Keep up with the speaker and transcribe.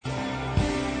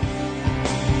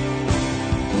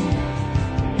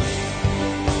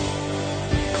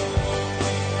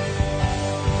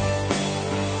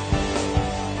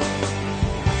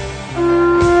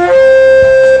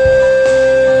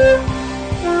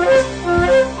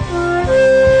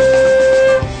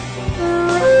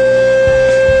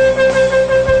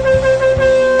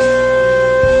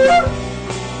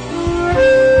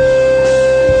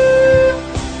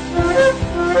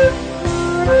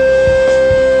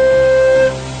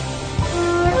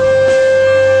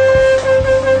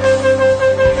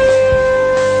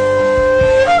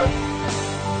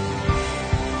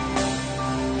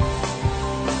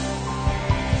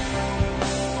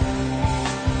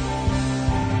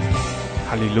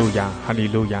哈利路亚，哈利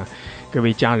路亚！各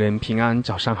位家人平安，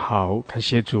早上好，感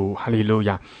谢主，哈利路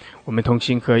亚！我们同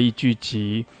心合意聚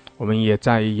集，我们也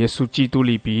在耶稣基督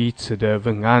里彼此的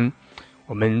问安。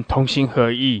我们同心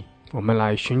合意，我们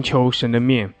来寻求神的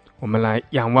面，我们来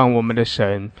仰望我们的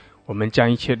神，我们将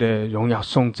一切的荣耀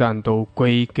颂赞都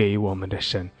归给我们的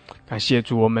神。感谢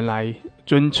主，我们来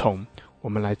尊崇，我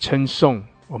们来称颂，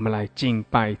我们来敬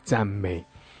拜赞美。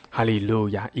哈利路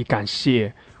亚！以感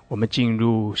谢我们进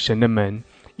入神的门，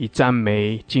以赞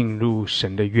美进入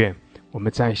神的院。我们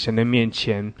在神的面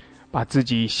前把自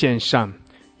己献上，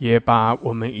也把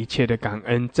我们一切的感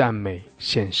恩赞美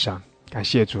献上。感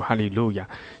谢主，哈利路亚！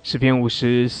诗篇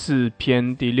54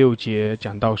篇第6节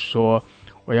讲到说，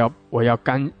我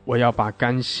要把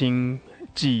甘心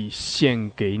祭献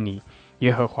给你，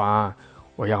耶和华，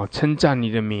我要称赞你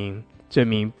的名，这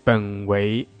名本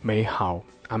为美好。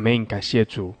阿们！感谢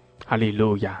主，哈利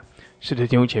路亚！是的，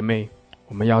弟兄姐妹，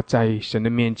我们要在神的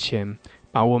面前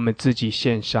把我们自己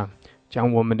献上，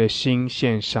将我们的心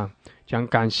献上，将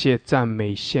感谢赞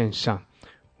美献上。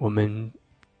我们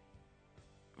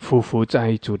匍匐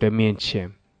在主的面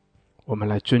前，我们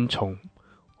来尊崇，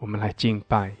我们来敬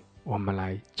拜，我们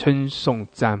来称颂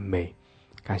赞美。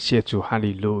感谢主，哈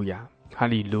利路亚，哈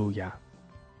利路亚！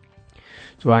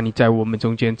主啊，你在我们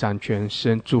中间掌权，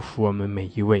神祝福我们每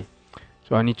一位。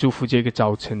主啊，你祝福这个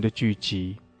早晨的聚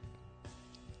集。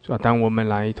主啊，当我们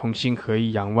来同心合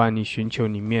意仰望你，寻求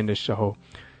你面的时候，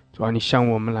主啊，你向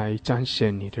我们来彰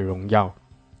显你的荣耀，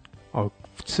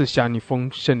赐下你丰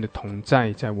盛的同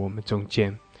在在我们中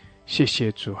间。谢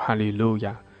谢主，哈利路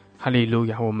亚，哈利路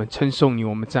亚！我们称颂你，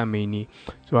我们赞美你。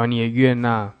主啊，你也悦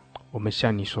纳我们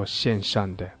向你所献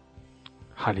上的。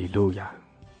哈利路亚！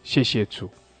谢谢主，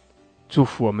祝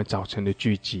福我们早晨的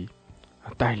聚集，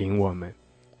带领我们。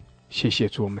谢谢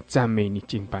主，我们赞美你，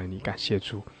敬拜你，感谢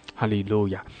主，哈利路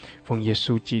亚！奉耶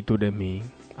稣基督的名，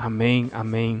阿们，阿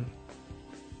们，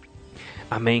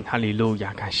阿们，哈利路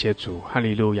亚！感谢主，哈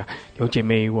利路亚！有姐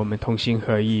妹，我们同心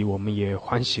合意，我们也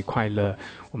欢喜快乐，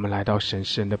我们来到神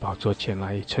圣的宝座前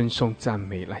来称颂赞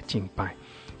美，来敬拜，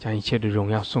将一切的荣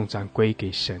耀颂赞归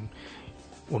给神。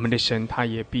我们的神，他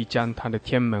也必将他的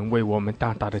天门为我们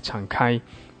大大的敞开，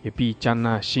也必将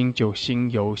那新酒、新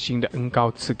油、新的恩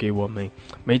膏赐给我们。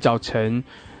每早晨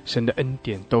神的恩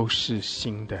典都是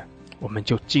新的，我们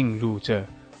就进入这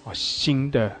新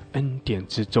的恩典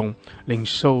之中，领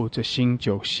受这新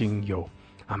酒、新油。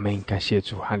阿们！感谢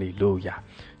主，哈利路亚！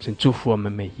神祝福我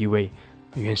们每一位，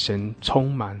愿神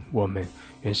充满我们，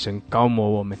愿神高摩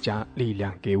我们，加力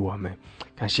量给我们。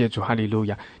感谢主，哈利路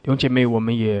亚！弟兄姐妹，我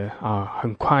们也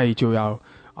很快就要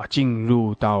进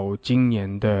入到今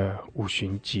年的五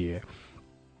旬节，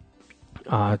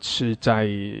是在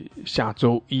下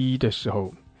周一的时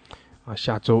候，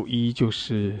下周一就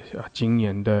是今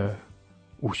年的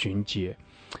五旬节。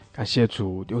感谢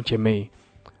主，弟兄姐妹，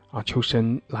求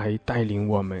神来带领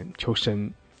我们，求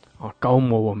神高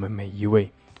摩我们每一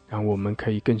位，让我们可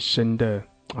以更深的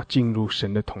进入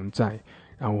神的同在，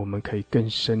让我们可以更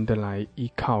深的来依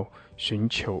靠、寻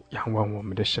求、仰望我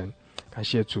们的神。感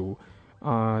谢主，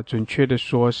准确的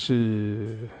说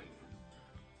是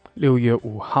6月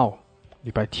5号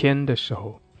礼拜天的时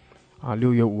候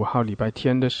，6月5号礼拜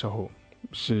天的时候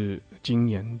是今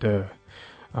年的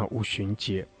五旬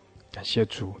节。感谢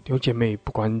主，弟兄姐妹，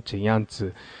不管怎样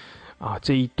子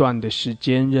这一段的时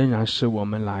间仍然是我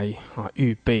们来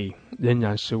预备，仍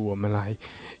然是我们来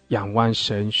仰望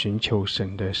神、寻求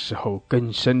神的时候，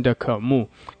更深的渴慕，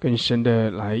更深的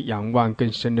来仰望，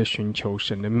更深的寻求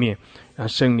神的面，让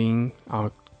圣灵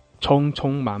充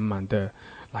充满满的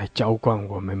来浇灌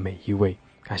我们每一位。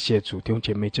感谢主，弟兄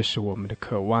姐妹，这是我们的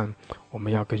渴望，我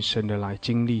们要更深的来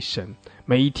经历神，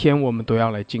每一天我们都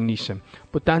要来经历神，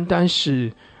不单单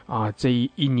是这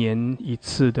一年一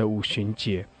次的五旬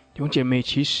节。弟兄姐妹，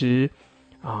其实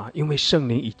因为圣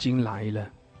灵已经来了，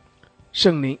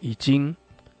圣灵已经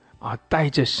带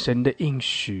着神的应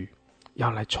许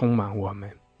要来充满我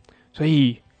们，所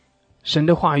以神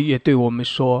的话语也对我们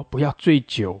说，不要醉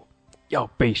酒，要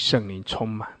被圣灵充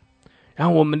满。然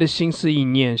后我们的心思意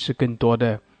念是更多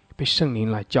的被圣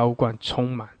灵来浇灌充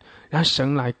满，让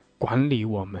神来管理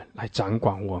我们，来掌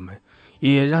管我们，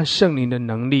也让圣灵的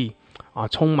能力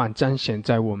充满彰显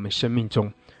在我们生命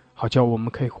中，好叫我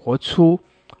们可以活出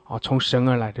从神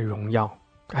而来的荣耀。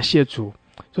感谢主！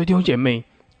所以弟兄姐妹，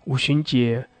五旬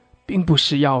节并不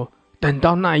是要等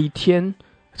到那一天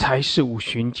才是五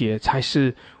旬节，才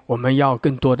是我们要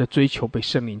更多的追求被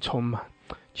圣灵充满。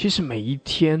其实每一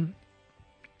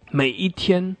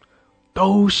天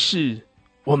都是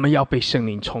我们要被圣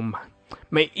灵充满，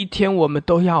每一天我们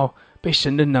都要被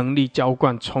神的能力浇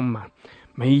灌充满，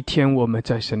每一天我们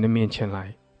在神的面前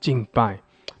来敬拜、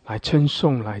来称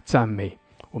颂、来赞美，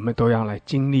我们都要来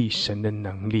经历神的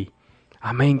能力。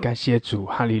阿们，感谢主，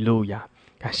哈利路亚，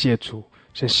感谢主，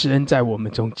神施恩在我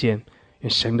们中间，愿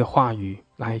神的话语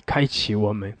来开启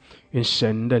我们，愿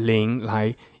神的灵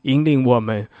来引领我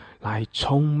们，来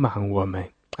充满我们。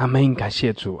阿们，感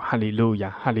谢主，哈利路亚，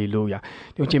哈利路亚。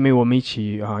弟兄姐妹，我们一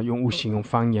起用悟性、用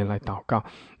方言来祷告。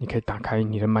你可以打开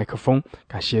你的麦克风，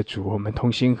感谢主，我们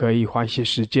同心合意，花一些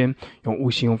时间用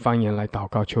悟性、用方言来祷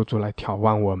告，求主来眺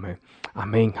望我们。阿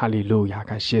们，哈利路亚，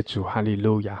感谢主，哈利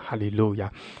路亚，哈利路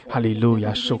亚，哈利路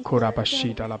亚。Sokora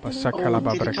bashida la basaka la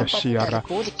babraka shiara,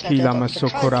 hilama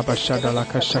sokora bashada la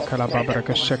kashaka la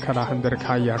babraka shakala handar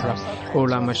kayara,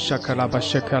 olama shakala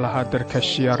bashakala handar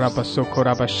kashiara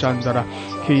basokora bashandara,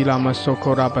 hilama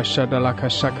sokora bashada la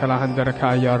kashaka la handar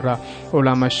kayara,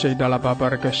 olama shida la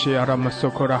babraka shiara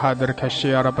masokora handar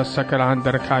kashiara basakala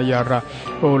handar kayara,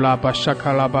 ola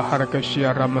bashakala baharaka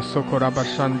shiara masokora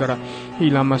bashandara,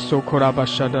 hilama sokora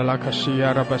bashada la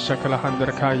kashiara basakala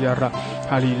handar kayara.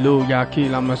 Hallelujah,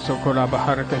 kila masokora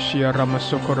baharaka shiara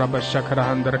masokora bashakara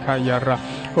handar kayara,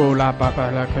 ola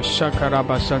baba la kashakara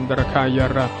basandar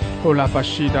kayara, ola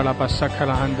bashida la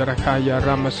basakala handar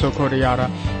kayara masokoriara.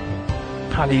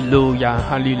 Hallelujah,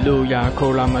 hallelujah.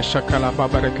 Kola mashakala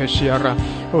babaraka shiara,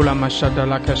 ola mashada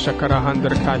la kashakara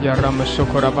handar kayara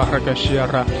masokora baharaka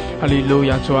shiara.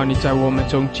 Hallelujah， 主啊，你在我们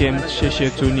中间，谢谢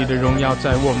主，你的荣耀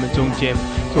在我们中间，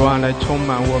主啊，来充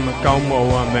满我们，高摩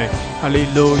我们。哈利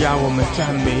路亚，我们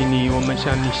赞美你，我们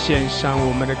向你献上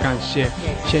我们的感谢，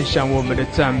献上我们的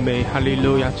赞美。哈利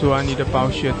路亚，主啊，你的宝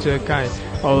血遮盖，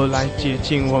来洁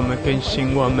净我们，更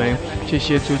新我们。谢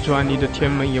谢主，主啊，你的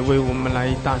天门也为我们来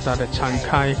大大的敞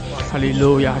开。哈利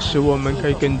路亚，使我们可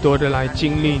以更多的来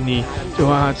经历你。主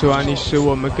啊，主啊，你使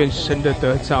我们更深的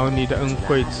得着你的恩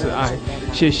惠慈爱。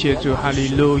谢谢主，哈利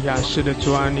路亚。是的，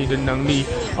主啊，你的能力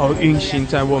运行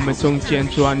在我们中间。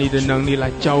主啊，你的能力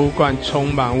来浇灌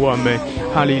充满我们。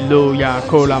哈利路亚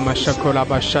，kola mashakora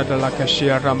bashada la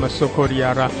kashiara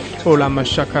masokoriara, ola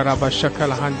mashakara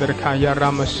bashakala handar kayara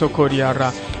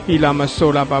masokoriara, ila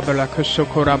masola babala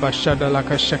kashokora bashada la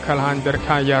kashakala handar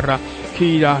kayara,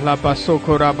 kila la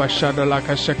basokora bashada la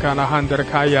kashakala handar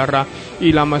kayara,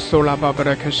 ila masola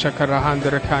babala kashakara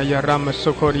handar kayara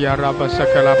masokoriara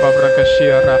basakala babala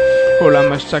kashiara, ola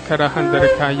mashakara handar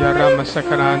kayara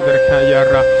masakala handar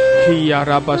kayara,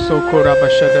 kiyara basokora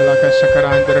bashada la kashakara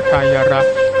handar kayara.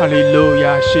哈利路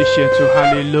亚，谢谢主，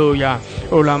哈利路亚。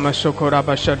欧拉玛索科拉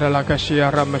巴沙达拉卡西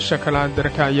亚拉玛沙卡拉德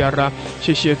卡亚拉，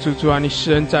谢谢主，主啊，你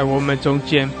施恩在我们中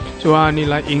间，主啊，你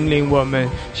来引领我们，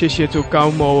谢谢主，高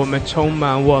摩我们，充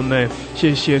满我们，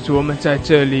谢谢主，我们在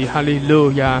这里，哈利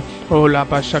路亚。欧拉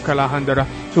巴沙卡拉汉德拉，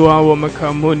主啊，我们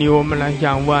渴慕你，我们来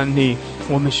仰望你，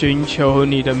我们寻求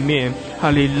你的面，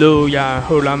哈利路亚。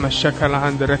欧拉玛沙卡拉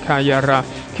汉德卡亚拉，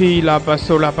基拉巴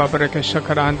索拉巴布拉卡沙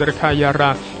卡拉汉德卡亚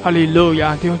拉，哈利路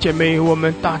亚。弟兄姐妹，我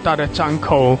们大大的张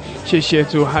口，谢谢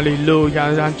主，哈利路亚，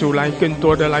让主来更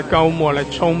多的来高摩，来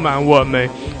充满我们，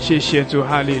谢谢主，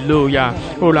哈利路亚。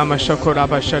乌拉玛沙库拉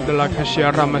巴沙德拉卡西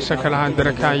亚拉玛沙卡拉汉德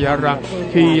卡亚拉，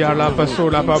基亚拉巴苏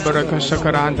拉巴布拉卡沙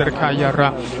卡拉汉德卡亚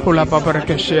拉，乌拉巴布拉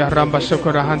卡西亚拉巴沙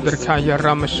库拉汉德卡亚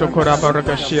拉玛沙库拉巴拉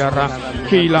卡西亚拉，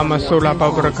基拉玛苏拉巴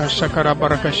布拉卡沙卡拉巴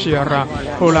拉卡西亚拉，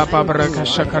乌拉巴布拉卡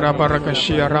沙卡拉巴拉卡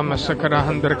西亚拉玛沙卡拉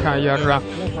汉德卡亚拉，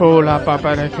乌拉巴布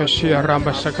拉卡西亚拉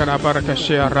玛沙卡拉巴拉卡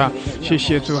西亚拉，谢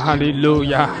谢主，哈利路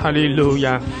亚，哈利路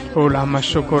亚。乌拉玛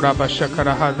苏库拉巴沙卡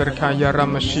拉汉德卡亚拉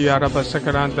玛西亚拉巴沙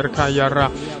卡拉汉德卡亚拉，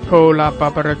乌拉巴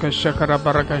布拉卡沙卡拉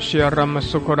巴拉卡西亚拉玛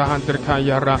苏库拉汉德卡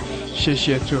亚拉，谢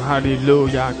谢主，哈利路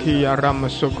亚。基亚拉玛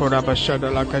苏库拉巴沙德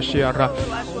拉卡西亚拉。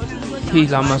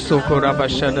Kila masokora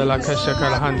bashada la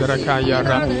kashakara handara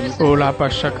kayara, ola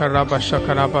bashakara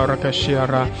bashakara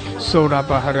barakashiara, sola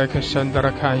baharaka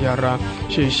shandara kayara.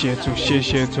 谢谢主，谢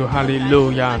谢主，哈利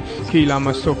路亚。Kila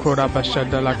masokora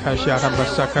bashada la kashara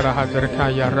basakara handara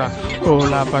kayara,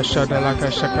 ola bashada la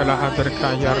kashakara handara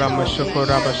kayara,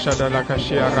 masokora bashada la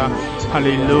kashiara. 哈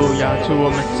利路亚，主我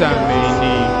们赞美你，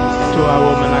主啊，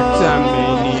我们来赞美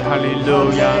你，哈利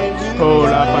路亚。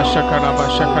ola bashakara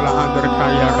bashakara handara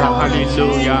kayara， 哈利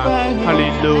路亚，哈利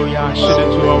路亚，是的，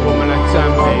主啊，我们来赞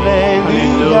美，哈利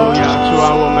路亚，主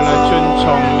啊，我们来尊崇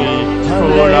你，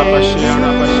哦拉巴西亚拉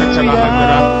巴沙卡拉哈德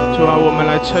拉，主啊，我们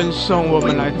来称颂，我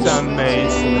们来赞美，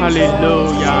哈利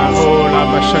路亚，哦拉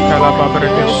巴沙卡拉巴布拉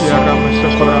卡西亚拉马索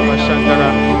科拉巴沙德拉，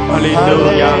哈利路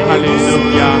亚，哈利路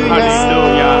亚，哈利路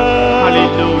亚，哈利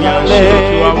路亚，是的，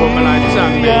主啊，我们来赞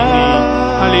美你。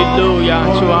哈利路路亚！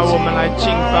主啊，我们来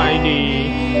敬拜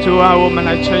你，主啊，我们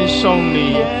来称颂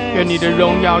你，愿你的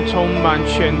荣耀充满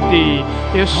全地。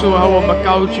耶稣啊，我们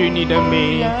高举你的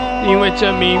名，因为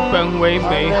这名本为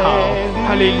美好。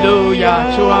哈利路亚！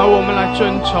主啊，我们来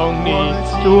尊崇你，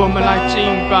主，我们来敬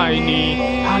拜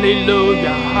你。哈利路亚，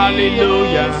哈利路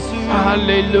亚。哈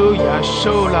利路亚，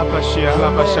苏拉巴西阿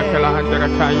拉巴萨克拉汉德拉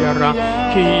卡亚拉，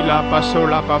基拉巴苏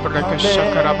拉巴布拉克萨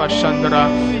克拉巴山德拉，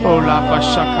欧拉巴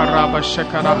萨卡拉巴萨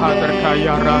克拉哈德卡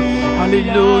亚拉，哈利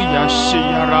路亚，西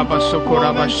亚拉巴苏库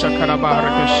拉巴萨克拉巴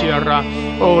拉克西亚拉，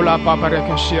欧拉巴巴拉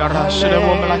克西亚拉，是的，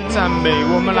我们来赞美，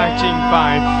我们来敬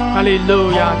拜，哈利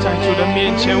路亚，在主的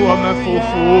面前我们匍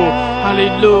匐，哈利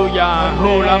路亚，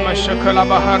欧拉巴萨克拉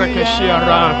巴哈德克西亚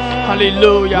拉，哈利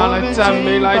路亚，来赞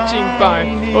美，来敬拜，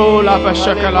哦。拉巴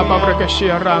沙卡拉巴布拉克西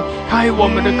亚拉，开我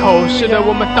们的口，是的，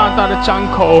我们大大的张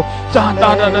口，大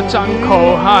大的张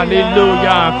口，哈利路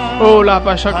亚！哦，拉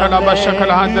巴沙卡拉巴沙卡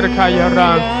拉汉德卡亚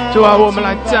拉，主啊，我们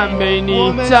来赞美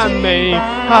你，赞美，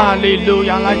哈利路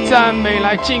亚，来赞美，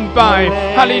来敬拜，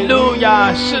哈利路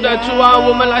亚！是的，主啊，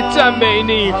我们来赞美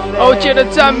你，哦，接着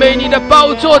赞美你的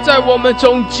宝座在我们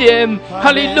中间，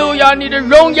哈利路亚！你的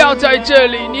荣耀在这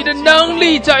里，你的能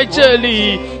力在这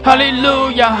里，哈利路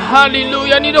亚，哈利路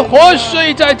亚！你的活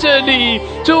水在这里，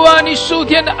主啊，你属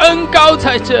天的恩膏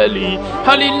在这里，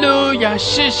哈利路亚！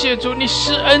谢谢主，你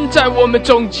施恩在我们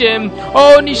中间，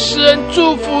哦，你施恩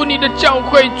祝福你的教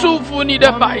会，祝福你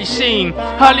的百姓，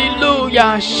哈利路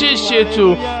亚！谢谢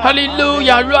主，哈利路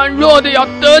亚！软弱的要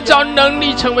得着能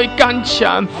力，成为刚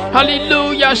强，哈利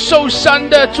路亚！受伤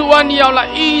的主啊，你要来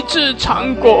医治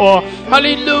尝果，哈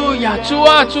利路亚！主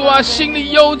啊，主啊，心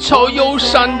里忧愁忧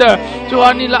伤的主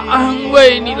啊，你来安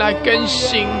慰，你来更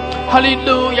新。哈利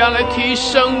路亚，来提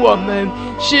升我们，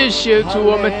谢谢主，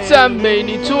我们赞美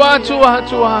你，主啊，主啊，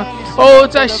主啊！哦，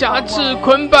在辖制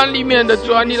捆绑里面的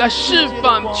主啊，你来释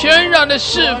放，全然的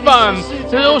释放，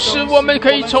这都使我们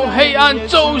可以从黑暗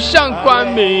走向光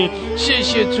明。谢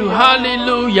谢主，哈利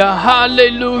路亚，哈利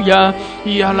路亚！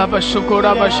亚拉巴苏库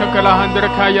拉巴沙克拉汉德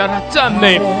卡亚拉，赞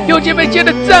美，有姐妹接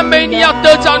着赞美，你要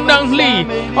得着能力，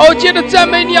哦，接着赞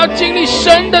美，你要经历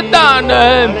神的大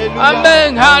能。阿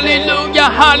门，哈利路亚，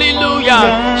哈利路亚！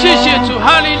谢谢主，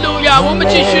哈利路亚！我们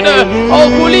继续的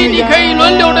鼓励你可以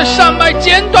轮流的上麦，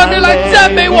简短的来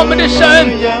赞美我们的神，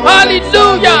哈利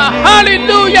路亚，哈利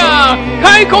路亚！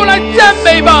开口来赞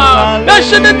美吧，让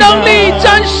神的能力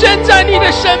展现在你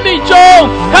的生命中，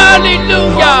哈利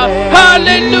路亚，哈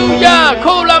利路亚！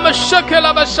库拉玛舍克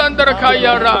拉巴山德拉卡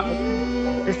亚拉。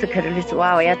此刻的主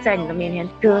啊，我要在你的面前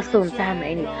歌颂赞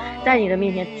美你，在你的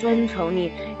面前尊崇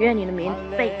你，愿你的名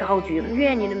被高举，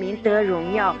愿你的名得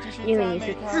荣耀，因为你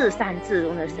是至善至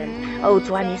荣的神。哦，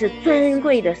主啊，你是尊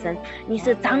贵的神，你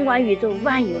是掌管宇宙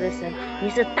万有的神，你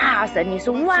是大神，你是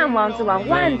万王之王，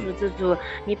万主之主，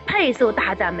你配受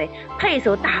大赞美，配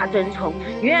受大尊崇。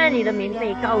愿你的名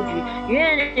被高举，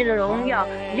愿你的荣耀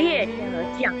裂天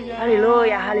而降。哈利路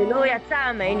亚，哈利路亚！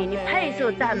赞美你，你配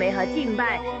受赞美和敬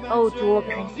拜。哦，主，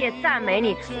感谢赞美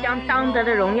你，将当得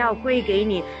的荣耀归给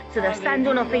你。是的，山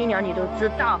中的飞鸟你都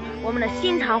知道，我们的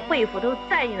心肠肺腑都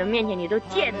在你的面前，你都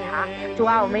鉴察。主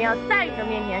啊，我们要在你的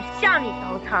面前向你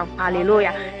高唱，哈利路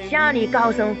亚，向你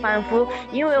高声欢呼，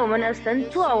因为我们的神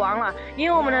作王了，因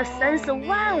为我们的神是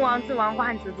万王之王，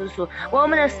万主之主，我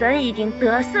们的神已经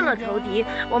得胜了仇敌。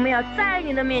我们要在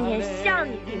你的面前向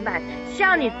你敬拜，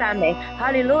向你赞美，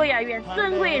哈利路亚！愿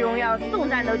尊贵荣耀颂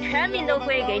赞都全民都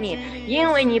归给你，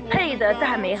因为你配得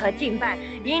赞美和敬拜，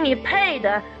因你配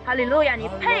得，哈利路亚！你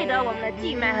配得我们的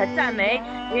敬拜和赞美，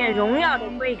愿荣耀都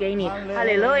归给你，哈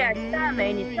利路亚！赞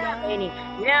美你，赞美你，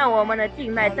愿我们的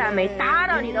敬拜赞美达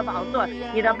到你的宝座，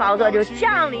你的宝座就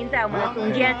降临在我们的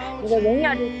中间，你的荣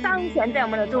耀就彰显在我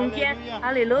们的中间，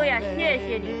哈利路亚！谢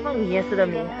谢你，奉耶稣的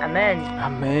名，阿门，阿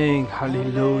门，哈利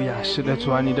路亚！是的，主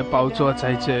啊，你的宝座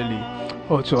在这里。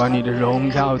哦，主啊，你的荣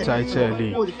耀在这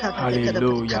里，哈利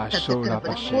路亚！受了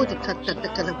吧，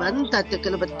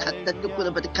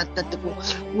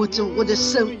我主，我的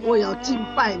神，我要敬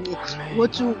拜你；我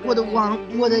主，我的王，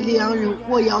我的良人，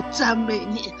我要赞美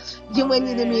你，因为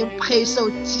你的名配受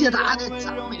极大的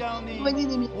赞美，因为你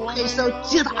的名配受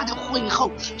极大的恢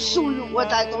宏，属于我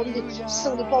来到你的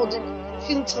圣的宝座面前，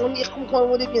听从你呼唤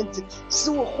我的名字，使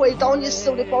我回到你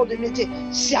圣的宝座面前，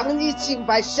向你敬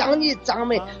拜，向你赞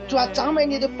美。主啊，赞美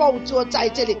你的宝座在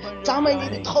这里，赞美你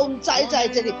的同在在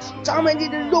这里，赞美你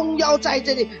的荣耀在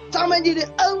这里，赞美你的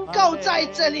恩膏在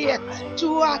这里。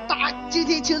主啊，今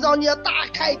天求到你要打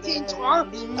开天窗，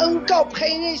恩膏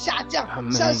陪你下降，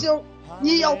相信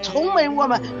你要充满我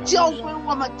们，浇灌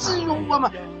我们，滋润我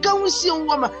们，更新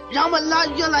我们，让我们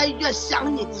越来越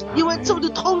像你。因为主的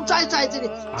同在在这里，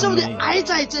主的爱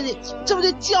在这里，主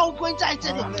的浇灌在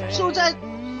这里，主在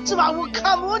是吧？我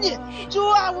看慕你，主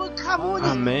啊，我看慕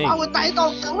你，把我带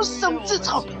到更深之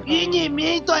处，与你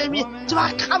面对面，是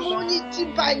吧？看慕你，敬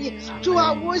拜你，主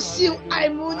啊，我心爱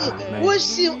慕你，我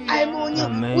心爱慕你，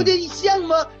我的仰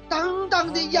望，当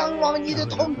当的仰望你的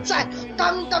同在，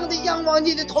当当的仰望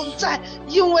你的同在，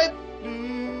因为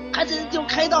看着就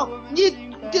看到你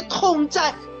的同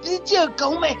在。比较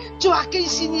更美，主啊，感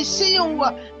谢你使用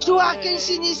我，主啊，感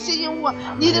谢你使用我，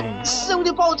你的手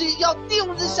的宝剑要定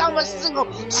制向我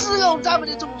使用在我们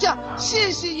的中间。谢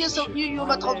谢耶稣与我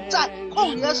们同在，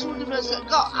奉耶稣的名宣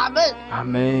告，阿门，阿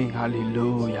门，哈利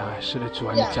路亚！是的，主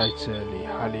啊，你在这里，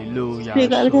哈利路亚！哈利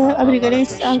路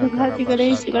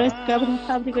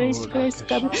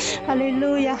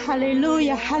亚，哈利路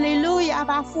亚，哈利路亚！阿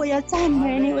爸父，我要赞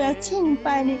美你，我要敬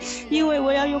拜你，因为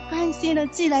我要有甘心的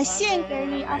祭来献给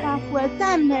你。阿爸父，我要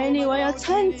赞美你，我要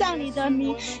称赞你的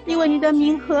名，因为你的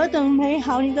名何等美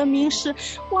好，你的名是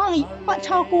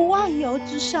超乎万有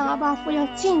之上。阿爸父，要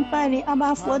敬拜你，阿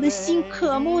爸父，我的心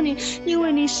渴慕你，因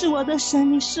为你是我的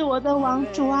神，你是我的王。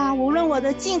主啊，无论我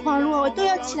的境况如何，我都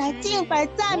要起来敬拜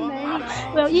赞美你，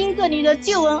我要因着你的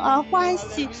救恩而欢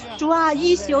喜。主啊，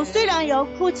一宿虽然有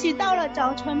哭泣，到了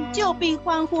早晨就必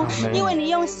欢呼，因为你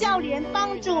用笑脸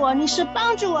帮助我，你是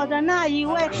帮助我的那一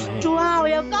位。主啊，我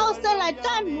要高声来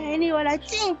赞美你，我来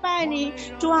敬拜你。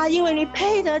主啊，因为你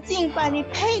配得敬拜，你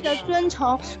配得尊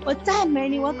崇，我赞美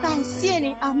你，我感谢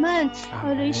你。阿门。哈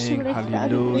利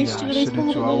路亚！是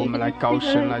的，主啊，我们来高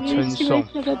声来称颂，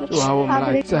主啊，我们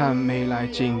来赞美来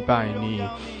敬拜你。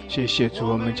谢谢主，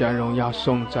我们将荣耀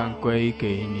颂赞归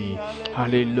给你。哈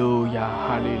利路亚，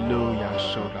哈利路亚！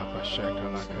受拉巴塞德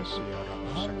拉克西亚拉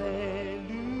巴塞德。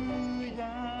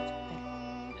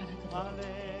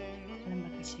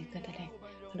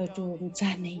主，我们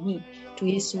赞美你，主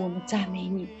耶稣，我们赞美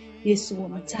你，耶稣，我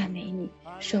们赞美你，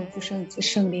圣父、圣子、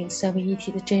圣灵三位一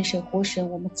体的真神活神，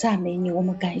我们赞美你，我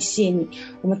们感谢你，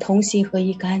我们同心合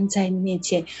一，感恩在你面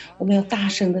前，我们要大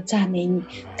声的赞美你，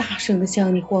大声的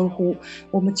向你欢呼，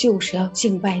我们就是要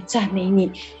敬拜赞美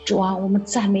你。主啊，我们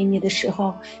赞美你的时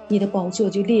候，你的宝座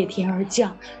就裂天而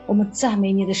降，我们赞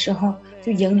美你的时候，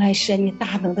就迎来神你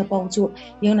大能的宝座，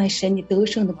迎来神你得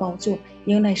胜的宝座，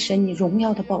迎来神你荣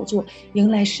耀的宝座，迎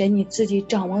来神你自己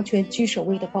掌王权居首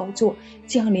位的宝座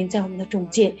降临在我们的中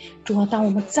间。主啊，当我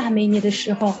们赞美你的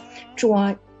时候，主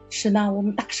啊，是那我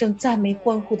们大声赞美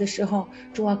欢呼的时候，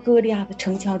主啊，歌利亚的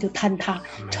城墙就坍塌，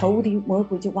仇敌魔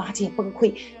鬼就瓦解崩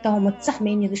溃。当我们赞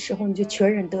美你的时候，你就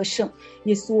全然得胜。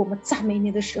耶稣，我们赞美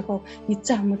你的时候，你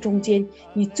在我们中间，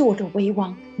你坐着为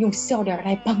王，用笑脸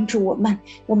来帮助我们。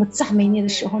我们赞美你的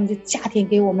时候，你就加添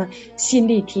给我们心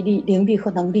力、体力、灵力和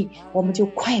能力，我们就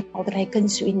快跑的来跟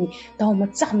随你。当我们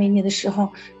赞美你的时候，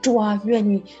主啊，愿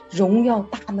你荣耀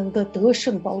大能的得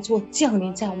胜宝座降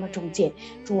临在我们中间。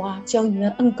主啊，将你的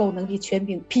恩膏能力权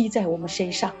柄披在我们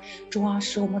身上。主啊，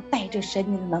使我们带着神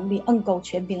你的能力恩膏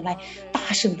权柄来大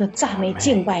声的赞美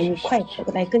敬拜你，快跑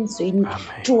的来跟随你。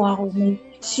主啊，我们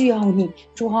需要你，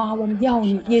主啊，我们要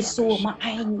你。耶稣，我们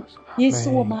爱你，耶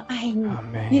稣，我们爱你，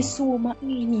耶稣，我们爱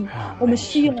你，我们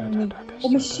需要你，我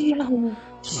们需要你，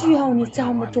需要你在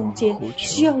我们中间，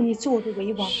需要你做的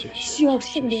为王，需要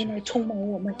圣灵来充满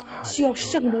我们，需要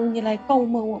圣灵你来高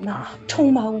抹我们，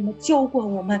充满我们，浇灌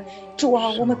我们。主啊，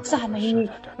我们赞美你，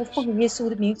我奉耶稣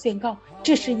的名宣告，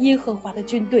这是耶和华的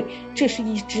军队，这是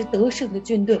一支得胜的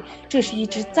军队，这是一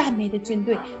支赞美的军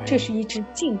队，这是一支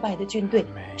敬拜的军队，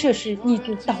这是一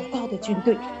支祷告的军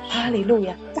队。哈利路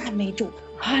亚，赞美主，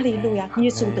哈利路亚，耶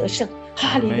稣得胜，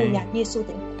哈利路亚，耶稣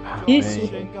得胜，耶稣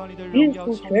得胜，耶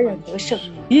稣全然得胜，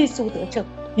耶稣得胜，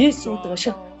耶稣得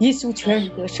胜，耶稣全然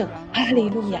得胜。哈利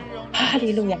路亚，哈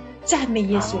利路亚，赞美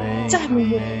耶稣，赞美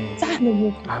耶稣，赞美耶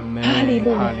稣，哈利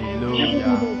路亚，哈利路亚，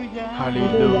哈利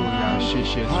路亚，谢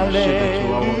谢主，是的主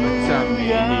啊，我们赞美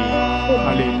你，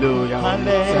哈利路亚，我们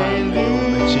赞美，我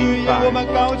们敬拜，哈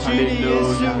利路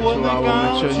亚，主啊，我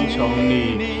们尊崇你，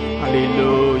哈利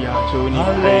路亚，主你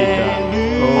配的，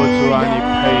哦，主啊，你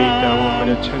配的，我们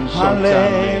的称颂赞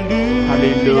美，哈利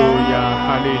路亚，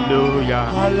哈利路亚，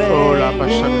哦，拉巴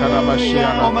沙卡拉巴西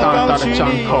亚，大大的张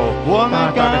口，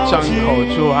大大的张口，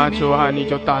主啊，主啊，你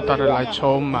就大大的来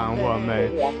充满我们，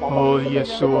哦，耶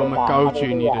稣，我们高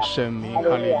举你的圣名，哈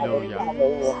利路亚，哈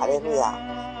利路亚，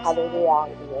哈利路亚，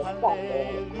你们赞美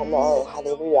他们，哈利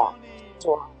路亚，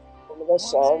主啊，我们的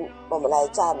神，我们来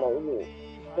赞美你，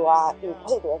主啊，你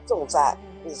配得颂赞，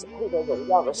你是配得荣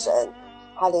耀的神，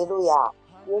哈利路亚，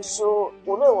耶稣，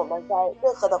无论我们在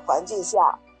任何的环境下，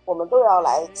我们都要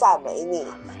来赞美你。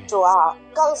主啊，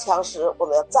刚强时我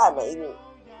们要赞美你，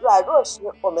软弱时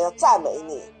我们要赞美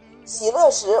你，喜乐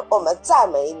时我们赞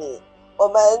美你，我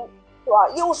们主啊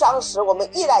忧伤时我们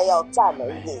依然要赞美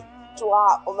你。主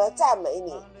啊，我们赞美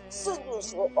你，顺境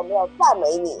时我们要赞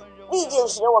美你，逆境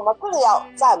时我们更要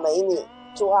赞美你。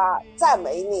主啊，赞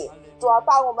美你。主啊，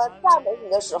当我们赞美你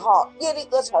的时候，耶利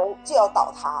哥城就要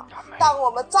倒塌；当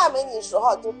我们赞美你的时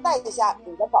候，就带下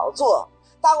你的宝座；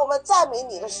当我们赞美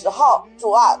你的时候，主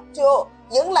啊，就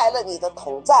迎来了你的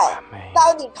同在。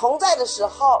当你同在的时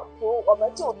候，主，我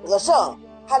们就得胜。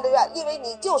哈利路亚！因为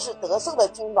你就是得胜的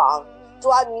君王。主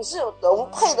啊，你是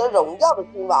配得荣耀的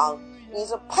君王，你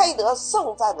是配得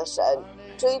颂赞的神。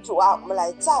所以主啊，我们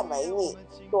来赞美你。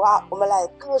主啊，我们来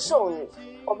歌颂你，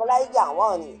我们来仰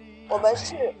望你。我们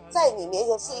是在你面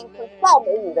前是一支赞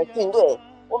美你的军队，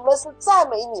我们是赞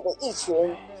美你的一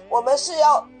群，我们是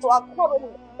要主要靠着你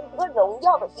这个荣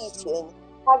耀的一群。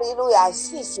哈利路亚，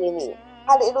谢谢你，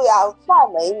哈利路亚，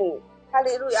赞美你，哈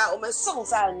利路亚，我们颂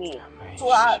赞你。主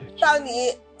啊，当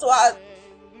你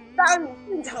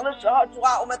进城的时候，主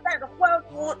啊，我们带着欢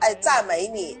呼来赞美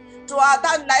你。主啊，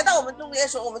当你来到我们中间的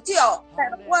时候，我们就要带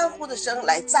着欢呼的声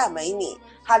来赞美你。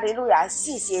哈利路亚，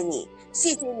谢谢你，谢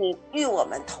谢你与我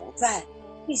们同在，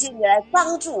谢谢你来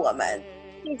帮助我们，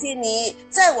谢谢你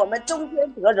在我们中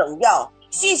间得荣耀，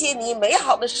谢谢你美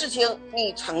好的事情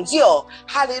你成就。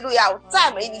哈利路亚，我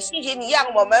赞美你，谢谢你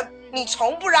你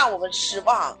从不让我们失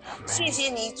望。谢谢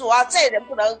你，主啊，在人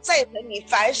不能，在神你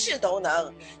凡事都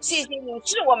能。谢谢你，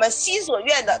是我们心所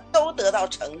愿的都得到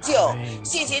成就。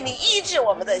谢谢你医治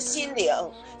我们的心灵，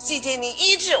谢谢你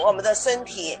医治我们的身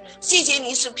体，谢谢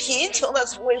你使贫穷的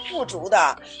成为富足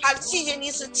的，谢谢你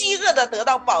使饥饿的得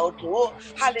到饱足。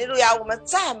哈利路亚，我们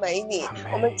赞美你，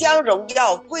我们将荣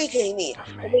耀归给你，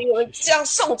我们将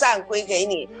颂赞归给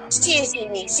你。谢谢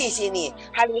你，谢谢你，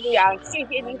哈利路亚，谢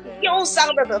谢你使忧伤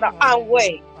的得到安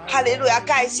慰。哈利路亚，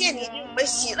感谢你给我们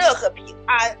喜乐和平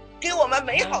安，给我们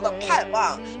美好的盼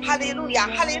望。哈利路亚，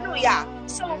哈利路亚，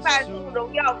颂赞主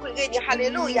荣耀归给你。哈利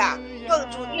路亚，奉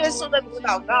主耶稣的名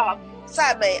祷告，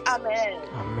赞美，阿们，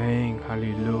阿们，哈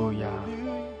利路亚，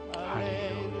哈利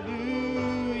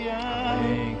路亚，阿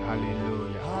们，哈利路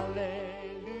亚。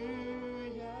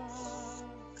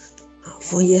好，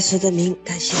奉耶稣的名，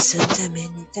感谢神，赞美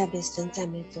你，赞美神，赞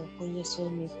美主，奉耶稣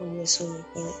的名，奉耶稣的名，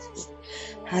奉耶稣的名。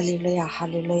哈利路亚，哈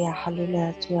利路亚，哈利路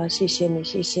亚！主啊，谢谢你，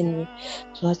谢谢你！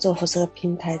主啊，祝福这个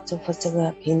平台，祝福这个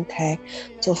平台，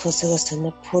祝福这个神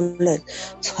的仆人。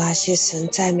主啊，谢神，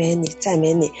赞美你，赞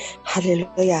美你！哈利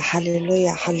路亚，哈利路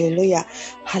亚，哈利路亚，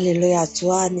哈利路亚！主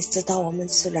啊，你知道我们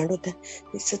是软弱的，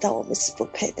你知道我们是不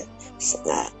配的。神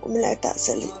啊，我们来到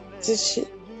这里支持，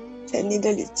在你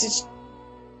那里支持。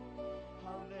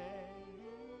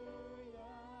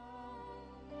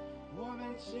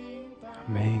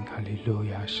阿们，哈利路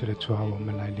亚！是的，主啊，我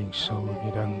们来领受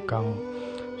你的恩膏，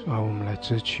主啊，我们来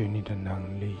支取你的能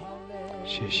力。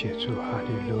谢谢主，哈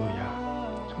利路亚！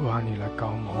主啊，你来膏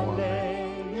抹我们，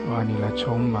主啊，你来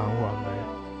充满我们。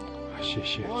谢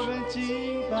谢主，主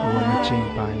我们敬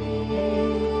拜你，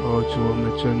哦，主我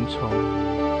们尊崇。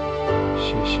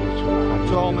谢谢主，哈利路亚！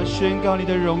主啊，我们宣告你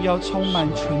的荣耀充满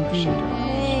全地。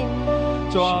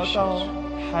主啊，到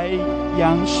海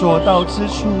洋所到之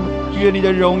处，愿你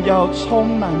的荣耀充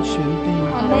满全地。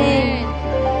阿们。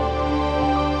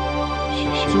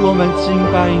主，我们敬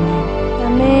拜你。阿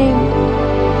们。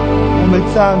我们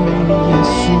赞美你，耶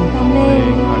稣。阿们。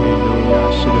哈利路亚！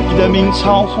是的，你的名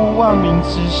超乎万名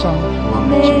之上。阿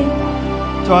们。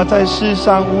主啊，在世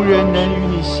上无人能与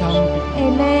你相比。阿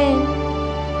们。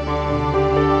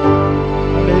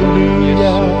哈利路亚！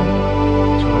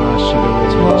主啊，是的，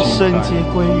我们圣洁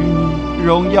归于你，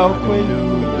荣耀归于你。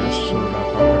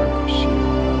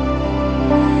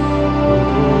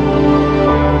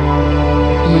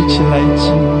我们一起来敬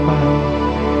拜。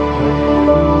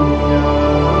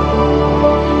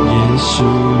耶稣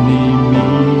你名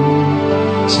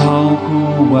超乎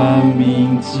万民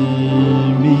之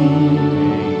名，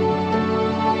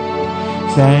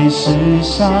在世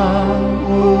上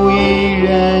无一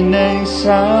人能相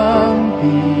比。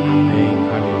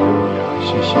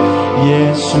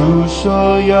耶稣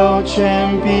所有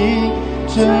权柄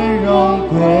尊荣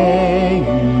归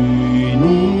于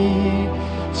你，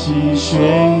其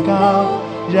宣告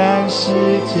让世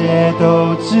界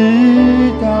都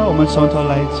知道。我们从头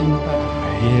来敬拜。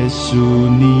耶稣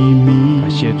你名，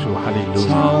感谢主，哈利路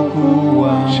超乎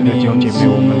万亚！是的，弟兄姐妹，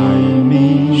我们来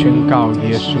宣告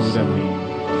耶稣的名。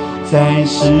在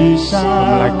世上我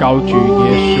们来高举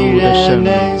耶稣的生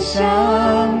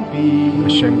命，我们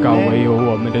宣告唯有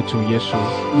我们的主耶稣，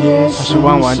他是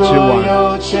万王之王，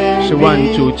是万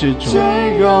主之主，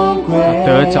他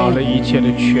得着了一切的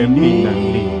权柄能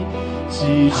力，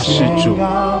他是主，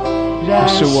他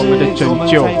是我们的拯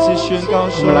救。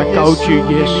我们来高举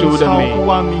耶稣的名，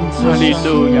哈利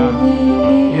路亚，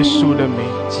耶稣的名，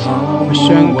我们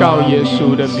宣告耶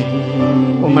稣的名，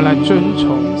我们来尊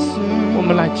崇，我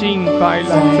们来敬拜，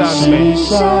来赞美，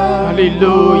哈利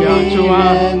路亚，主啊，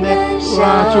主啊，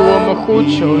主，我们呼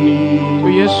求你，主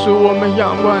耶稣，我们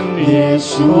仰望你，哦，耶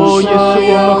稣，我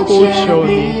们呼求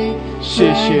你，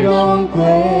谢谢主，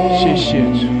谢谢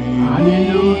主，哈利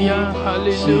路亚，哈利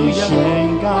路亚，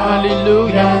哈利路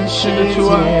亚，是的，主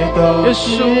啊，耶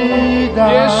稣，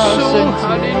耶稣，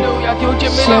哈利路亚，弟兄姐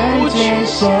妹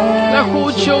来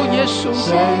呼求耶稣，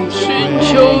寻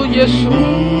求耶稣，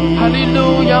哈利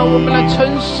路亚，我们来称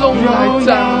颂，来赞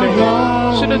美，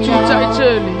是的，主在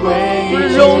这里，主的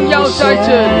荣耀在这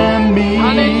里，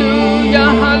哈利路亚，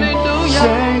哈利路亚，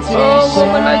哦，我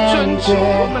们来尊崇，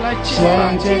我们来敬拜，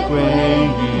我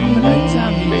们来赞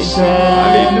美，哈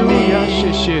利路亚，谢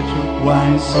谢主，哈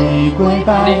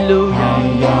利路亚，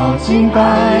要敬拜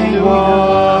我，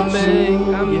阿门，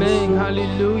阿门，哈利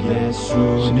路亚，是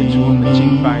的，主，我们敬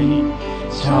拜你，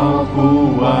超乎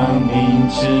万民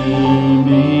之名，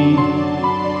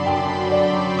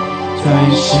在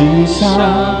世上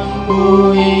无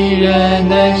一人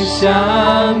能相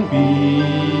比，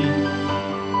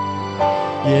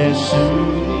也是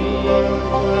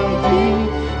你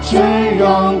尊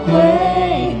荣归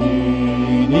于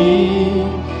你，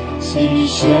其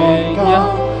宣告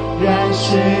让世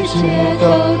界都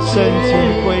圣洁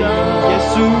归于耶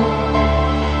稣，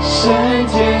圣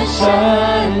洁圣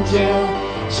洁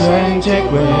圣洁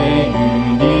归于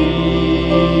你，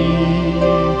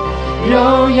荣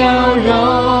耀荣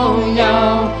耀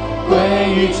归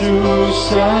于主生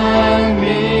命，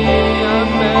阿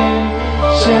们，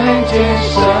圣洁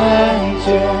圣洁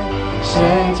圣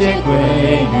洁归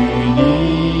于你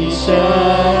生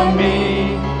命，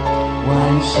万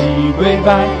膝跪拜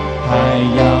还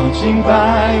要敬拜，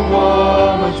我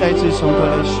们再次从头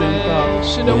来宣告，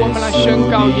是的，我们来宣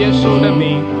告耶稣的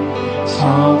名，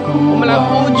我们来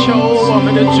呼求我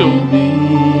们的主，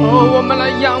哦，我们来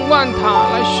仰望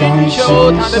他，来寻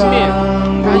求他的面，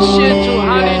感谢主，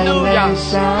哈利路亚，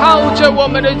靠着我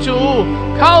们的主，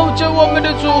靠着我们的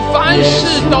主，凡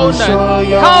事都能，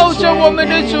靠着我们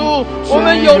的主，我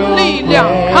们有力量，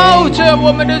靠着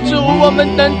我们的主，我们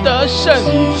能得胜，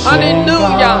哈利路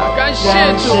亚，感谢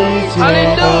主，哈利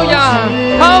路亚，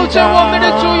靠着我们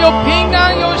的主有平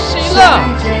安有喜乐，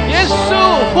耶稣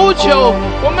呼求，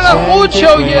我们来呼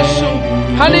求耶稣，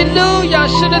哈利路亚，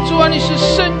是的，主啊，你是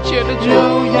圣洁的主，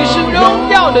你是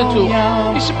荣耀的主，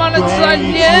你是满了慈爱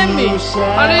怜悯，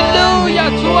哈利路亚，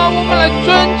主啊，我们来尊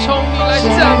崇你，来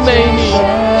赞美你，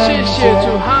谢谢主，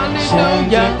哈利路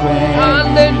亚，哈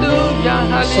利路亚，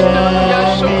哈利路亚，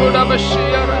受苦拉巴西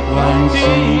亚拉，比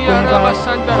亚拉巴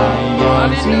山达拉，哈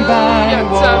利路亚，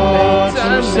赞美赞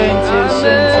美，阿门，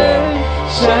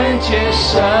圣洁圣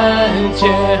洁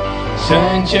圣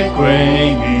洁归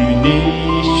于你，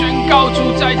宣告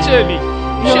主在这里，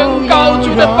宣告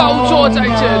主的宝座在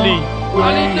这里，哈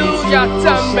利路亚，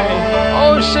赞美，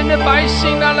哦，神的百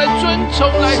姓拿来尊崇，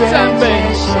来赞美，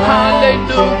哈利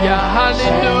路亚，哈利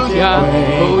路亚，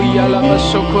哦呀拉巴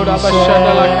索库拉巴沙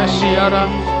达拉卡西亚拉，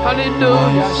哈利路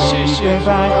亚，谢谢主，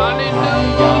哈利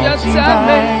路亚，赞美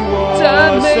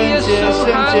赞美耶稣，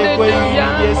哈利路亚，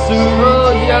哦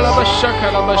呀拉巴沙卡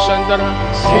拉巴山达拉，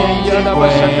比呀拉巴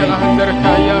沙卡拉汉达拉卡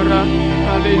亚拉，哈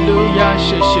利路亚，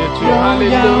谢谢主，哈利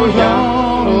路亚，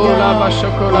哦拉巴沙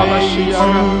库拉巴西亚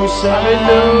拉，哈利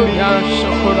路亚，沙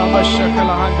库拉巴沙卡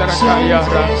拉汉达拉卡亚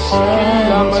拉，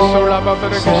拉巴索拉巴巴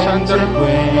拉卡山达拉，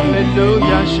哈利路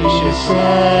亚，谢谢主，哈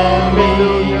利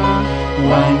路亚，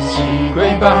万膝跪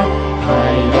拜还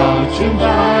要敬拜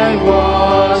我，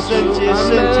圣洁圣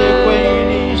洁归于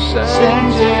你，圣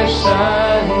洁圣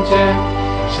洁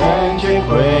圣洁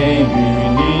归于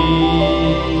你，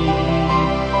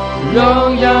荣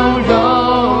耀荣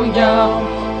耀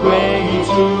归于主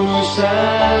生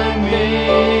命，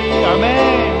阿们，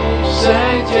圣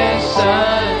洁圣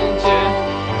洁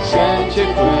圣洁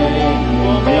归于你，我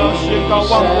们要宣告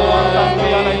万国万邦都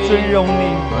要来尊荣你，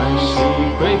万膝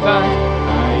跪拜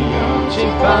敬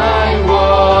拜我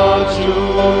主，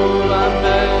阿们，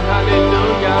哈利路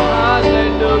亚，哈利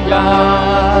路亚，主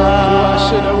啊，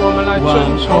是的，我们来尊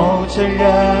崇，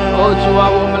哦，主啊，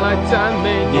我们来赞美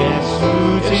你，耶稣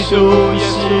基督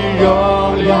是荣耀，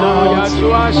哈利路亚，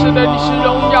主啊，是的，你是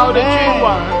荣耀的君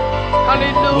王，哈利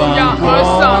路亚，和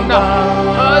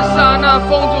散那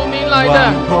奉主名来的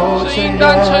是应当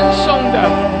称颂的。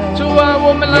主啊，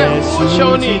我们来呼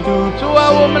求你，主啊，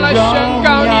我们来宣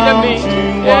告你的名。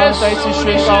耶稣，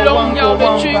你是荣耀的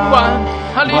君王，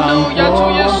哈利路亚！主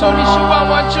耶稣，你是万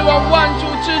万之王，万主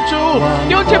之主。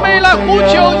弟兄姐妹来呼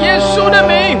求耶稣的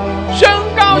名，宣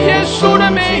告耶稣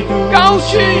的名，高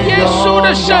举耶稣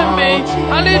的圣名，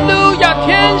哈利路亚！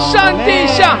天上地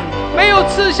下没有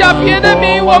赐下别的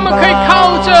名，我们可以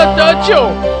靠着得救，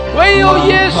唯有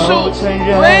耶稣，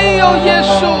唯有耶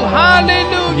稣，哈利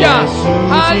路亚，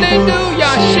哈利路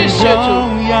亚！谢谢主，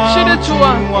是的主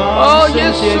啊，哦，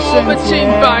耶稣，我们敬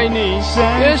拜你，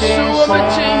耶稣，我们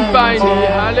敬拜你，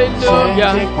哈利路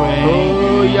亚！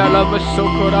哦呀，拉巴苏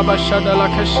库拉巴沙达拉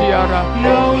卡西亚拉，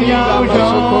拉巴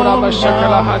苏库拉巴沙卡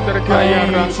拉哈德卡亚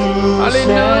拉，哈利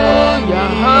路亚，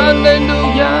哈利路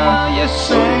亚，耶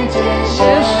稣，耶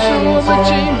稣。我们敬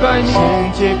拜你，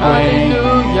哈利路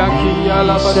亚！基亚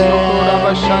拉巴苏库拉巴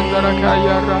山达拉卡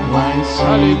亚拉，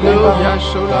哈利路亚！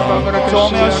苏拉巴巴拉卡西亚拉。我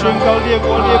们要宣告列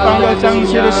国列邦要将一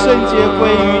切的圣洁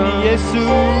归于你，耶稣。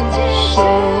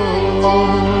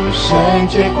圣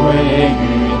洁归于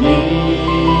你，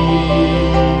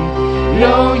荣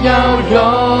耀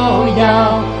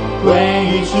归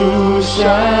于主神。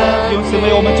弟兄姊妹，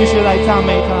我们继续来赞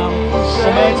美他。我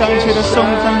们要将一切的颂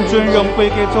赞尊荣归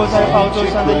给坐在宝座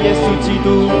上的耶稣基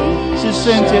督，是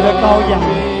圣洁的羔羊。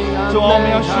主啊，我们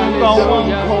要宣告万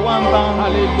口万邦，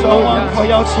主啊，万口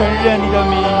要承认你的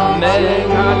名。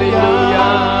哈利路亚，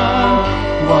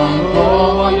万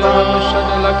国万邦，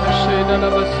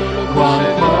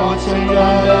承认。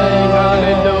哈利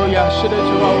路亚，是的，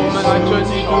主啊，我们来尊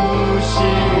崇，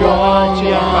荣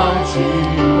耀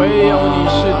唯有你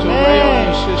是主，唯有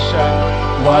你是神。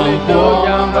哈利路亚，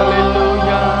哈利路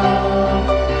亚，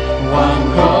万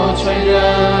口承认。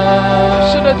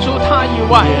是的，除他以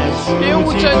外，别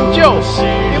无拯救，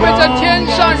因为在天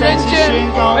上人间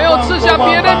没有赐下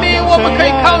别的名，我们可以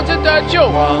靠着得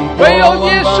救，唯有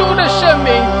耶稣的圣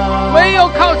名，唯有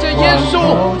靠着耶稣，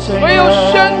唯有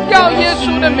宣告耶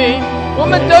稣的名，我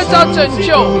们得着拯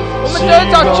救，我们得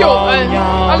着救恩。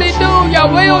哈利路亚，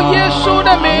唯有耶稣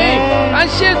的名，感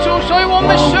谢主，所以我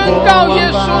们宣告耶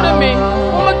稣的名，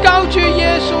我们高举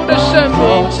耶稣的圣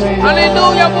名。哈利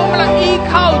路亚，我们来依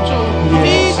靠主，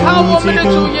依靠我们的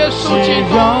主耶稣基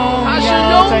督，他是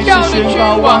荣耀的君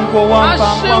王，他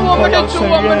是我们的主，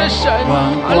我们的神。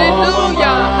哈利路亚，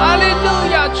哈利路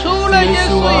亚，除了耶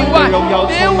稣以外，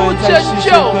别无拯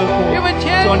救，因为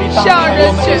天下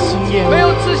人间没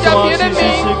有赐下别的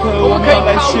名，我们可以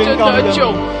靠着得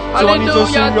救。哈利路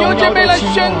亚！弟兄姐妹来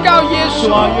宣告耶稣，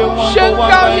宣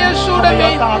告耶稣的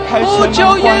名，呼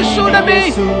求耶稣的名。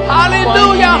哈利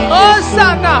路亚！和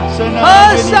散那，和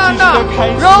散那，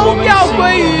荣耀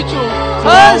归于主。和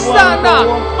散那，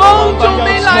奉主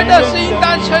名来的是应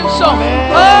当称颂。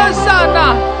和散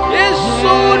那，耶稣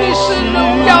你是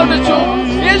荣耀的主，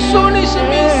耶稣你是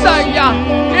弥赛亚，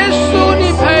耶稣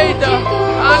你配的。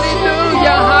哈利路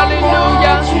亚，哈利路亚。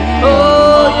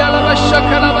哦，呀拉巴沙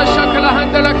卡拉巴沙卡拉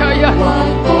汉德拉卡亚，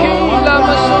基拉马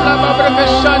苏拉巴布拉卡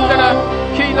山德拉，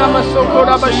基拉马苏库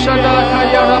拉巴山德拉卡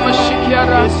亚拉马西基亚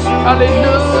拉。哈利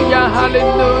路亚，哈利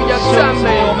路亚，赞美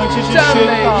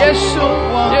耶稣，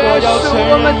耶稣，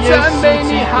我们赞美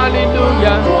你，哈利路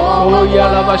亚。哦，呀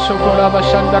拉巴苏库拉巴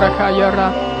山德拉卡亚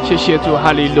拉，谢谢主，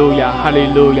哈利路亚，哈利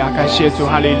路亚，感谢主，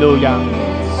哈利路亚。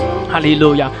哈利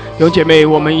路亚！弟兄姐妹，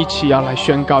我们一起要来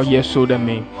宣告耶稣的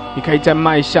名。你可以在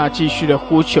麦下继续的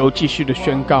呼求，继续的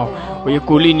宣告。我也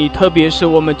鼓励你，特别是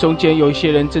我们中间有一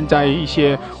些人正在一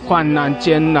些患难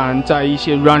艰难，在一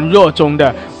些软弱中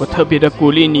的，我特别的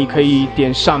鼓励你可以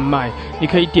点上麦，你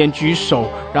可以点举手，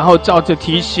然后照着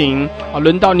提醒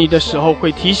轮到你的时候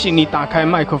会提醒你打开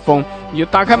麦克风，你就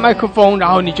打开麦克风，然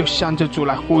后你就向着主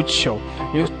来呼求。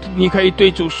你可以对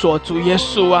主说：主耶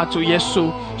稣啊，主耶稣，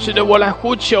是的，我来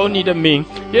呼求你的名，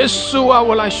耶稣啊，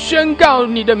我来宣告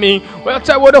你的名，我要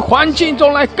在我的环境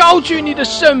中来高举你的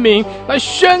圣名，来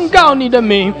宣告你的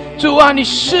名。主啊，你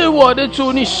是我的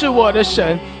主，你是我的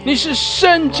神，你是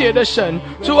圣洁的神。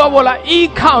主啊，我来依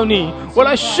靠你，我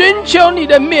来寻求你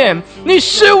的面，你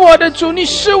是我的主，你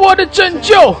是我的拯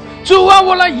救。主啊，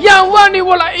我来仰望你，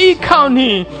我来依靠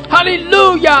你。哈利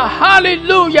路亚，哈利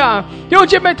路亚！弟兄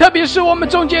姐妹，特别是我们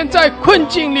中间在困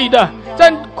境里的，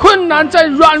在困难、在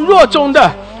软弱中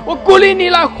的，我鼓励你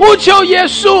来呼求耶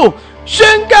稣，宣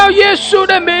告耶稣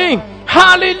的名。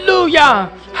哈利路亚，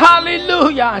哈利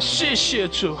路亚！谢谢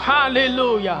主，哈利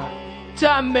路亚！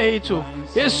赞美主，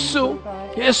耶稣，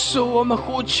耶稣，我们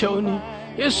呼求你，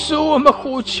耶稣，我们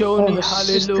呼求你，哈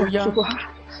利路亚！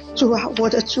主啊，我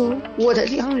的主，我的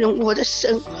良人，我的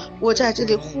神，我在这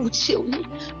里呼求你，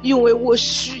因为我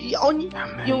需要你，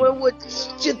因为我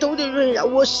激动的人啊，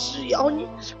我需要你，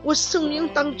我生命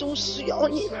当中需要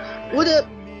你，我的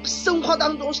生活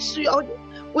当中需要你，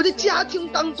我的家庭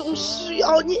当中需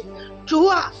要你。主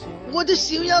啊，我的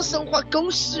信仰生活更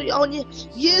需要你。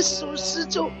耶稣是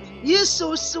主，耶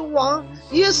稣是王，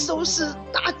耶稣是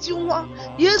大君王，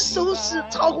耶稣是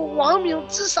超过王名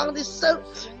之上的神。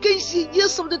感谢耶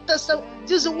稣的得胜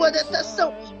就是我的得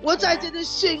胜。我在这里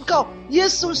宣告，耶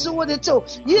稣是我的主，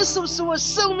耶稣是我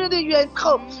生命的源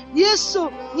头。耶稣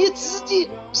你自己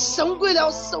胜过了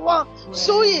死亡，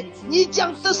所以你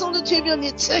将得胜的权柄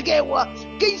你赐给我。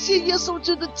感谢耶稣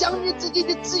基督将你自己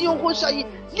的自由和血液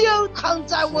流淌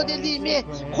在我的里面，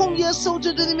红耶稣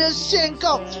基督里面宣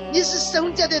告，你是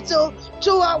圣洁的主。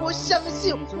主啊，我相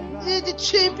信你的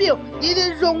权柄，你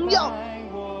的荣耀。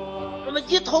我们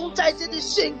一同在这里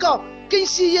宣告，感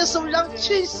谢耶稣，让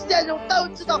全世界人都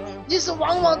知道你是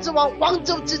王王之王，王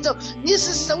主之主，你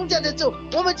是圣洁的主。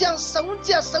我们将圣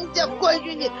洁归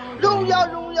于你，荣耀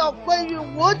归于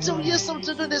我主耶稣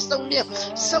基督的生命。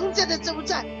圣洁的主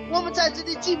宰，我们在这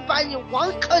里敬拜你，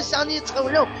王可向你承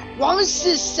认，王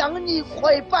是向你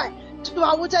跪拜。主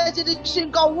啊，我在这里宣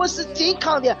告，我是健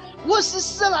康的，我是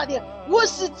喜乐的，我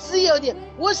是自由的，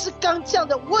我是刚强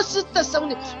的，我是得胜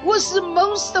的，我是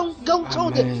蒙神更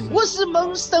宠的，我是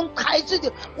蒙神抬举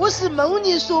的，我是蒙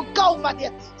你所高发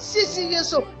的。谢谢耶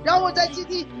稣，让我在这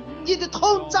里你的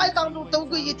同在当中度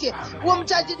过一天。我们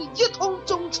在这里一同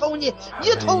尊崇你，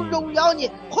一同荣耀你，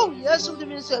奉耶稣的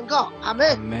名宣告，阿门。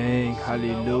阿门，哈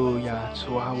利路亚。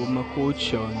主啊，我们呼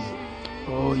求你，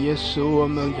哦，耶稣，我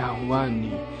们仰望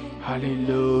你。哈利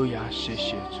路亚，谢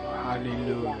谢主，哈利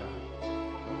路亚。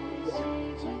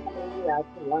哈利路亚，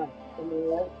主啊，我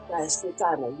们感谢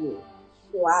赞美你。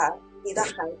主啊，你的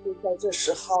孩子在这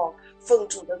时候奉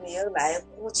主的名来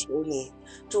呼求你。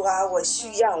主啊，我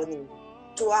需要你。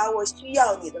主啊，我需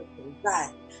要你的同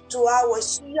在。主啊，我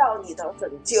需要你的拯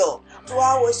救。主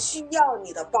啊，我需要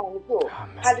你的帮助。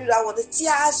哈利路亚，我的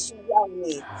家需要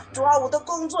你。主啊，我的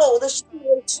工作，我的事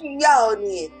业需要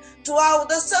你。主啊，我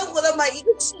的生活的每一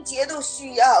个细节都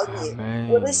需要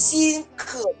你。我的心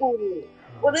渴慕你，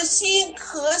我的心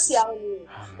可想你，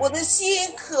我的心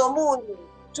渴慕你。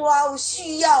主啊，我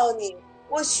需要你，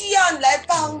我需要你来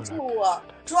帮助我。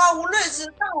主啊，无论是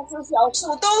大事小事，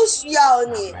我都需要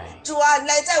你。主啊，你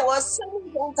来在我生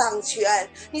命中掌权，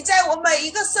你在我每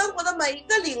一个生活的每一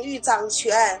个领域掌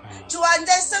权。主啊，你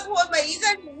在生活每一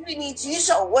个领域你居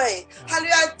首位。哈利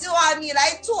路亚，主啊，你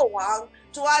来做王。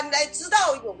主啊，你来直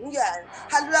到永远。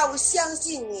哈利路亚，我相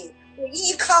信你，我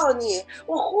依靠你，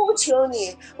我呼求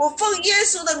你，我奉耶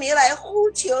稣的名来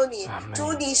呼求你。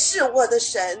主，你是我的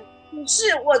神，你是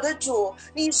我的主，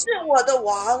你是我的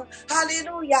王。哈利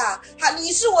路亚，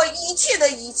你是我一切的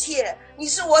一切，你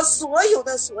是我所有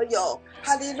的所有。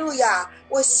哈利路亚，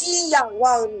我心仰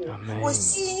望你，我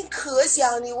心可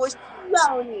想你，我需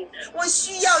要你，我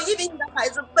需要，因为你的孩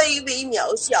子卑微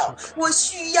渺小，我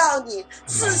需要你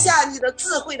赐下你的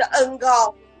智慧的恩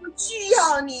膏，我需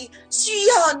要你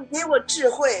给我智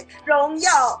慧，荣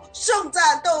耀颂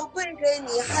赞都归给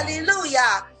你。哈利路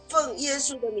亚，奉耶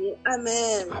稣的名，阿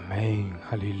门，阿门，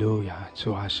哈利路亚。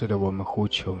主啊，是的，我们呼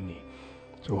求你，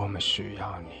主，我们需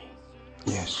要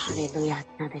你，耶稣。哈利路亚，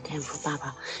亲爱的天父爸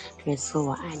爸，耶稣，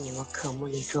我爱你，我渴慕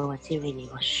你，主，我敬畏你，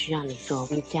我需要你，主，我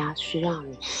们家需要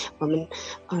你。我们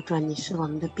主，你是我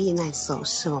们的避难所，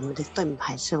是我们的盾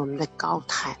牌，是我们的高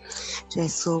台。耶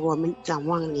稣，我们仰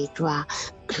望你，主啊，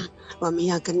我们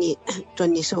要跟你，主，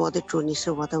你是我的主，你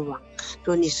是我的王，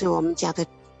主，你是我们家的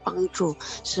帮助，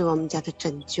是我们家的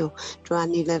拯救。主啊，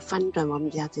你来翻转我们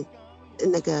家的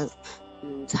那个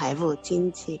财务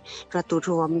经济，主啊，堵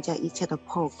住我们家一切的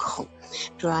破口。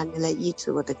主啊，你来医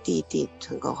治我的弟弟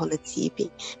成功后的疾病。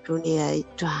主，你来，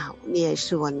主啊，你也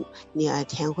是我女儿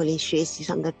田慧玲学习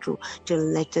上的主，就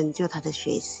来拯救她的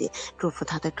学习，祝福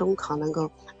她的中考能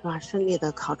够主啊顺利的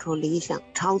考出理想，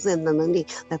超自然的能力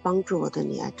来帮助我的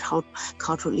女儿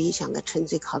考出理想的成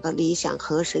绩，考到理想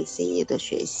合神心意的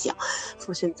学校。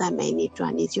父神赞美你，主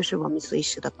啊，你就是我们随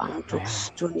时的帮助。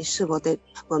主，你是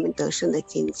我们得胜的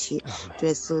旌旗。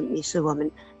耶稣，你是我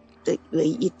们的唯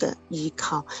一的依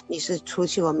靠，你是除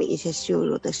去我们一切羞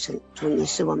辱的神。主，你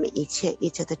是我们一切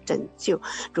的拯救。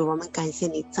主，我们感谢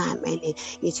你，赞美你，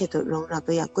一切的荣耀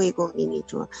都要归功于你。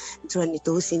主，你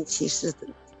独行其事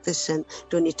的神，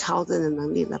主你超自然的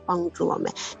能力来帮助我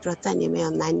们，主在你没有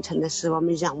难成的事，我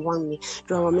们仰望你，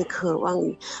主我们渴望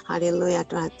你，哈利路亚，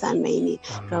主赞美你，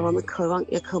主我们渴望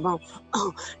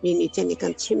与你建立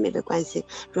更亲密的关系，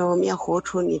主我们要活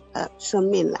出你的生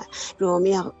命来，主我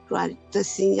们要主这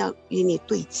心要与你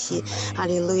对齐，哈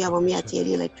利路亚，我们要竭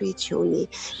力来追求你，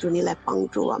主你来帮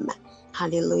助我们，哈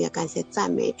利路亚，感谢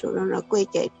赞美主，荣耀归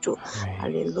给主，哈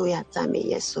利路亚，赞美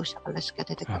耶稣，阿门，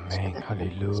哈利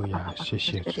路亚，谢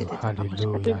谢主，哈利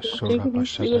路亚，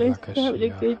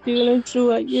主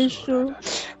啊，耶稣，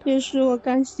耶稣，我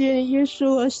感谢你，耶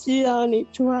稣，我需要你，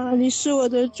主啊，你是我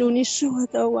的主，你是我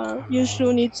的王，耶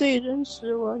稣，你最认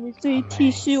识我，你最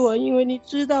体恤我，因为你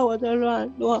知道我的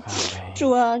软弱，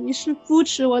主啊，你是扶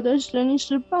持我的神，你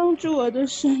是帮助我的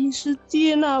神，你是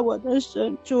接纳我的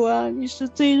神，主啊，你是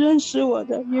最认识我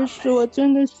的，耶稣，我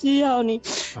真的需要你，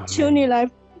求你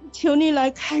来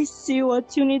开启我，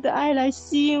求你的爱来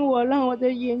吸引我，让我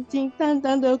的眼睛单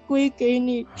单的归给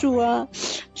你，主啊，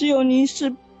只有你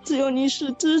是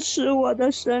支持我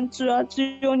的神，主啊，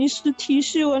只有你是体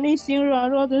恤我内心软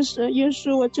弱的神，耶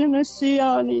稣，我真的需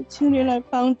要你，求你来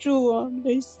帮助我。主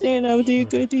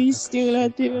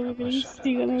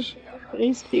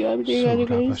啊，我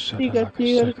们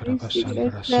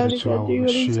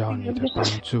需要你的帮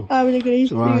助。主啊，你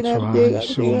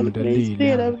是我们的力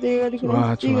量。主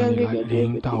啊，你来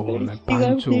领导我们，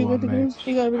帮助我们。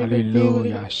哈利路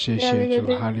亚，谢谢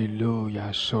主，哈利路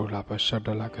亚。苏拉巴沙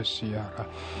达拉克西亚拉，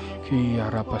基亚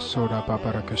拉巴苏拉巴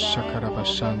巴拉克沙卡拉巴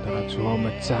山达拉。主，我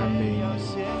们赞美你，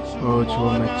哦，主，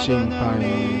我们敬拜你，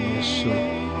耶稣。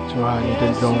主啊，你的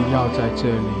荣耀在这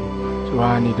里，主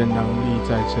啊，你的能力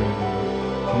在这里。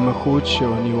我们呼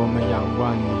求你，我们仰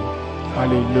望你，哈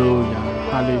利路亚，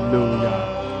哈利路亚。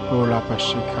哦，拉巴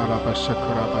西卡拉巴沙卡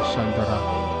拉巴山达拉，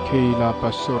基拉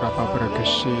巴苏拉巴布拉克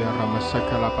西亚拉马萨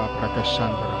卡拉巴布拉克山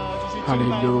达拉，哈利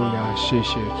路亚，谢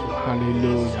谢主，哈利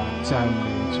路亚，赞美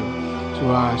主。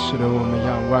主啊，是的，我们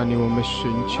仰望你，我们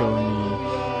寻求你，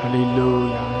哈利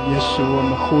路亚，耶稣，我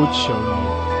们呼求你，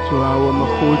主啊，我们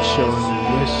呼求你，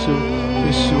耶稣，耶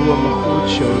稣，我们呼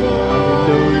求你，哈利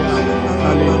路亚，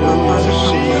哈利路亚，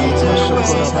是呀，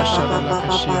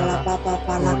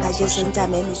感谢神，赞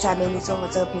美你，赞美你，做我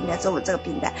这个平台，做我这个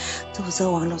平台，做我这个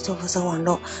网络，做我这个网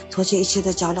络，脱去一切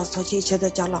的搅扰，脱去一切的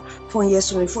搅扰，奉耶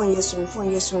稣，奉耶稣，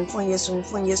奉耶稣，奉耶稣，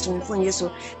奉耶稣，奉耶稣。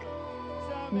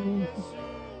阿门，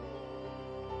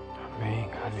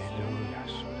哈利路亚，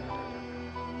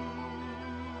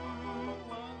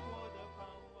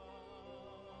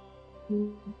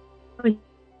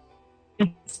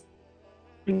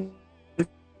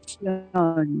需要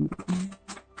你，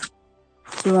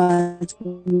主啊，求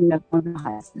你来帮助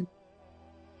孩子，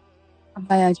爸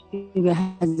爸要去给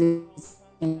孩子，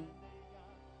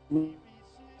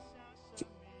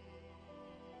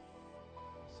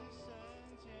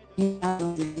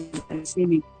心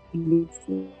里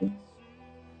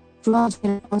主要去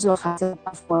帮助孩子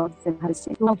把佛在他的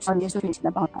心，主要帮耶稣全心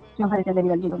的帮他，让孩子在那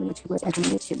个里头没有去过，在主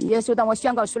里去。耶稣，当我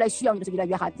宣告出来需要你的时候，越来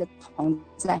越孩子同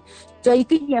在。这一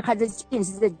个月孩子进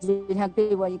食的今天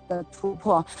给我一个突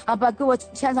破，啊，把给我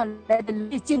天上来的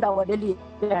力进到我的里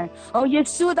边。哦，耶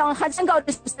稣，当孩子宣告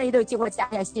的时候，都给我加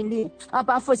强心力，啊，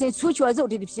把父亲除去我肉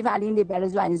体的疲乏，灵里边的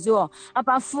软弱，啊，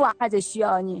把父啊，孩子需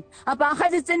要你，啊，把孩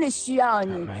子真的需要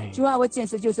你。主啊，我坚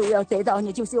持就是我要得到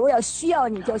你，就是我要需要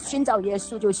你，就寻找耶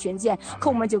稣，就寻见，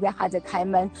叩门就给孩子开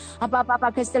门。啊，爸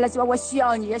开始了，主啊，我需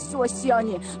要你，耶稣，我需要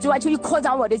你。主啊，求你扩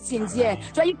张我的境界，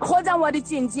主啊，你扩张我的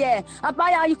境界，啊，爸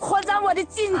呀，你扩张我的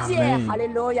境界，哈利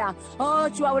路亚。哦，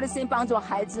主啊，我的神帮助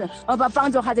孩子，哦，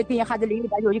帮助孩子，给孩子灵里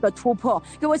边有一个突破，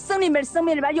给我生命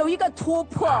里边有一个突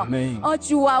破。哦，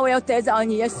主啊，我要得着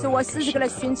你，耶稣，我时时刻来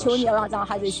寻求你，要让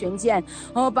孩子寻见。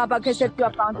哦，爸开始就要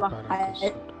帮助孩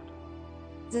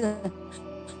子。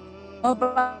我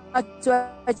把主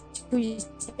求你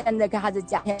现在给孩子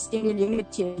加强心理灵力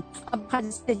体，孩子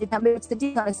自己他没有吃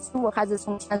地上的食物，孩子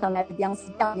从天上来的粮食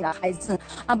降给了孩子，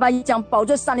啊，把一将宝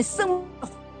座上的生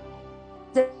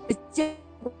这接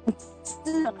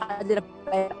孩子的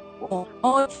白哦，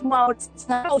主啊，我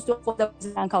告诉我的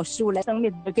自然靠食物来生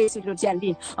命的给谁都建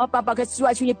立。哦，爸给主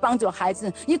啊，求你帮助孩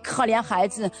子，你可怜孩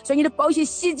子，所以你的宝血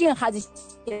洗净孩子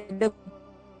的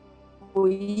不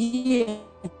义。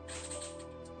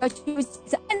要就是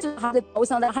按照他的头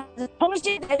上的孩子重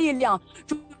新的力量，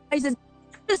主还是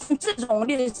自生自荣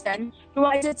的神，主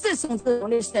还是自生自荣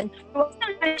的神，主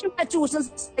现在主神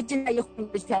进来以后，你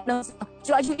的全能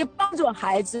主啊，求你帮助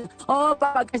孩子，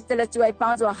爸爸开始了，主啊，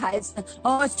帮助孩子，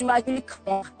主啊，求你可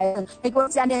怜孩子，你给我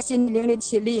加点心灵的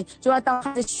体力，主啊，当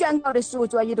孩子宣告的时候，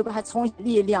主啊，你都给他充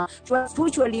力量，主啊，出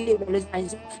去里边的人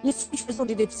生，你出去手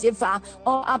里的疲乏，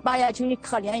阿爸呀，求你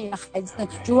可怜一个孩子，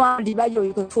主啊，里边有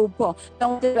一个突破，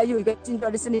当我这边有一个进到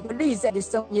的是那个内在的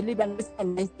生命里边的才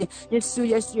能性，耶稣，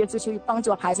求你帮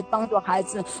助孩子，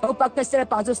把克斯的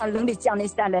帮助上能力降临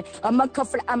下来，马克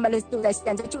夫的安排的都在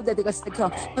现在就在这个时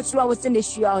刻，主啊，我真的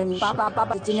需要你，爸爸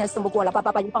今天胜不过了，爸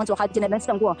爸你帮助孩子今天能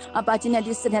胜过，爸今天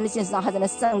第4天的信上孩子能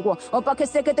胜过，把克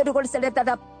斯给的过来，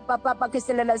爸克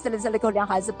斯来可怜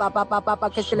孩子，爸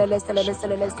克斯来，让孩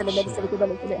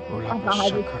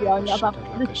子需要你，爸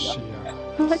需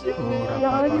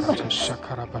要你，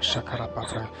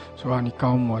主啊，你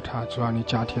高摩他，主啊，你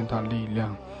加添他力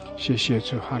量。谢谢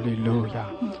主，哈利路亚！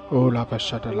拉巴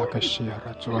沙的拉克西亚，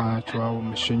主啊，我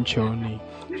们寻求你，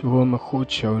主，我们呼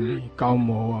求你，高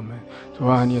摩我们，主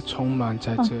啊，你也充满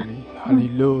在这里，哈利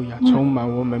路亚，充满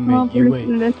我们每一位。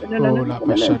拉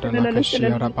巴沙的拉克西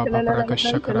亚，拉巴巴拉克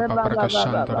沙克拉巴巴拉克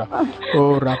山的拉，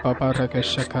拉巴巴拉克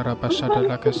沙克拉巴沙的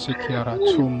拉克西基亚，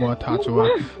触摸他，主啊，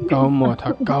高摩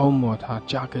他，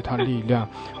加给他力量。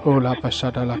拉巴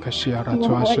沙的拉克西亚，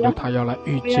主啊，使得他要来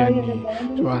遇见你，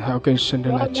主啊，他要更深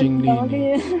的来经历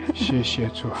你，谢谢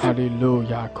主，哈利路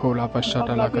亚！库拉巴沙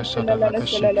达拉克沙达拉克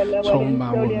西，充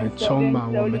满我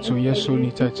们，主耶稣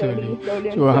你在这里，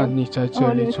主啊你在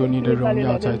这里，主你的荣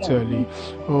耀在这里，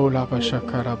拉巴沙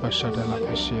卡拉巴沙达拉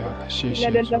克西亚，谢谢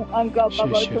主，哈利路亚！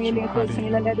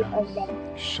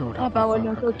阿爸，我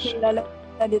能够听来了。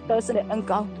你得胜的恩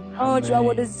膏，主啊，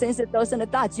我的真是得胜的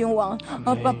大君王，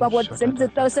爸，我真是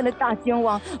得胜的大君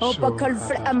王，爸，可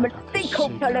是对口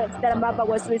可乐，爸，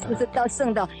我随时是得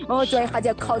胜的，主啊，还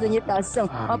在靠着你得胜，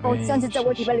爸，我相信在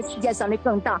我里边的世界上的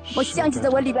更大，我相信在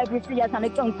我里边比世界上的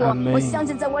更多，我相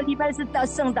信在我里边是得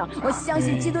胜的，我相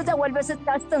信基督在我里边是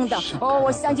得胜的，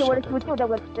我相信我的主就在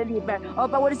我的里边，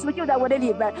把我的主就在我的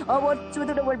里边，我主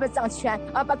都在我里边掌权，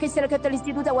把克西勒克德里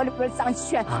基督在我里边掌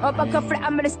权，把克弗拉阿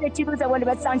门的基督在我里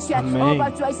边掌权，把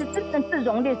主要是真正自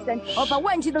荣的神，把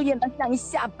万军都也能向你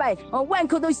下拜，万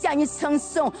口都向你称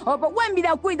颂，把万米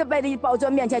了跪的拜的宝座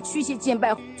面前屈膝敬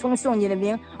拜，称颂你的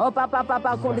名，把主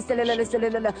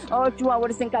啊，我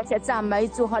的神感谢赞美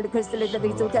主，哈利克斯勒的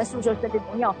主在诉求神的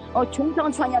荣耀，穹苍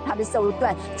传扬他的手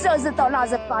段，这日到那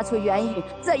日发出言语，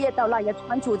这夜到那夜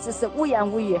传出知识，无言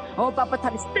无语，把他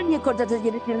的生命口着自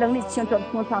己的能力清楚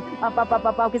穹苍，把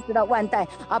克斯勒万代，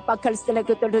把克斯勒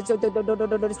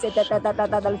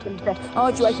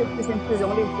主要是自身自荣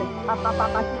的神，现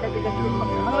在这个时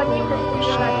候，我听着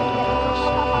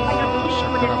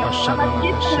你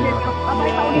说了，把我的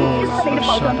基督的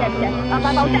宝座面前，把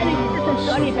我带着你自身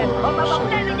舍里边，把我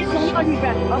带着你荣耀里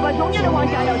边，把永远的王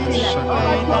家要进来，把我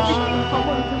的心和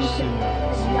我的心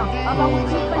一样，把我如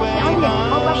何想你，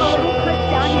把我如何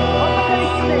想你，把我的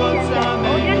心的现在，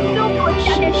我的生活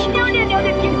下面香烈的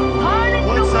平，好的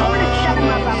生活的下面，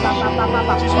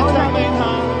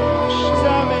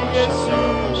赞美耶稣，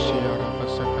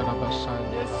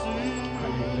哈利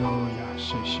路亚，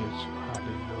谢谢主，哈利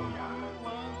路亚。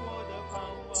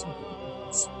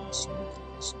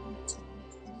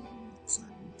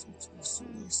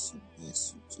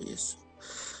耶稣，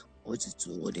我的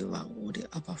主，我的王，我的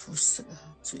阿爸父神啊，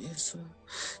主耶稣，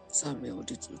赞美我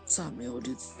的主，赞美我的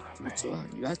主啊！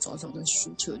女儿早上在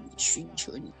寻求你，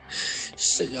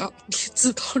神啊，你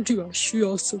知道女儿需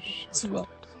要什么，是吧？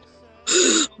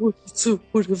我的主，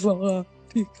我的王啊，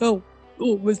你看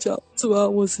我们家主啊，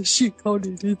我是信靠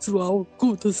你的主啊，我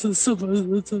顾的是什么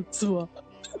日子主啊？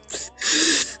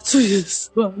主耶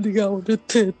稣啊，你看我的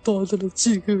腿短着了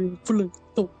几个月不能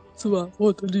动，是吧？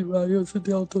我的女儿又是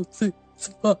尿到嘴，是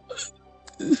吧？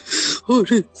我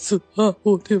的主啊，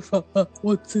我的王啊，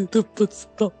我真的不知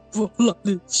道往哪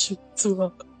里去，主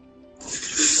啊！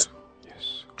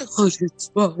我的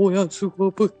主啊，我要是我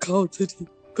不靠着你，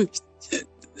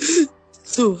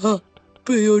主啊，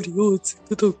没有你我这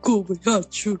个都过不下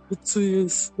去了，主耶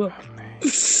稣啊！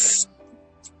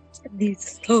你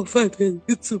知道外面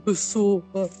人怎么说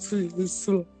吗？主耶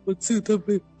稣，我真的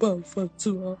没办法，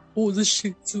主啊！我是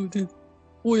信主的，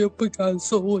我也不敢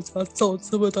说我家遭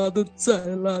这么大的灾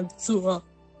难，主啊！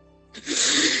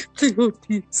只有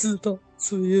你知道，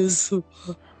主耶稣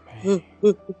啊！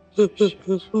我的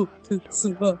主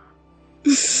啊！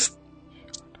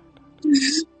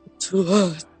主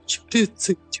啊！求你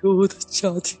拯救我的家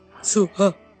庭，主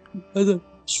啊！我在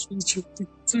寻求你，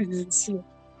主耶稣！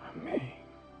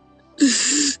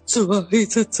主啊，一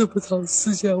直这么长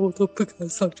时间我都不敢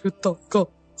上去祷告，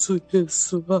主耶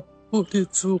稣啊，我的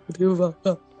主，我的王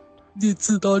啊，你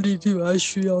知道你女儿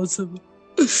需要什么？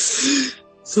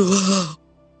主啊，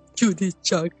求你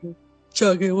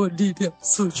加给我力量，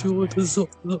除去我的软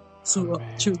弱，主啊，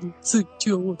求你拯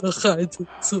救我的孩子，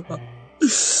主啊，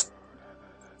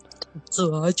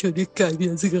主啊，求你改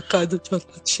变这个孩子，叫他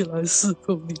起来侍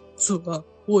奉你，主啊，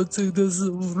我真的是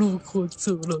无路可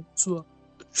走了，主啊，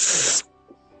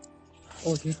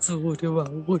我的主，我的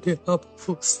王，我的阿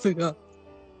父神啊，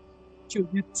求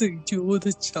你拯救我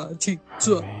的家庭，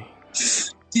主啊，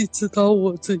你知道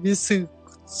我这一生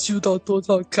受到多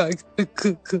少坎坎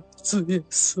坷坷，主耶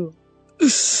稣。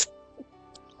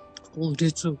我的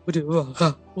主，我的王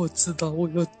啊！我知道我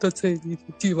要得罪你的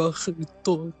地方很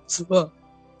多，主啊！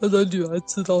我的女儿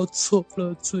知道错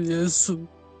了，主耶稣，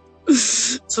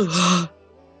主啊！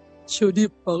求你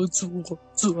帮助我，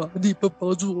主啊！你不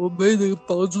帮助我，没人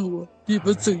帮助我；你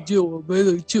不拯救我，没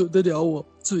人救得了我，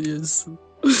主耶稣！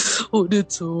我的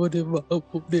主，我的王，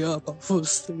我的阿爸父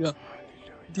神啊！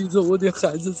你说我的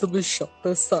孩子这么小，他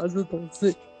30多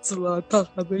岁，主啊，他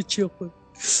还没结婚。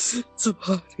主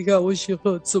啊，你看我以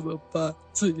后怎么办？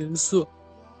主耶稣，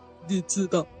你知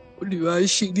道我女儿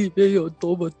心里面有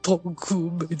多么痛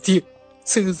苦，每天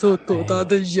承受多大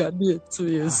的压力。主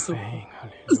耶稣，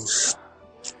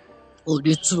我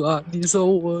的主啊，你说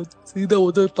我真的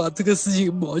我都把这个事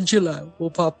情忙起来，我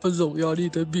怕不荣耀你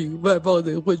的名，外邦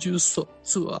人会去说。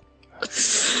主啊，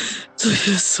主耶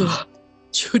稣，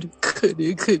求你可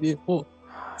怜可怜我。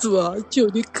主啊，求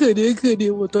你可怜可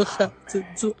怜我的孩子。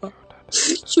主啊，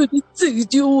求你拯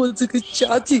救我这个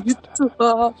家庭，主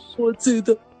啊！我真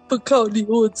的不靠你，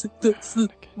我真的是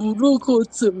无路可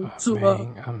走，主啊！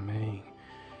阿门，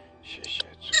谢谢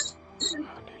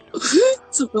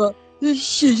主，主啊！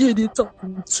谢谢你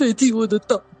垂听我的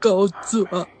祷告，主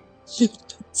啊！谢谢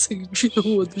成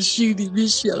全我的心里面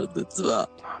想的，主啊！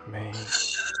阿门，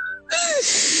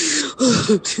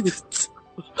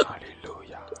哈利路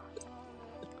亚，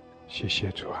谢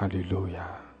谢主，哈利路亚。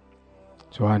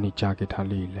主啊，你加给他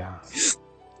力量，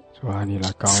主啊，你来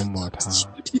高摩他，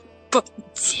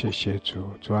谢谢主，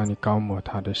主啊，你高摩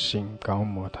他的心，高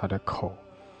摩他的口，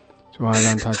主啊，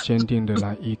让他坚定的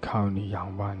来依靠你，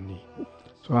仰望你，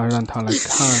主啊，让他来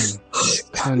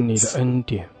看你的恩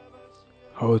典，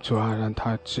主啊，让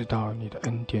他知道你的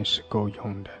恩典是够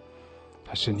用的，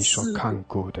他是你所看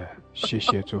顾的，谢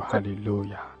谢主，哈利路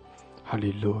亚，哈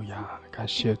利路亚，感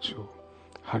谢主，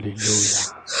哈利路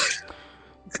亚。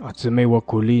姊妹，我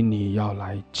鼓励你要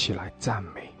起来赞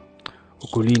美，我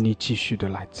鼓励你继续的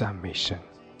来赞美神，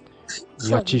你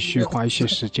要继续花一些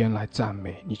时间来赞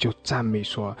美，你就赞美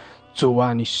说，主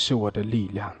啊，你是我的力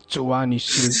量，主啊，你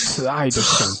是慈爱的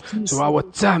神，主啊，我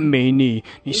赞美你，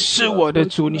你是我的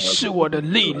主，你是我的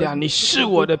力量，你是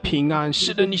我的平安，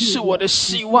是的，你是我的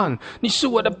希望，你是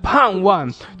我的盼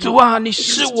望，主啊，你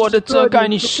是我的遮盖，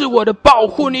你是我的保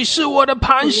护，你是我的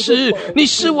磐石，你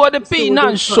是我的避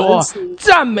难所，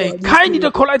赞美，开你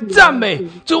的口来赞美，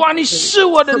主啊，你是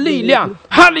我的力量，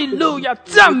哈利路亚，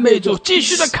赞美主，继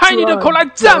续的开你的口来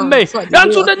赞美，让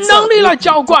主的能力来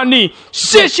浇灌你，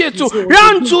谢谢主，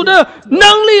让主的能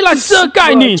力来遮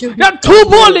盖你，让突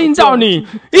破领导你，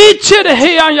一切的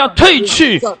黑暗要退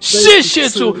去，谢谢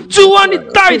主，主啊，你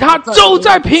带他走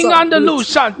在平安的路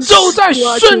上，走在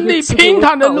顺利平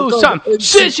坦的路上，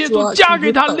谢谢主，加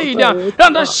给他力量，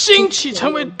让他兴起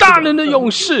成为大能的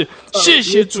勇士，谢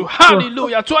谢主，哈利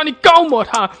路亚，主啊，你高摩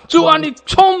他，主啊，你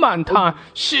充满他，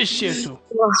谢谢主，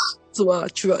主啊，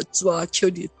主啊，求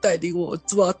你带领我，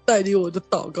主啊，带领我的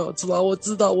祷告，主啊，我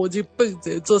知道我已经笨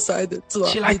贼做塞的，主啊，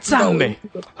起来赞美，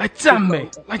来赞美，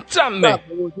来赞美，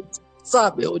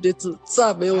赞美我的主，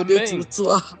赞美我的主，主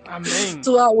啊，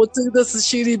主啊，我真的是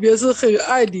心里面是很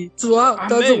爱你，主啊，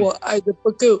但是我爱的不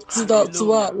够，知道，主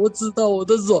啊，我知道我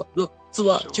的软弱。主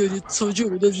啊，求你除去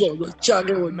我的软弱，加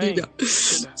给我力量。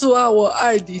主啊，我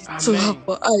爱你，主啊，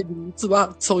我爱你，主啊，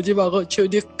从今往后，求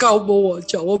你高摩我，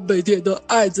叫我每天都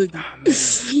爱着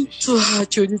你。主啊，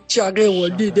求你加给我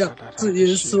力量。主耶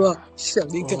稣啊，向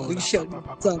你感恩，向你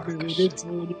赞美我的主。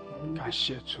感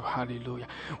谢主，哈利路亚！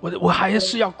我还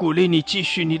是要鼓励你继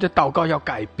续，你的祷告要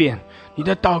改变，你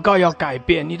的祷告要改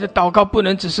变，你的祷告不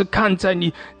能只是看在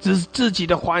你自己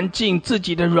的环境、自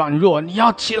己的软弱，你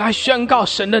要起来宣告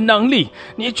神的能力，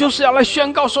你就是要来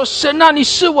宣告说：神啊，你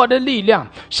是我的力量；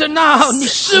神啊，你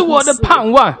是我的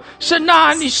盼望；神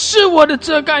啊，你是我的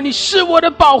遮盖，你是我的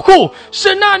保护；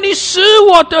神啊，你使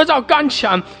我得到刚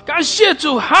强。感谢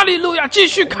主，哈利路亚！继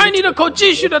续开你的口，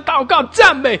继续的祷告、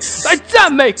赞美，来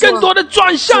赞美，跟更多的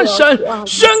转向神，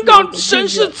宣告神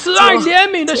是慈爱怜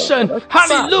悯的神。哈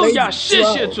利路亚，谢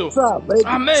谢主，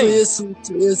阿门。主耶稣，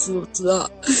主耶稣，主啊，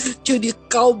求你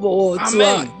高摩我，主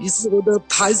啊，你是我的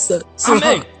磐石，主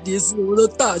啊，你是我的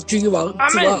大君王，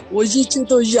主啊，我一切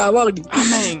都仰望你，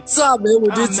赞美我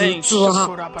的主，主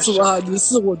啊，主啊，你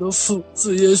是我的父，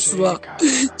主耶稣啊，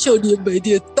求你每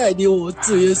天带领我，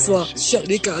主耶稣啊，向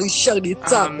你感恩，向你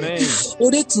赞美，我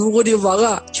的主，我的王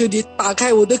啊，求你打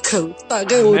开我的口，打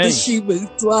开我的心门，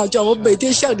主啊，叫我每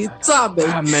天向你赞美，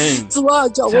主啊，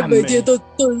叫我每天都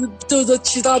是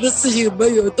其他的事情没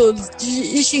有，都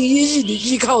一心一意的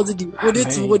依靠着你，我的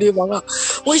主，我的王啊，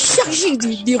我相信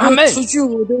你，你会除去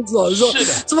我的软弱，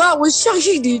主啊，我相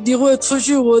信你，你会除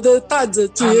去我的担子，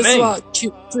主耶稣啊，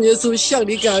主耶稣向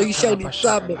你感恩，向你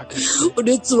赞美，我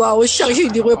的主啊，我相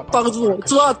信你会帮助我，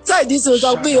主啊，在你手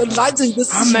上没有难成的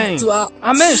事情，主啊，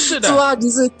阿门，是的，主啊，你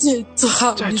是主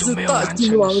啊，你是大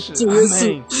君王，主耶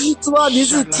稣，主啊，你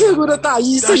是天国的大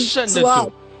医生，主啊。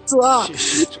主啊，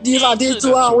你那天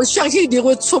主啊，我相信你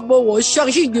会触摸我，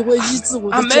相信你会医治我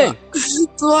的家。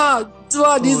主啊，主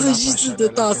啊，你是医治的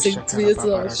大神，主耶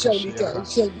稣啊，向你感恩，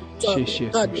向你赞美，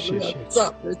看你们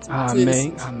赞美主，阿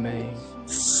门，阿门。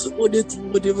我的主，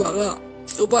我的王啊，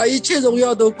我把一切荣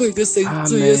耀都归给神，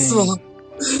主耶稣啊。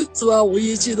主啊，我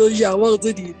一切都仰望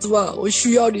着你，主啊，我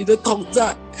需要你的同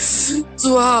在，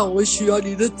主啊，我需要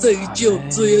你的拯救，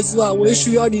主耶稣啊，我也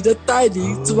需要你的带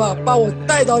领，主啊，把我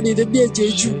带到你的面前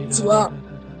去，主啊，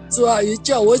主啊，也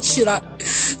叫我起来，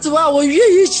主啊，我愿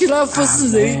意起来服侍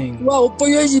人，主啊，我不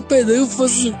愿意被人服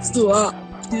侍，主啊，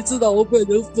你知道我被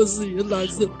人服侍也难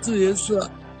受，主耶稣啊，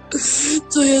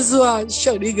主耶稣啊，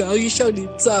向你感恩，向你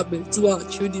赞美，主啊，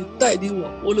求你带领我，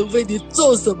我能为你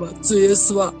做什么，主耶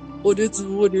稣啊。我的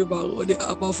主，我的王，我的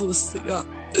阿爸父神啊！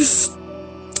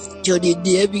求你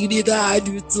怜悯你的儿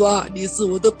女，主啊，你是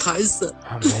我的磐石，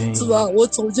主啊，我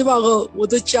从今往后，我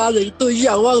的家人都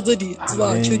仰望着你，主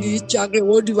啊，求你加给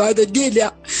我女儿的力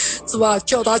量，主啊，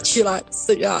叫她起来，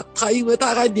神啊，她因为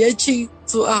她还年轻，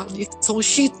主啊，你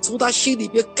从她心里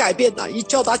面改变她，你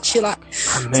叫她起来，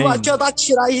主啊，叫她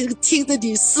起来，听着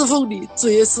你侍奉你，主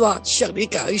耶稣啊，向你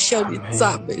感恩，向你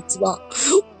赞美，主啊。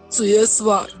主耶稣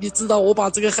啊，你知道我把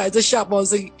这个孩子下半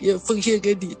生也奉献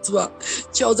给你，主啊，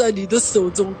交在你的手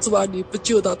中，主啊，你不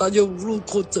救他，他就无路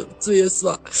可走。主耶稣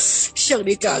啊，向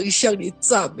你感恩，向你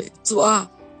赞美，主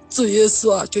啊，主耶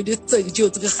稣啊，求你拯救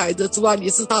这个孩子，主啊，你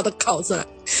是他的靠山，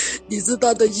你是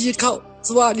他的依靠，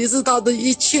主啊，你是他的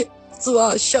一切，主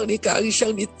啊，向你感恩，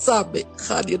向你赞美，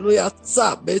哈利路亚，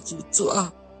赞美主，主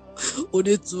啊，我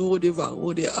的主，我的王，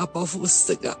我的阿爸父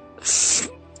神啊。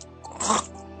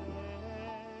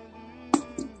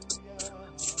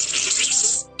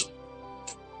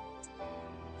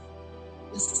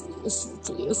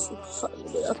主耶稣，哈利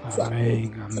路亚，阿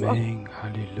门，阿门，哈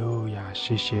利路亚，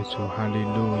谢谢主，哈利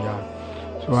路亚。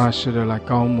主啊，是的，来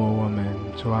高摩我们，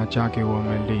主啊，加给我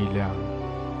们力量。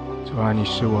主啊，你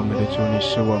是我们的主，你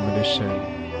是我们的神。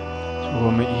主，我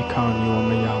们依靠你，我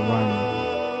们仰望你。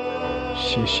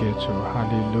谢谢主，哈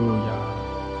利路亚，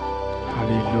哈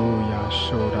利路亚，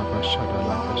受拉巴沙达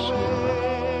拉克西亚拉，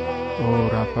哦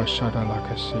拉巴沙达拉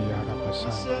克西亚拉巴萨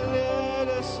达，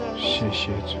谢谢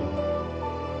主。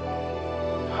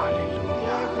哈利路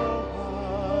亚，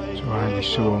主啊，你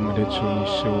是我们的主，你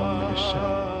是我们的神。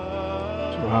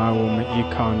主啊，我们依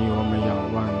靠你，我们仰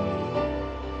望你。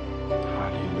哈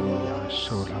利路亚，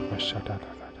受拉巴沙达拉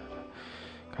拉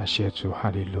拉，感谢主，哈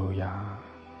利路亚，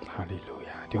哈利路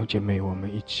亚。弟兄姐妹，我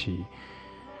们一起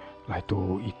来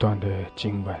读一段的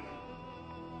经文。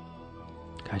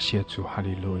感谢主，哈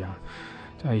利路亚，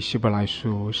在希伯来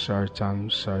书12章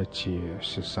12节、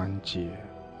13节。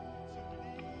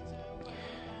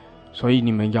所以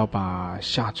你们要把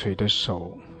下垂的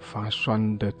手、发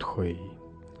酸的腿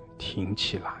挺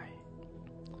起来，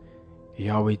也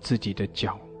要为自己的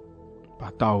脚把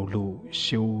道路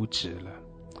修直了，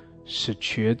使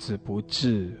瘸子不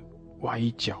致歪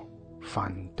脚，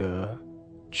反得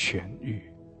痊愈。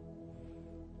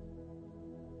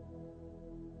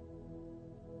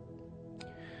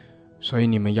所以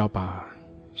你们要把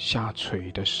下垂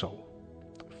的手、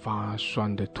发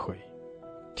酸的腿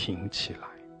挺起来，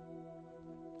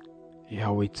也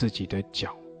要为自己的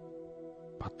脚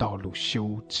把道路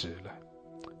修直了，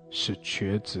使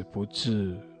瘸子不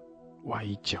致歪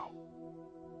脚，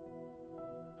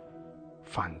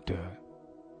反得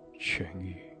痊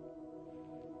愈。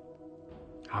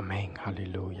阿们，哈利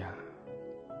路亚。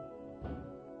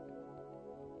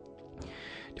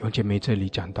弟兄姐妹，这里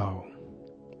讲到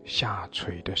下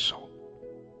垂的手、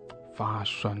发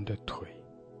酸的腿，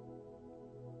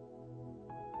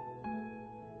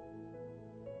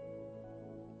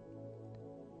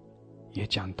也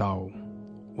讲到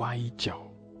歪脚、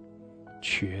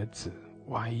瘸子、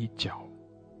歪脚，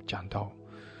讲到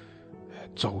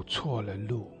走错了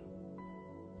路。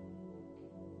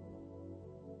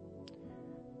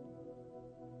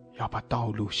要把道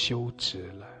路修直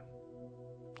了，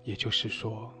也就是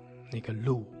说，那个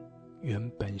路原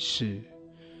本是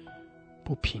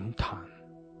不平坦，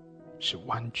是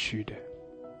弯曲的。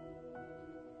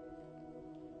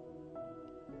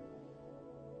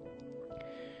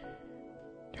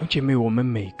弟兄姐妹，我们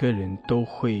每个人都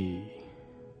会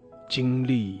经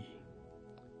历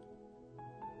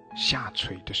下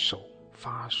垂的手、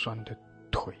发酸的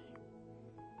腿，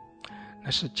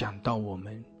那是讲到我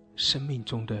们生命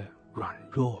中的软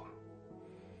弱，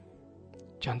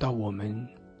讲到我们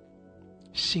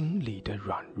心里的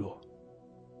软弱。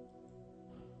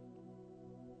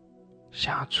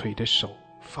下垂的手，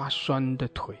发酸的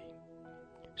腿，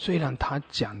虽然他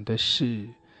讲的是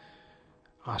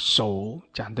手，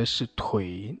讲的是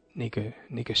腿那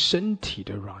个身体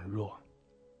的软弱，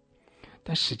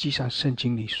但实际上圣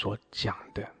经里所讲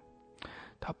的，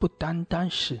它不单单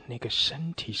是那个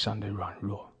身体上的软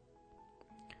弱。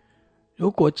如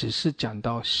果只是讲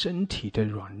到身体的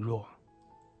软弱，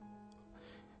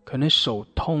可能手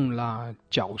痛啦、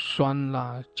脚酸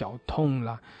啦、脚痛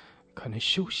啦，可能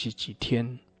休息几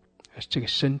天，这个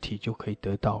身体就可以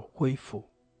得到恢复。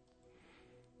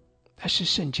但是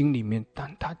圣经里面，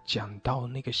当他讲到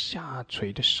那个下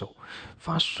垂的手、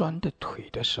发酸的腿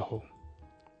的时候，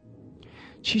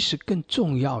其实更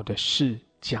重要的是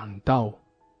讲到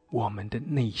我们的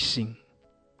内心，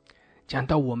讲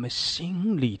到我们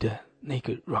心里的那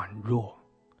个软弱，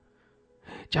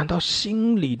讲到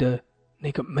心里的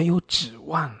那个没有指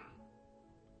望、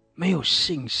没有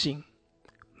信心、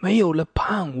没有了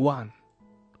盼望，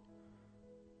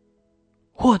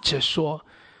或者说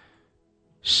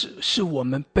是我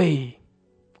们被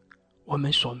我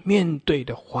们所面对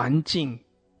的环境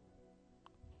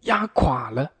压垮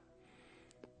了，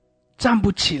站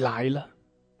不起来了，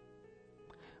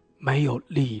没有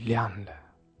力量了，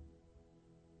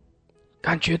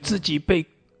感觉自己被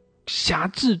辖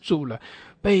制住了，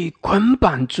被捆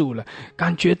绑住了，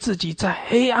感觉自己在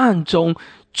黑暗中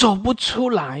走不出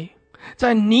来，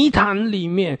在泥潭里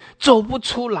面走不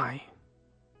出来，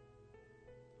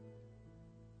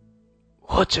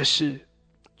或者是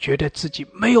觉得自己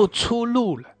没有出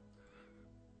路了，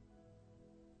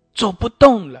走不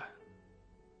动了，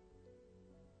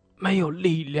没有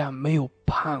力量，没有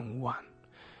盼望，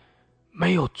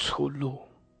没有出路，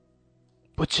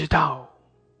不知道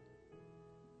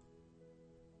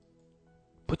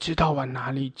往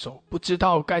哪里走，不知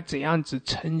道该怎样子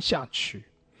撑下去。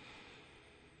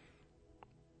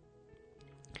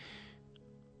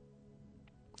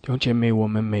弟兄姐妹，我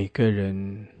们每个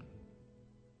人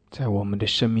在我们的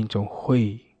生命中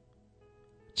会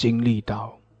经历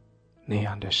到那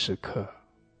样的时刻，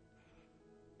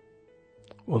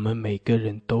我们每个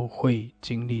人都会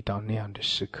经历到那样的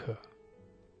时刻。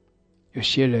有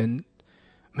些人，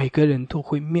每个人都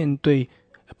会面对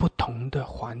不同的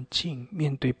环境，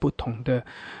面对不同的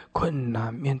困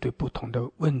难，面对不同的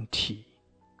问题，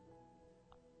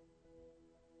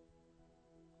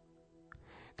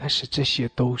但是这些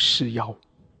都是要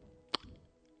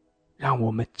让我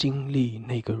们经历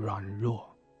那个软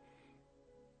弱，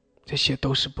这些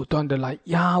都是不断的来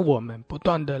压我们，不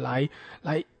断的来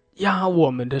压我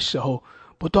们的时候，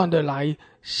不断的来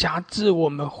辖制我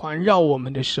们、环绕我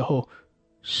们的时候，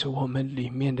使我们里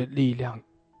面的力量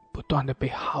不断的被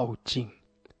耗尽，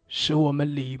使我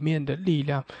们里面的力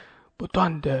量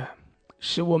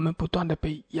使我们不断的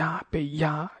被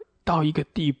压到一个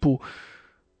地步，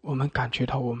我们感觉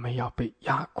到我们要被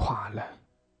压垮了，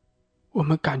我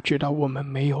们感觉到我们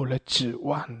没有了指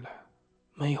望了，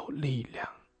没有力量。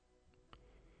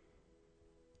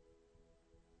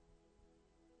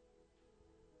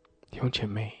弟兄姐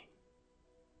妹，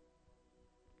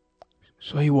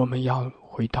所以我们要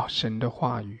回到神的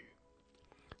话语，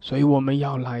所以我们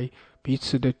要来彼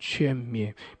此的劝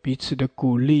勉，彼此的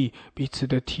鼓励，彼此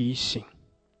的提醒，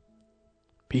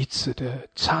彼此的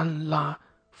搀拉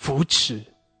扶持，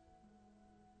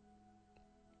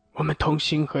我们同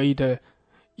心合一的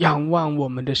仰望我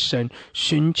们的神，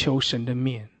寻求神的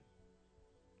面。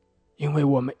因为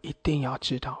我们一定要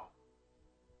知道，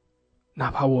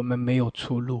哪怕我们没有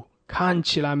出路，看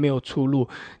起来没有出路，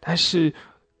但是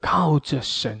靠着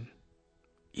神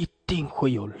一定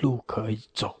会有路可以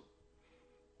走，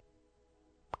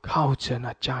靠着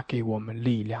那加给我们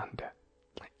力量的，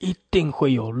一定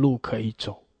会有路可以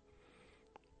走。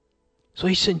所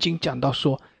以圣经讲到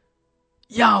说，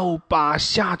要把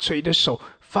下垂的手、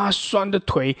发酸的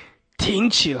腿挺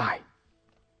起来。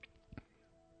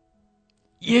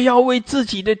也要为自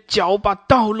己的脚把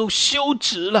道路修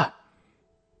直了。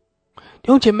弟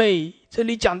兄姐妹，这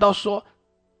里讲到说，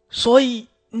所以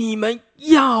你们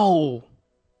要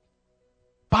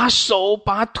把手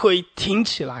把腿挺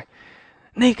起来，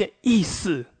那个意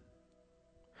思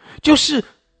就是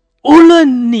无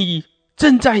论你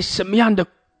正在什么样的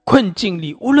困境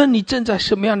里，无论你正在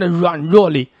什么样的软弱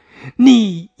里，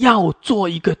你要做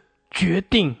一个决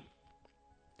定，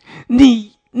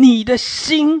你的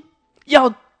心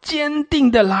要坚定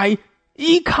的来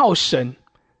依靠神，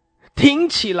挺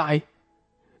起来，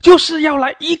就是要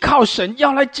来依靠神，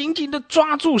要来紧紧的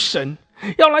抓住神，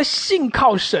要来信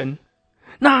靠神。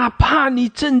哪怕你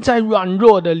正在软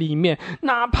弱的里面，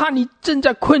哪怕你正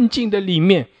在困境的里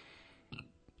面，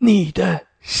你的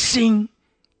心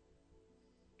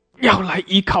要来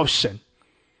依靠神，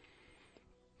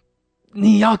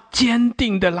你要坚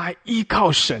定的来依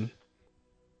靠神。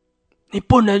你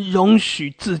不能容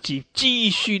许自己继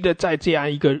续的在这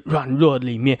样一个软弱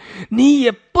里面，你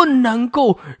也不能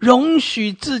够容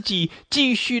许自己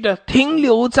继续的停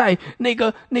留在那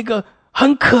个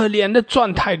很可怜的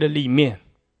状态的里面。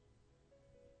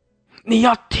你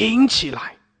要挺起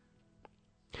来，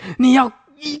你要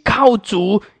依靠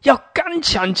主，要刚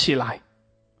强起来，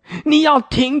你要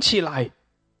挺起来，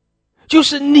就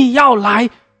是你要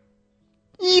来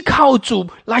依靠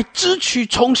主，来支取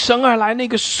从神而来那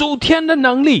个属天的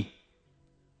能力，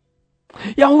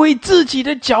要为自己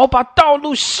的脚把道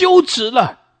路修直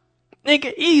了。那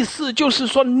个意思就是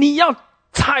说，你要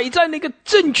踩在那个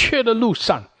正确的路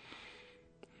上，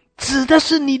指的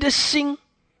是你的心，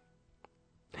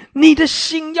你的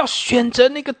心要选择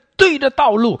那个对的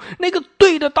道路，那个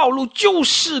对的道路就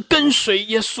是跟随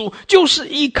耶稣，就是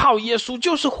依靠耶稣，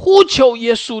就是呼求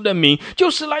耶稣的名，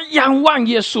就是来仰望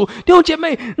耶稣。弟兄姐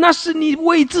妹，那是你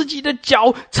为自己的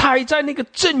脚踩在那个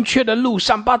正确的路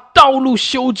上，把道路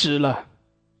修直了。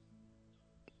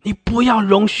你不要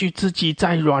容许自己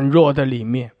在软弱的里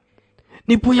面，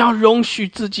你不要容许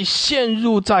自己陷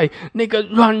入在那个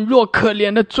软弱可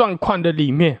怜的状况的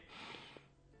里面。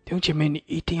弟兄姐妹，你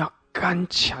一定要刚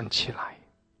强起来，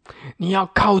你要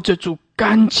靠着主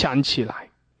刚强起来，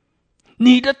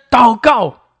你的祷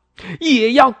告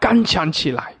也要刚强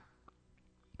起来。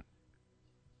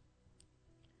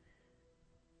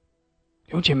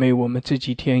弟兄姐妹，我们这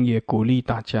几天也鼓励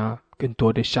大家更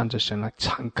多的向着神来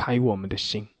敞开我们的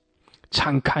心，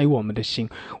敞开我们的心，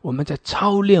我们在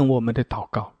操练我们的祷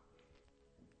告。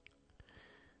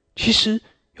其实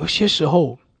有些时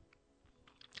候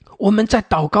我们在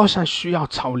祷告上需要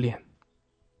操练，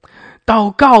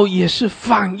祷告也是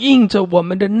反映着我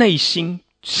们的内心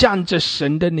向着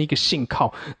神的那个信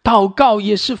靠，祷告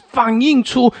也是反映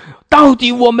出到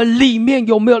底我们里面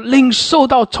有没有领受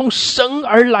到从神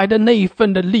而来的那一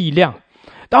份的力量，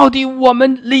到底我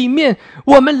们里面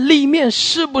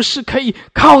是不是可以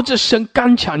靠着神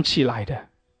刚强起来的。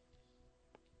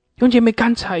弟兄姐妹，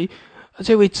刚才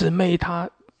这位姊妹她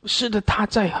正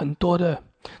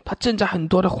在很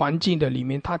多的环境的里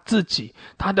面，她自己，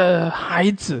她的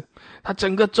孩子，她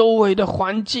整个周围的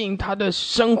环境，她的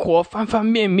生活方方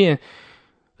面面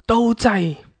都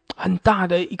在很大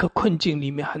的一个困境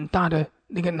里面，很大的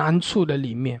那个难处的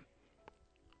里面。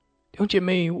弟兄姐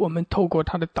妹，我们透过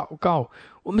她的祷告，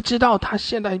我们知道她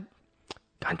现在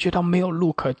感觉到没有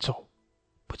路可走，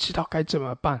不知道该怎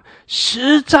么办，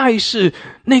实在是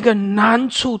那个难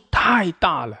处太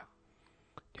大了。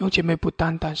弟兄姐妹，不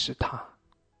单单是她，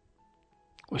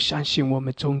我相信我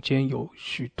们中间有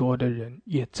许多的人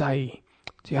也在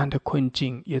这样的困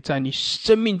境，也在你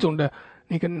生命中的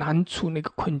那个难处，那个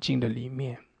困境的里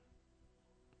面。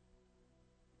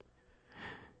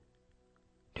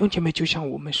弟兄姐妹，就像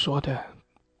我们说的，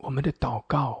我们的祷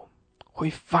告会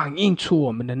反映出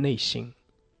我们的内心。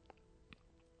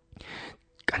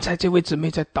刚才这位姊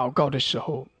妹在祷告的时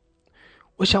候，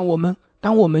我想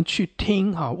当我们去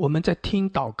听我们在听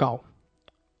祷告，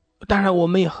当然我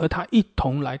们也和他一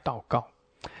同来祷告，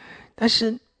但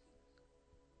是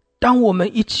当我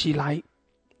们一起来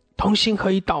同心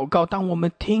合一祷告，当我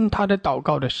们听他的祷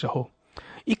告的时候，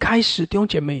一开始弟兄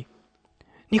姐妹，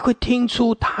你会听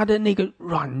出他的那个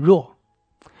软弱，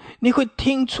你会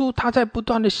听出他在不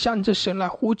断的向着神来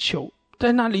呼求，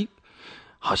在那里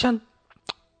好像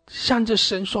向着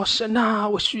神说，神啊，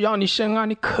我需要你，神啊，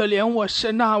你可怜我，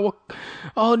神啊，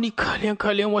你可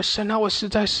怜我，神啊，我实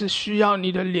在是需要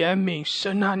你的怜悯，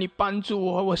神啊，你帮助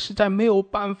我，我实在没有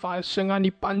办法，神啊，你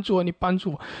帮助我，你帮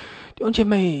助我。弟兄姐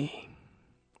妹，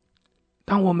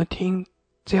当我们听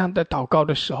这样的祷告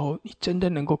的时候，你真的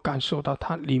能够感受到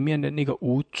他里面的那个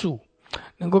无助，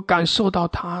能够感受到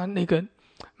他那个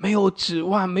没有指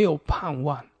望，没有盼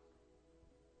望。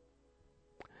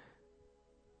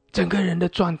整个人的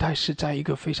状态是在一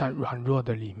个非常软弱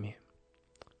的里面。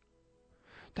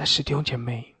但是弟兄姐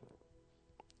妹，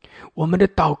我们的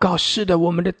祷告，是的，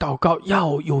我们的祷告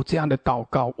要有这样的祷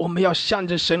告，我们要向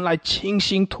着神来倾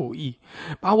心吐意，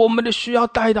把我们的需要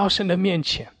带到神的面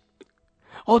前。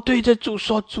对着主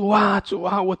说，主啊，主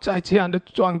啊，我在这样的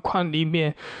状况里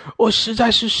面，我实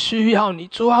在是需要你，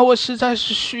主啊，我实在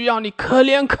是需要你，可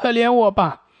怜可怜我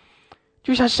吧。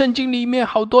就像圣经里面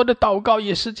好多的祷告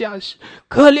也是这样，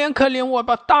可怜可怜我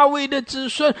吧，大卫的子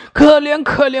孙，可怜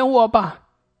可怜我吧。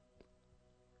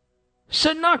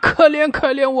神啊，可怜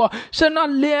可怜我，神啊，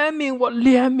怜悯我，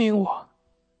怜悯我，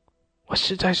我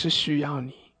实在是需要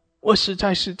你，我实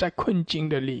在是在困境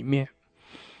的里面。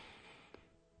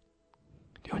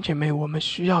弟兄姐妹，我们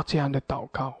需要这样的祷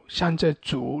告，向着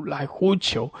主来呼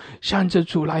求，向着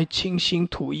主来倾心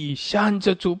吐意，向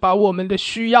着主把我们的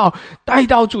需要带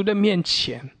到主的面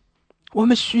前。我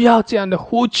们需要这样的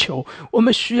呼求，我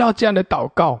们需要这样的祷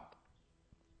告。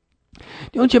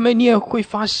弟兄姐妹，你也会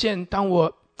发现，当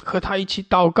我和他一起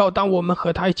祷告，当我们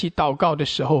和他一起祷告的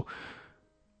时候，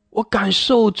我感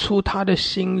受出他的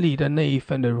心里的那一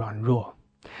份的软弱。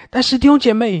但是弟兄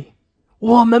姐妹，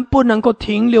我们不能够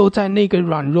停留在那个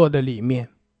软弱的里面。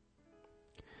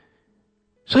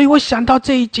所以我想到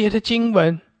这一节的经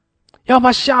文，要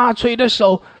把下垂的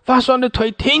手、发酸的腿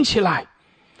挺起来，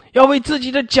要为自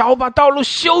己的脚把道路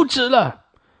修直了，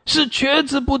使瘸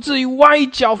子不至于歪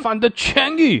脚，反的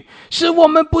痊愈，使我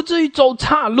们不至于走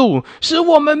岔路，使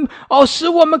我们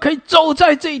可以走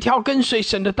在这条跟随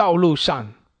神的道路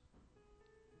上，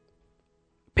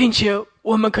并且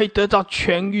我们可以得到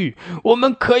痊愈，我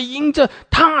们可以因着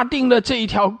踏定了这一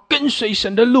条跟随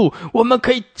神的路，我们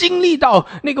可以经历到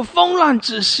那个风浪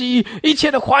止息，一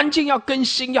切的环境要更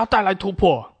新，要带来突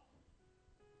破。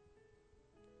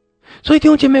所以弟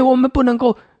兄姐妹，我们不能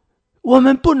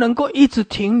够一直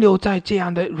停留在这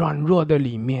样的软弱的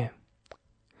里面。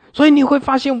所以你会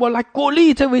发现，我来鼓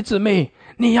励这位姊妹，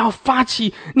你要发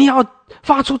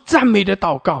出赞美的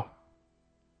祷告，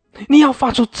你要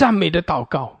发出赞美的祷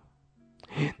告。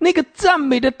那个赞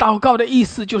美的祷告的意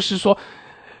思就是说，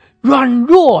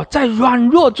在软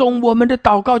弱中，我们的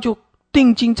祷告就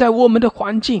定睛在我们的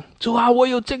环境。主啊，我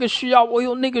有这个需要，我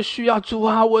有那个需要，主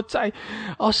啊，我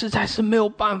实在是没有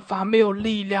办法，没有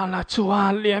力量了，主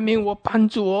啊，怜悯我，帮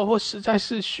助我实在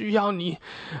是需要你。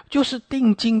就是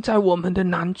定睛在我们的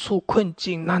难处困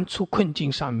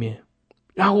境上面，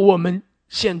然后我们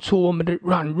显出我们的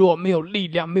软弱，没有力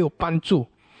量，没有帮助。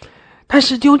但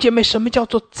是弟兄姐妹，什么叫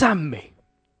做赞美？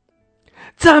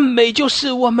赞美就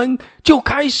是我们就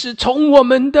开始从我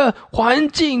们的环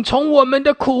境，从我们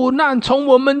的苦难，从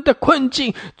我们的困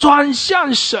境转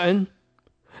向神。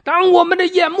当我们的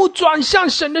眼目转向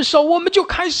神的时候，我们就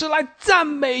开始来赞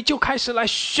美，就开始来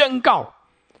宣告。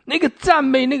那个赞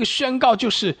美，那个宣告就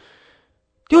是，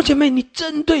弟兄姐妹，你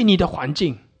针对你的环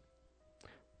境，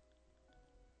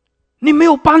你没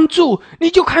有帮助，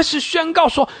你就开始宣告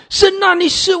说，神啊，你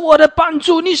是我的帮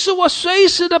助，你是我随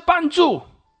时的帮助。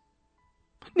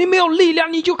你没有力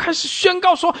量，你就开始宣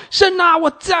告说，神啊，我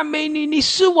赞美你，你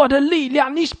是我的力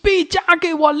量，你必加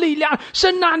给我力量，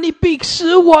神啊，你必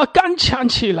使我刚强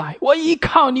起来，我依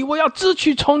靠你，我要支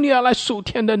取从你而来属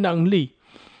天的能力。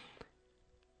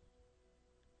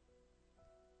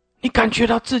你感觉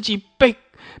到自己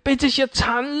被这些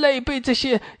缠累，被这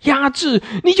些压制，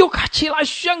你就起来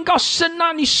宣告，神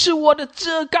啊，你是我的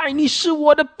遮盖，你是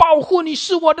我的保护，你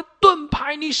是我的盾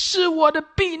牌，你是我的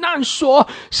避难所，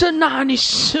神啊，你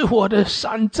是我的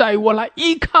山寨，我来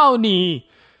依靠你。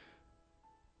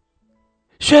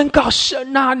宣告，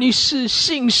神啊，你是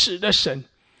信实的神，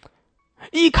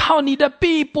依靠你的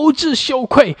必不致羞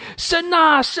愧。神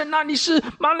啊，神啊，你是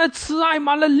满了慈爱，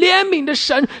满了怜悯的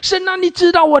神。神啊，你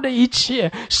知道我的一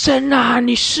切。神啊，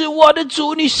你是我的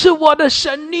主，你是我的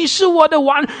神，你是我的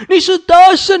王，你是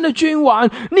得胜的君王，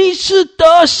你是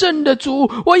得胜的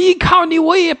主。我依靠你，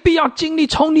我也必要经历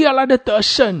从你而来的得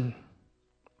胜。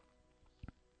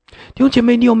弟兄姐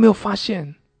妹，你有没有发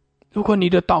现，如果你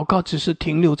的祷告只是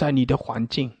停留在你的环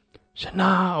境，神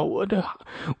啊，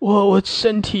我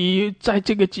身体在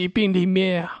这个疾病里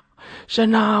面，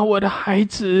神啊，我的孩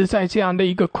子在这样的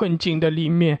一个困境的里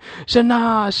面，神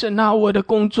啊，神啊，我的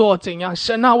工作怎样，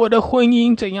神啊，我的婚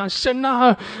姻怎样，神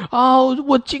啊，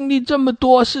我经历这么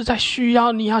多是在需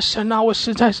要你啊，神啊，我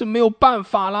实在是没有办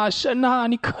法了，神啊，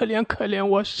你可怜可怜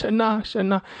我，神啊，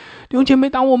神啊。弟兄姐妹，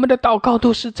当我们的祷告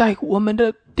都是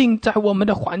定在我们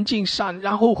的环境上，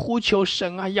然后呼求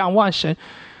神啊，仰望神，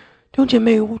弟兄姐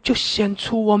妹，就显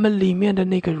出我们里面的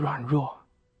那个软弱。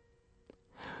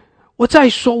我再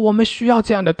说，我们需要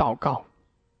这样的祷告，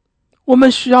我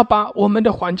们需要把我们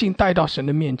的环境带到神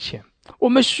的面前，我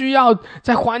们需要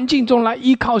在环境中来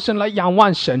依靠神，来仰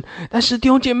望神。但是弟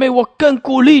兄姐妹，我更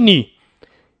鼓励你，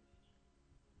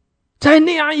在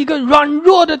那样一个软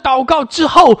弱的祷告之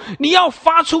后，你要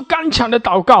发出刚强的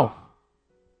祷告。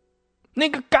那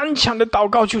个刚强的祷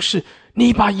告就是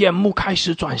你把眼目开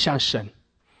始转向神，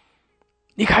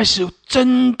你开始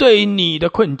针对你的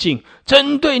困境，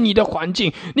针对你的环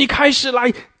境，你开始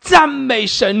来赞美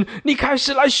神，你开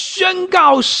始来宣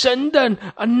告神的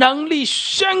能力，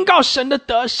宣告神的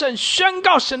得胜，宣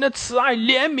告神的慈爱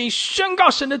怜悯，宣告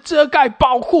神的遮盖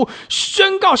保护，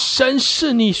宣告神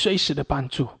是你随时的帮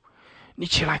助。你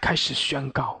起来开始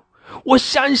宣告，我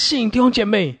相信弟兄姐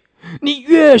妹，你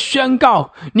越宣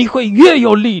告你会越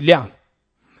有力量，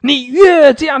你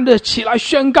越这样的起来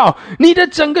宣告，你的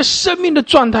整个生命的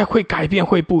状态会改变，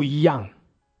会不一样。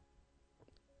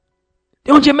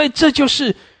弟兄姐妹，这就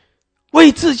是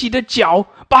为自己的脚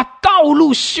把道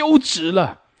路修直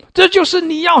了，这就是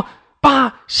你要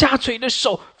把下垂的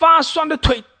手发酸的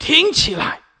腿挺起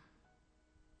来，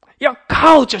要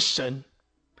靠着神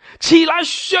起来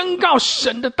宣告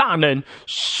神的大能，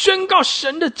宣告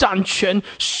神的掌权，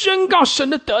宣告神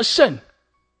的得胜。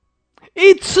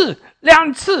一次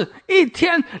两次，一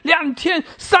天两天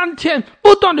三天，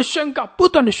不断的宣告，不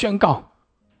断的宣告。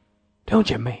弟兄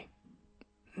姐妹，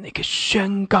那个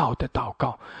宣告的祷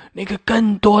告，那个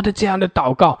更多的这样的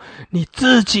祷告，你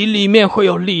自己里面会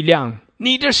有力量，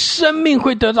你的生命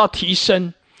会得到提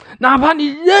升。哪怕你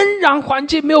仍然环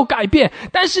境没有改变，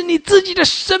但是你自己的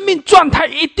生命状态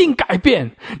一定改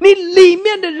变，你里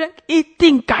面的人一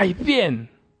定改变，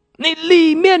你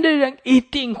里面的人一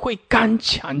定会刚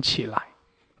强起来。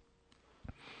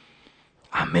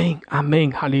阿们，阿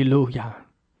们，哈利路亚，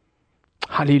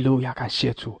哈利路亚，感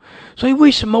谢主。所以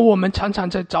为什么我们常常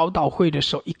在早祷会的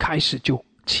时候，一开始就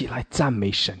起来赞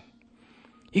美神，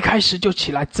一开始就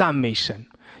起来赞美神。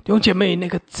弟兄姐妹，那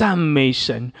个赞美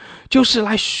神就是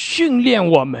来训练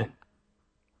我们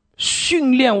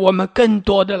更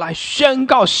多的来宣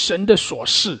告神的所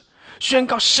事，宣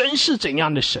告神是怎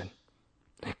样的神，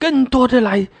更多的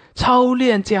来操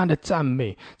练这样的赞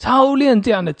美，操练这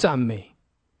样的赞美，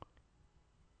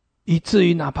以至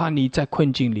于哪怕你在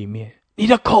困境里面，你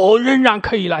的口仍然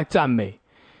可以来赞美。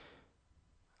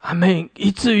阿们，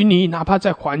以至于你哪怕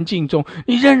在环境中，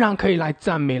你仍然可以来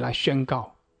赞美，来宣告。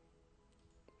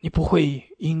你不会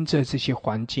因着这些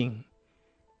环境，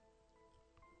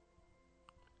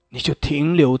你就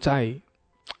停留在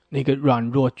那个软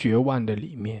弱绝望的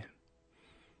里面。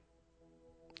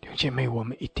弟兄姐妹，我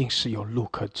们一定是有路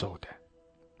可走的，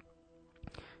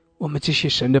我们这些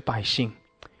神的百姓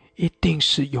一定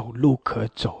是有路可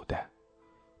走的。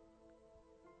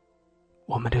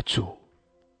我们的主，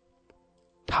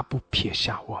他不撇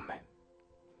下我们，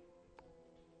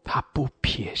他不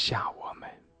撇下我们。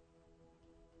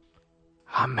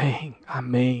阿们，阿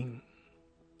们，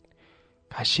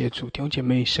感谢主。弟兄姐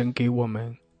妹，神给我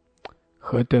们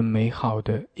何等美好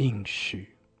的应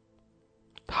许，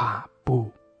他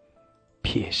不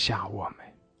撇下我们。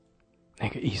那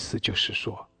个意思就是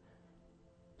说，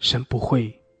神不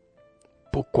会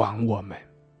不管我们，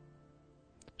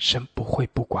神不会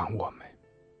不管我们，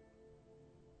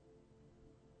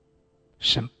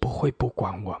神不会不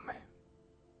管我们。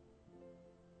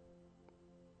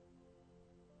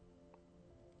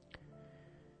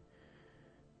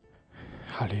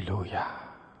哈利路亚！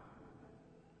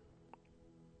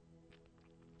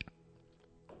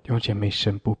弟兄姐妹，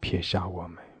神不撇下我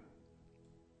们，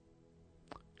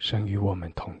神与我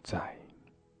们同在，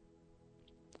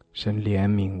神怜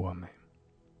悯我们，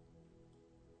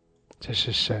这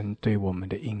是神对我们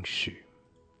的应许，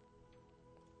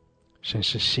神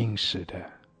是信实的。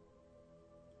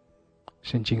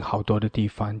圣经好多的地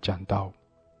方讲到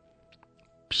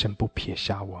神不撇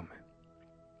下我们，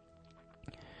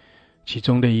其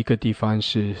中的一个地方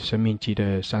是申命记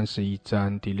的31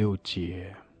章第6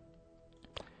节，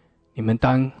你们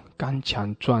当刚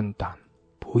强壮胆，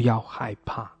不要害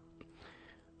怕，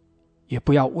也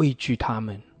不要畏惧他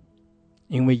们，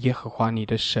因为耶和华你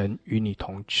的神与你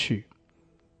同去，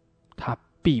他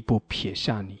必不撇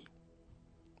下你，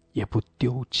也不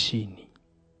丢弃你。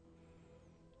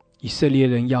以色列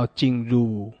人要进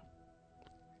入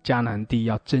迦南地，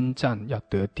要征战，要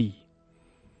得地，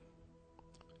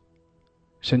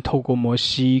神透过摩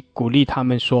西鼓励他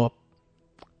们说，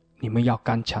你们要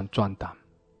刚强壮胆，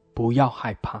不要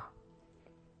害怕，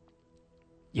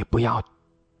也不要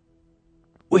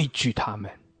畏惧他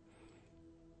们，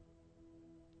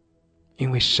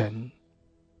因为神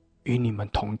与你们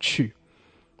同去，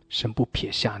神不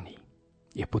撇下你，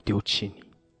也不丢弃你。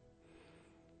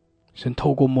神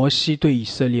透过摩西对以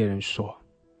色列人说，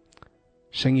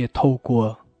神也透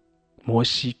过摩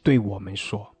西对我们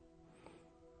说，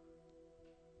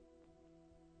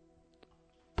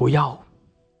不要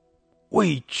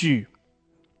畏惧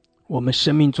我们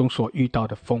生命中所遇到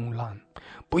的风浪，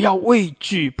不要畏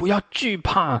惧，不要惧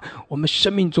怕我们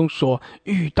生命中所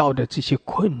遇到的这些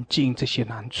困境，这些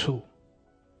难处。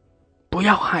不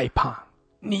要害怕，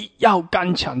你要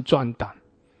刚强壮胆，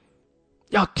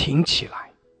要挺起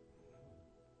来，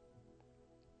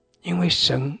因为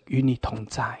神与你同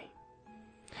在，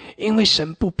因为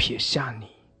神不撇下你，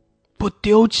不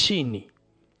丢弃你，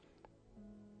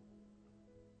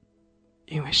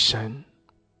因为神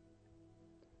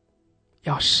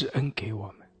要施恩给我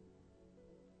们，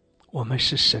我们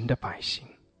是神的百姓，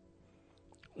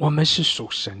我们是属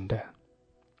神的。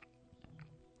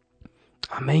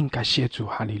阿们，感谢主，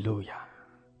哈利路亚。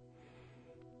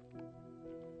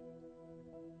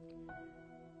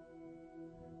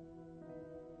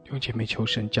弟兄姐妹，求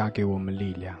神加给我们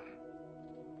力量。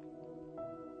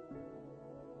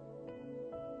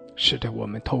是的，我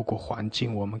们透过环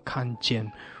境，我们看见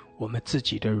我们自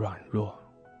己的软弱，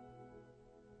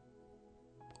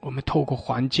我们透过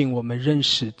环境，我们认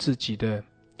识自己的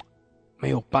没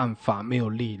有办法，没有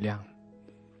力量。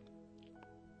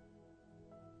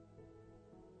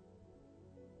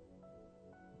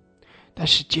但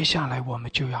是接下来我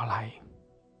们就要来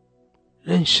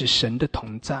认识神的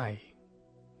同在，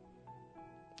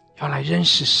要来认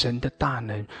识神的大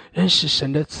能，认识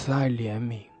神的慈爱怜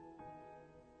悯，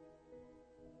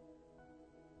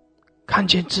看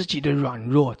见自己的软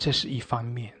弱，这是一方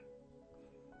面。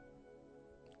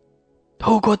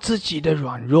透过自己的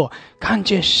软弱，看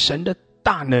见神的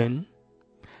大能，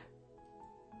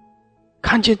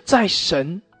看见在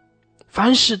神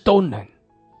凡事都能，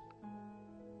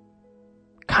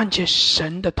看见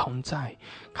神的同在，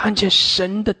看见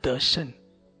神的得胜，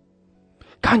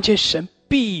看见神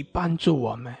必帮助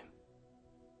我们，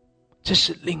这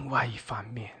是另外一方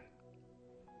面。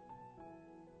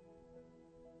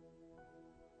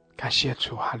感谢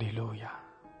主，哈利路亚，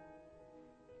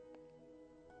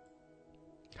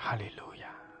哈利路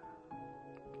亚。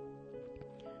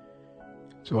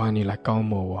主啊，你来膏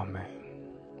抹我们，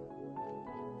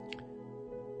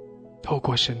透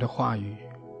过神的话语，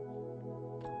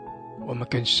我们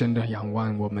更深的仰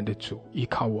望我们的主，依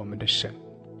靠我们的神。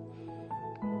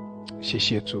谢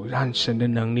谢主，让神的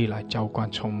能力来浇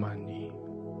灌充满你，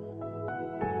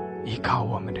依靠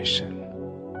我们的神，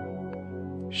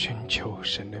寻求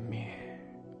神的面。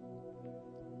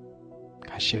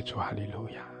感谢主，哈利路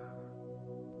亚。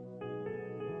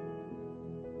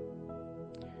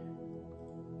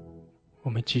我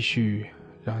们继续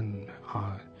让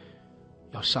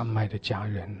要上麦的家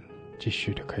人继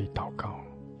续的可以祷告。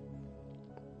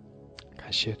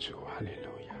感谢主，哈利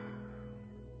路亚。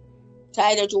亲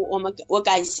爱的主，我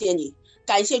感谢你，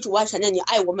感谢主啊神的你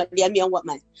爱我们，怜悯我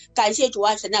们，感谢主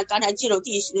啊神的刚才借着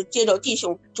弟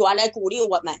兄主啊来鼓励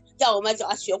我们，让我们主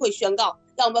啊学会宣告，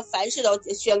让我们凡事都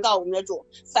宣告我们的主，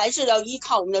凡事都依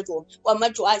靠我们的主，我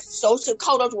们主啊都是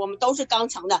靠着主，我们都是刚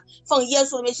强的，奉耶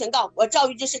稣的名宣告，我赵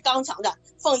玉芝是刚强的，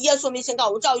奉耶稣的名宣告，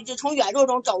我赵玉芝从软弱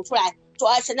中走出来，主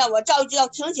啊神的我赵玉芝要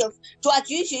挺起，主啊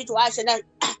举起主啊神的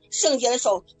圣洁的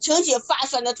手，挺起发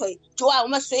酸的腿，主啊我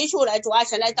们随处来主啊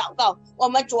神来祷告，我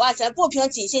们主啊神不凭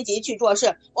己心急去做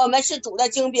事，我们是主的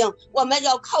精兵，我们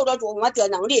要靠着主，我们得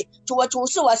能力，主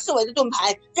是我四维的盾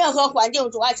牌，任何环境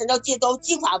主啊神都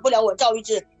击垮不了我赵玉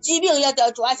芝，疾病也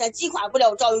得主啊神击垮不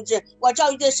了我赵玉芝，我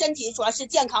赵玉芝的身体主要是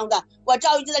健康的，我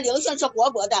赵玉芝的灵性是活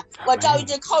泼的，我赵玉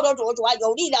芝靠着主啊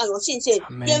有力量有信心，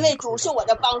因为主是我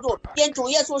的帮助，因主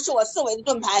耶稣是我四维的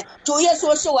盾牌，主耶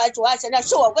稣是我主啊神的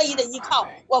是我唯一的依靠，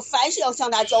我凡事要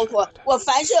向他交托，我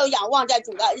凡事要仰望在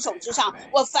主的恩手之上，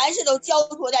我凡事都交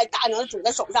托在大能主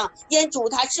的手上，因主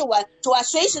他是我主啊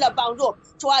随时的帮助，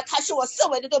主啊他是我四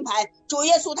维的盾牌，主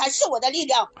耶稣他是我的力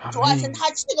量，主啊神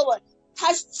他赐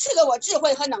给我智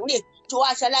慧和能力，主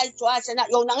啊神来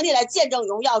有能力来见证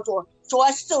荣耀主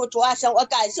啊神，我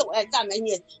感谢我来赞美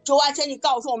你，主啊神你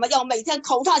告诉我们要每天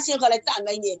口唱心和来赞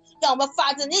美你，让我们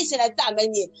发自内心来赞美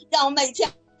你，让我们每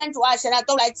天主啊神啊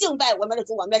都来敬拜我们的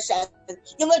主我们的神，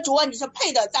因为主啊你是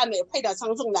配得赞美配得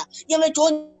称颂的，因为主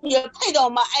你是配得我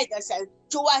们爱的神，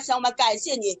主啊神我们感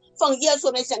谢你，奉耶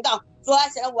稣的宣告，主啊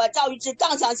神我赵玉芝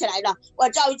刚强起来了，我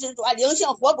赵玉芝主啊灵性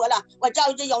活泼了，我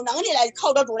赵玉芝有能力来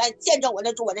靠着主来见证我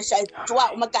的主我的神，主啊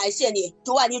我们感谢你，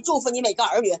主啊你祝福你每个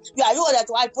儿女，软弱的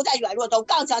主啊不再软弱都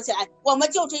刚强起来，我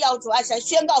们就是要主啊神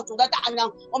宣告主的大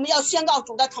能，我们要宣告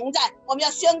主的同在，我们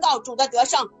要宣告主的得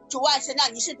胜，主啊神啊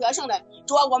你是得胜的，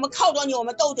主啊我们靠着你我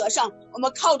们都得胜，我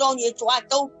们靠着你主啊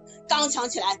都刚强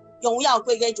起来，荣耀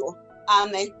归给主，阿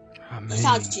们。以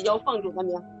上祈求奉主的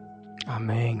名，阿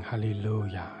们，哈利路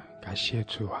亚。感谢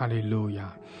主，哈利路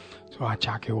亚！主啊，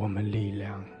加给我们力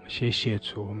量，谢谢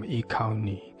主，我们依靠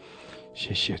你，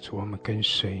谢谢主，我们跟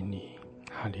随你，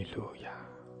哈利路亚！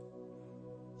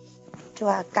主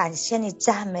啊，感谢你，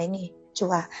赞美你，主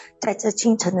啊，在这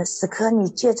清晨的时刻，你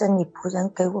借着你仆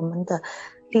人给我们的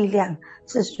力量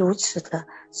是如此的，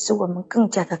使我们更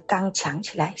加的刚强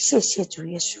起来。谢谢主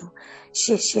耶稣，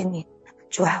谢谢你，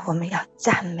主啊，我们要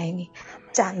赞美你，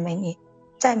赞美你。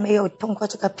在没有通过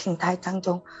这个平台当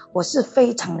中，我是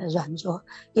非常的软弱，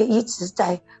也一直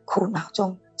在苦恼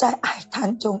中，在哀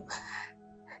叹中，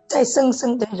在深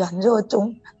深的软弱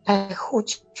中来呼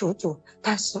求主，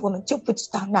但是我们就不知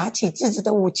道拿起自己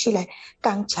的武器来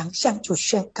刚强向主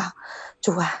宣告。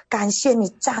主啊，感谢你，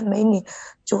赞美你，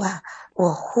主啊，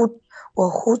我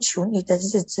呼求你的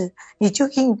日子，你就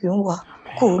应允我，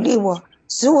鼓励我，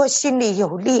使我心里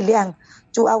有力量。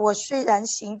主啊，我虽然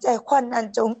行在患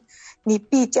难中，你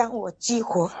必将我激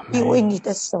活，因为你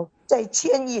的手在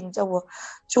牵引着我。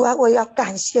主啊，我要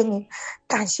感谢你，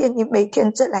感谢你每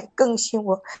天这来更新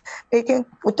我，每天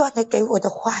不断的给我的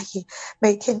话语，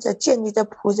每天这见你的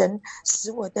仆人，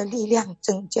使我的力量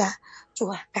增加。主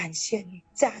啊，感谢你，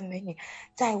赞美你，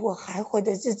在我还活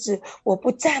的日子，我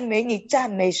不赞美你，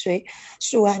赞美谁？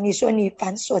主啊，你说你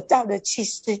凡所造的其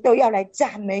实都要来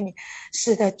赞美你。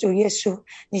是的，主耶稣，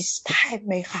你是太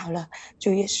美好了。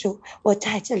主耶稣，我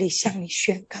在这里向你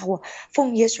宣告，我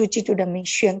奉耶稣基督的名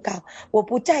宣告，我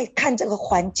不再看这个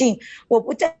环境，我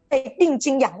不再定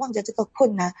睛仰望着这个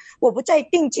困难，我不再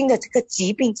定睛的这个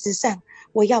疾病之上，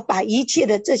我要把一切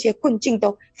的这些困境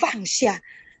都放下。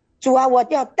主啊，我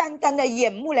要单单的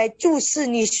眼目来注视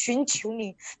你，寻求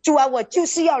你。主啊，我就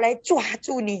是要来抓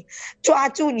住你，抓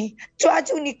住你，抓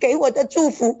住你给我的祝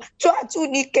福，抓住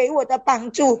你给我的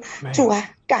帮助。主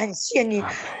啊，感谢你，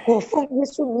我奉耶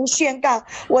稣名宣告，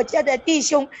我家的弟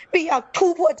兄必要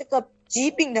突破这个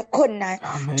疾病的困难。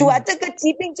主啊，这个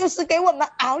疾病就是给我们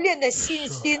熬炼的信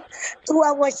心。主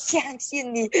啊，我相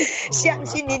信你，相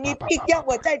信你，你必让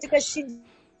我在这个信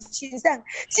心上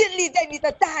建立在你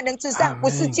的大能之上，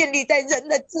不是建立在人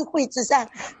的智慧之上。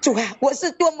主啊，我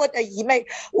是多么的愚昧，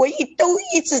我一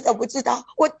直都不知道，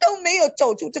我都没有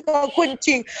走出这个困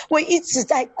境，我一直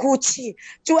在哭泣。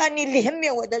主啊，你怜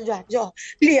悯我的软弱，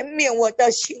怜悯我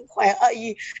的心怀恶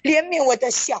意，怜悯我的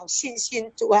小信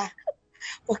心。主啊，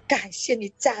我感谢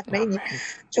你，赞美你。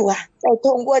主啊，再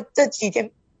通过这几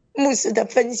天牧师的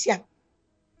分享，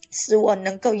使我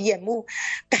能够眼目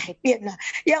改变了，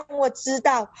让我知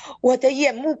道我的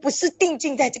眼目不是定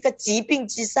睛在这个疾病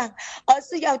之上，而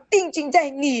是要定睛在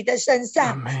你的身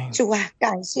上。主啊，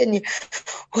感谢你，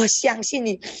我相信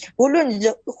你，无论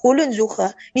如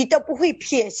何你都不会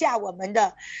撇下我们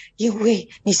的，因为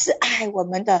你是爱我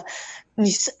们的，你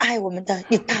是爱我们的。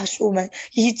你告诉我们，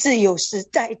医治有时，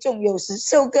栽种有时，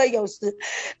收割有时。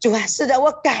主啊，是的，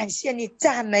我感谢你，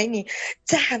赞美你，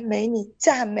赞美你，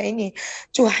赞美你。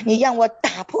主啊，你让我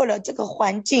打破了这个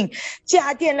环境，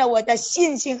加添了我的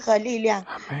信心和力量。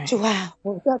主啊，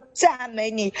我要赞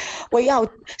美你，我要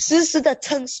时时的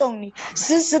称颂你，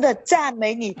时时的赞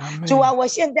美你。主啊，我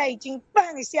现在已经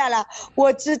放下了，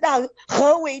我知道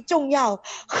何为重要，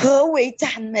何为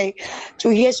赞美。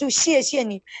主耶稣，谢谢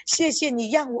你，谢谢你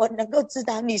让我能够知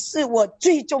道你是我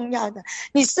最重要的，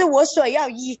你是我所要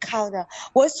依靠的，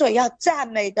我所要赞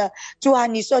美的。主啊，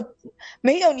你说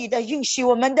没有你的允许，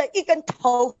我们的一根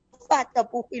头发都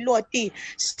不会落地。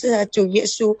是啊，主耶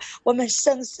稣，我们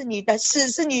生是你的，死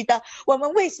是你的，我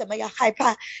们为什么要害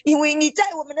怕？因为你在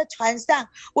我们的船上，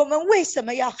我们为什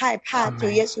么要害怕？主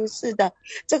耶稣，是的，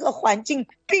这个环境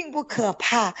并不可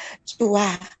怕。主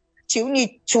啊，求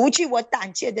你除去我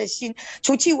胆怯的心，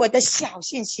除去我的小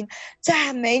信心。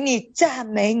赞美你，赞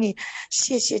美你。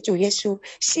谢谢主耶稣，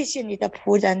谢谢你的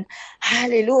仆人。哈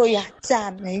利路亚，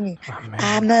赞美你。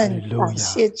阿们。感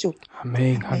谢主。阿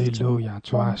们，哈利路亚。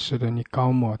主啊，是的，你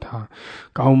高摩他，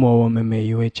高摩我们每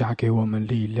一位，加给我们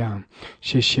力量。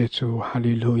谢谢主，哈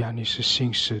利路亚，你是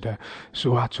信实的。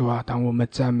主啊，主啊，当我们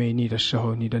赞美你的时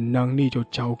候，你的能力就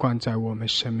浇灌在我们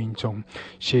生命中。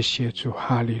谢谢主，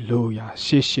哈利路亚。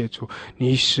谢谢主，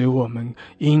你使我们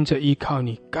因着依靠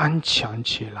你干强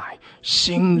起来，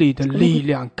心里的力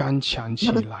量干强起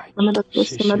来。谢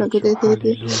谢主，哈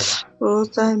利路亚。我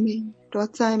赞美，我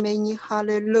赞美你，哈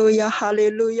利路亚，哈利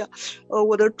路亚。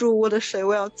我的主，我的神，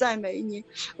我要赞美你，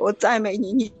我赞美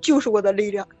你，你就是我的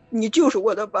力量，你就是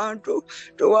我的帮助。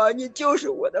主啊，你就是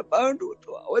我的帮助。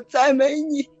主啊，我赞美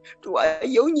你。主啊，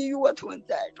有你与我同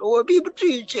在，主，我必不至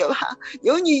于惧怕；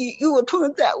有你与我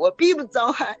同在，我必不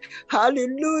遭害。哈利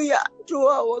路亚。主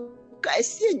啊，我感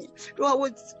谢你。主啊，我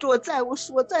在我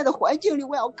所在的环境里，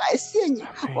我要感谢你。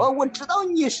我知道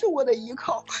你是我的依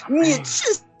靠，你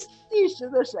是信实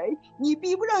的谁？你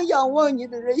必不让仰望你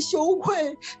的人羞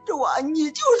愧。主啊，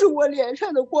你就是我脸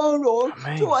上的光荣。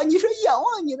主啊，你说仰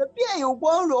望你的便有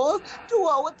光荣。主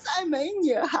啊，我赞美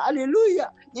你，哈利路亚！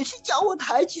你是叫我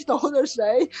抬起头的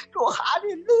谁？主，哈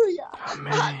利路亚，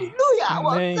哈利路亚！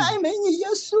我赞美你，耶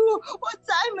稣，我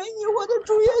赞美你，我的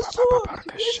主耶稣。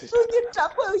耶稣，你掌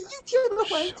管一切的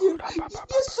环境，耶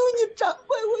稣，你掌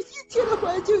管我一切的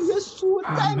环境。耶稣，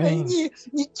赞美你，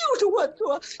你就是我主，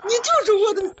你就是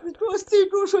我的主。心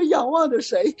中所仰望的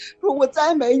谁？主，我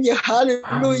赞美你，哈利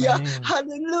路亚，哈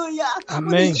利路亚！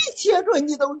我的一切主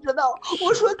你都知道，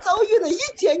我所遭遇的一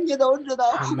切你都知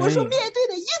道，我所面对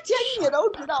的一切你都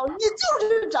知道，你就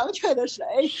是掌权的谁？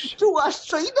主啊，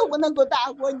谁都不能够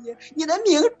大过你，你的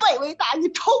名倍为大，你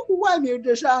超乎万名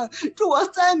之上。主啊，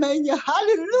赞美你，哈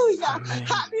利路亚，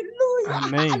哈利路亚，哈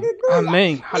利路亚，阿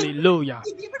门，哈利路亚。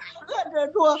你必不让恶者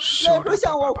主来说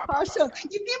向我夸胜，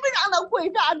你必不让那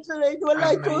诡诈之人主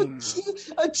来主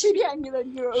欺骗你的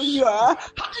女儿。哈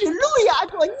利路亚，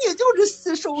主，你就是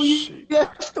死守约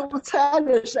守财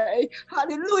的谁？哈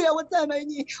利路亚，我赞美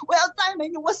你，我要赞美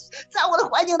你。我在我的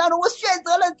环境当中，我选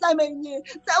择了赞美你；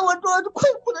在我做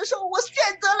困苦的时候，我选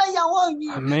择了仰望你。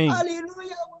哈利路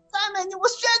亚，我赞美你，我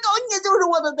宣告你就是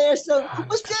我的得胜，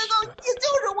我宣告你就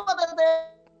是我的得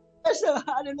胜。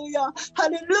哈利路亚，哈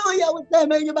利路亚，我赞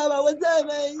美你，爸爸，我赞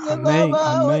美你，爸爸，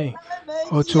我赞美你。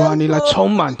哦，主啊，你来充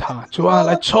满他，主啊，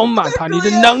来充满他，你的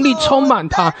能力充满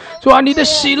他，主啊，你的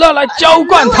喜乐来浇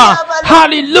灌他。哈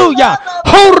利路亚，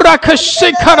吼拉克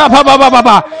西卡拉巴巴巴巴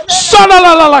巴，沙啦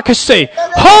啦啦啦克西，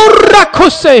吼拉克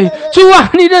西，主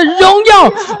啊，你的荣耀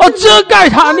遮盖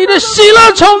他，你的喜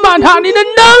乐充满他，你的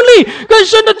能力更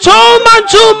深的充满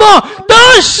触摸，得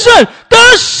胜。得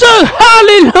胜，哈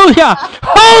利路亚！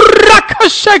吼拉克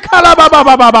西卡拉巴巴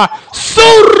巴巴巴，苏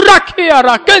拉克亚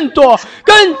拉，更多，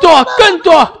更多，更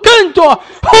多，更多！吼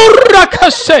拉克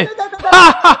西，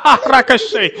哈哈哈，拉克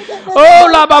西！哦，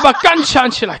拉巴巴，刚强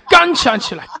起来，刚强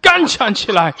起来，刚强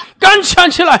起来，刚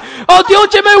强起来！哦，弟兄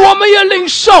姐妹，我们也领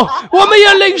受，我们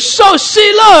也领受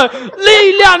喜乐、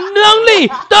力量、能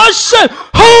力、得胜！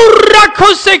吼拉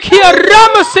克西卡拉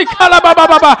马西卡拉巴巴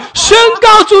巴巴，宣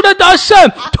告主的得胜，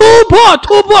突破！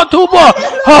突破！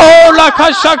哦，拉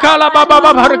卡沙卡拉巴巴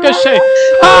巴巴的个谁？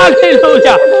哈利路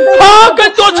亚！哦，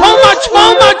更多充满！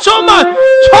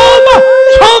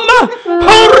哦，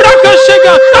拉卡西卡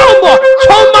高莫，充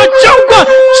满浇灌，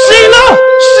喜乐，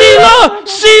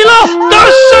得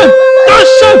胜！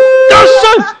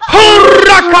哦，拉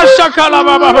卡沙卡拉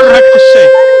巴巴巴的个谁？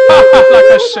哈哈，拉卡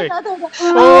谁？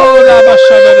哦，拉巴沙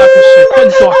的拉卡谁？更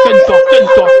多！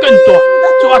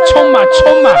主啊，充满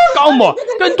高莫，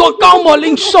更多高莫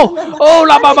领受。哦，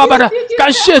拉巴巴巴的，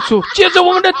感谢主。接着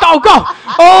我们的祷告，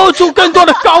哦，主更多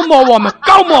的高莫我们，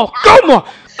高莫，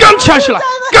刚强起来！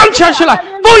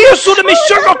奉耶稣的名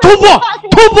宣告突破！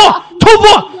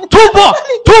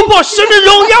神的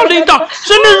荣耀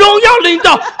领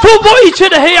导，突破一切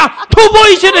的黑暗，突破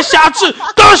一切的辖制，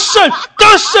得胜，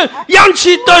扬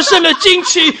起得胜的旌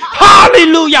旗，哈利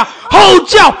路亚！吼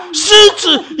叫狮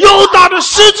子，犹大的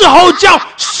狮子吼叫，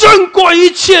胜过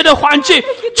一切的环境，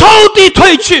仇敌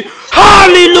退去，哈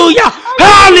利路亚！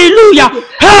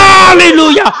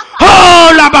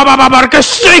哦，拉巴巴巴巴个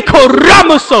谁口拉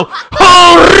姆索，哦，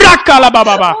拉卡拉巴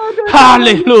巴巴，哈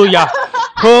利路亚！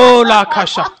哦，拉卡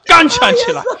沙，刚强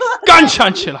起来！哈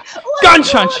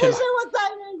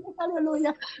利路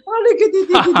亚！哈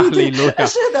利路亚！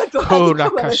是的，主啊，你是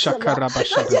我的神了，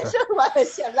你是我的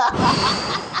神了。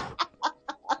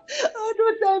主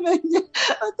赞美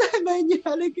你，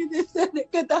哈利给你赞美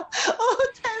个当，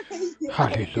赞美你，哈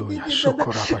利路亚！我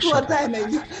赞美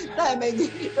你，我赞美你，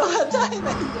说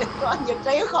你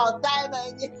真好，赞美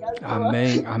你，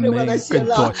阿门，更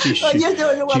多继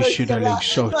续的领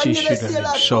受，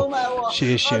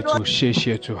谢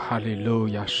谢主，哈利路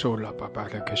亚！受了爸爸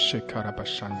的个是卡拉巴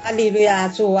山，哈利路亚！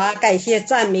主啊，感谢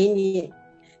赞美你。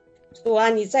主啊，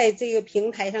你在这个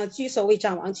平台上居首位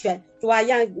掌王权，主啊，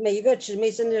让每一个姊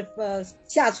妹甚至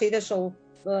下垂的手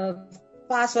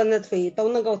发酸的腿都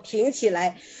能够挺起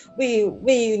来，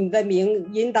为你的名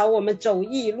引导我们走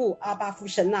义路。阿爸父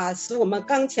神啊，使我们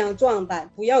刚强壮胆，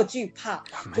不要惧怕。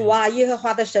主啊，耶和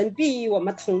华的神必与我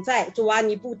们同在。主啊，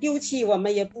你不丢弃我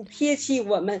们，也不撇弃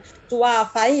我们。主啊，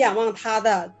凡仰望他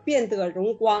的便得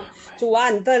荣光。主啊，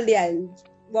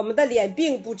我们的脸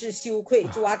并不致羞愧。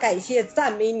主啊，感谢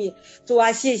赞美你。主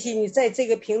啊，谢谢你在这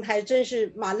个平台真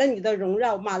是满了你的荣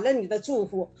耀，满了你的祝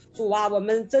福。主啊，我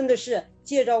们真的是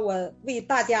借着我为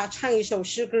大家唱一首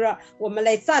诗歌，我们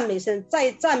来赞美神。在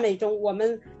赞美中我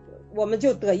们我们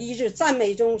就得医治。赞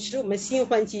美中使我们心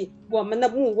欢喜，我们的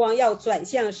目光要转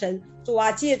向神。主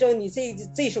啊，借着你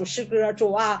这首诗歌，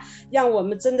主啊，让我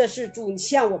们真的是主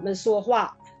向我们说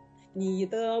话。你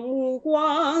的目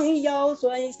光要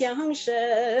转向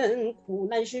神，苦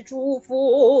难是祝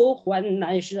福，患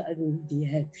难是恩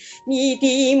典。你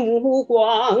的目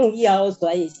光要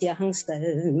转向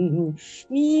神，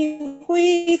你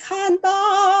会看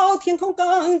到天空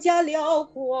更加辽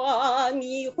阔，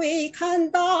你会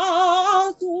看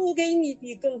到主给你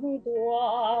的更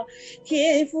多。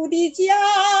天父的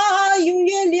家永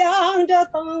远亮着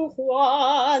灯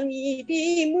火，你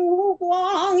的目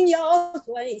光要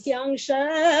转向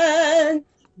神，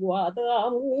我的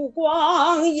目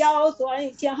光要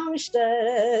转向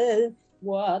神，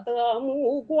我的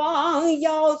目光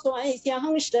要转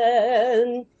向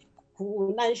神。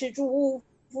苦难是祝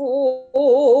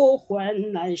福，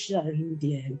患难是恩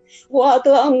典，我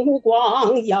的目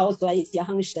光要转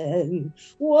向神，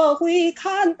我会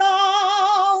看到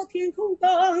天空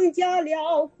更加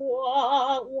辽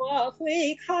阔，我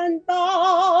会看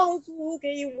到主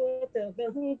给我的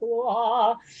更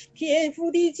多。天父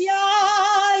的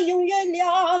家永远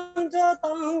亮着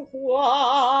灯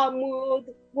火，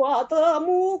我的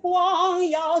目光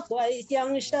要转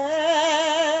向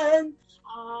神。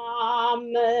阿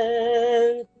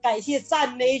门，感谢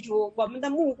赞美主，我们的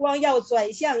目光要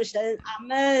转向神。阿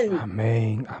门，阿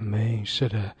门，阿门。是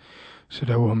的，是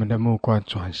的，我们的目光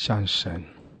转向神。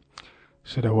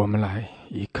是的，我们来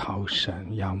依靠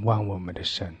神，仰望我们的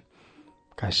神。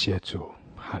感谢主，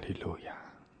哈利路亚。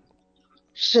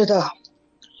是的，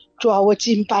主啊，我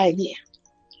敬拜你，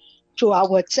主啊，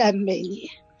我赞美你，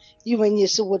因为你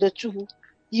是我的主，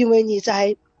因为你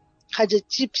在孩子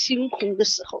极贫困的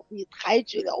时候，你抬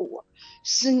举了我，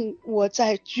是我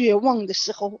在绝望的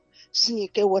时候，是你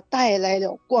给我带来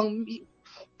了光明。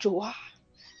主啊，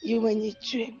因为你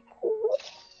眷顾我，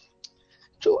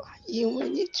主啊，因为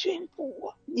你眷顾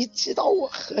我，你知道我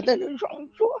何等的软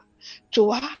弱。主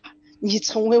啊，你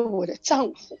成为我的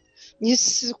丈夫，你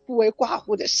是孤为寡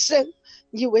妇的神，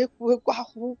你为孤为寡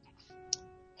妇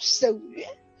伸冤。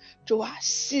主啊，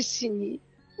谢谢你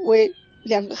为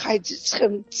2个孩子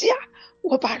成家，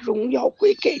我把荣耀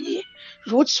归给你。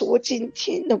如此我今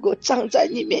天能够站在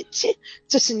你面前，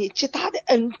这是你极大的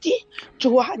恩典。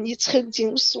主啊，你曾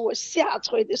经使我下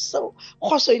垂的手，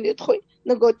滑碎的腿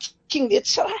能够挺得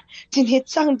起来，今天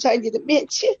站在你的面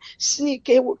前，是你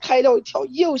给我开了一条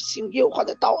又新又好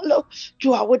的道路。主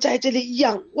啊，我在这里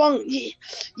仰望你，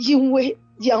因为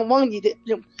仰望你的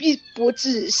人必不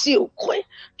致羞愧。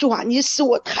主啊，你使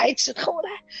我抬起头来，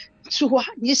主啊，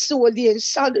你是我脸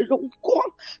上的荣光，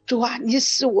主啊，你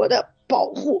是我的保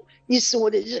护，你是我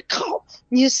的依靠，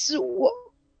你是我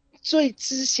最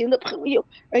知心的朋友，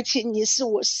而且你是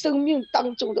我生命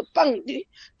当中的伴侣。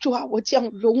主啊，我将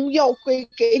荣耀归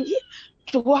给你，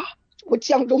主啊，我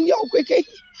将荣耀归给你。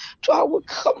主啊，我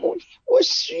渴慕你，我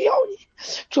需要你。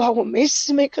主啊，我每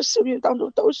时每刻生命当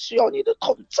中都需要你的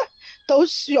同在，都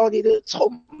需要你的充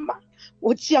满。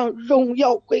我将荣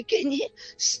耀归给你，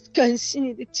感谢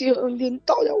你的救恩领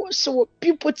导了我，使我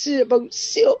必不至蒙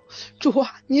羞。主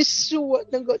啊，你使我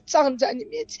能够站在你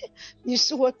面前，你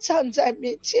使我站在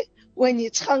面前为你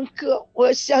唱歌，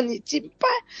我向你敬拜，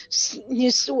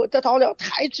你使我得到了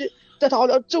抬举，得到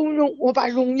了尊荣，我把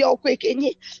荣耀归给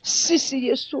你。谢谢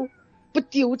耶稣，不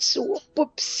丢弃我，不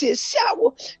撇下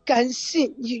我，感谢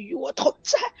你与我同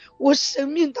在。我生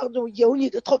命当中有你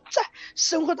的同在，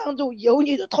生活当中有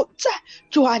你的同在。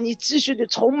主啊，你继续的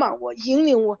充满我，引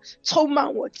领我，充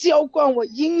满我，浇灌我，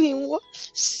引领我。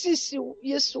谢谢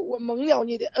耶稣，我蒙了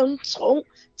你的恩宠，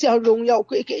将荣耀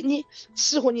归给你，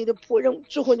赐福你的仆人，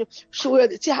祝福你所有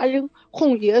的家人，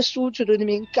奉耶稣基督的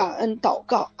名感恩祷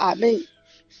告，阿门，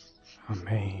阿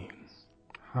门，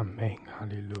阿门，哈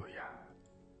利路亚，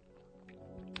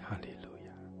哈利路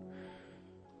亚。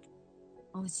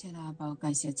哦，谢拉宝，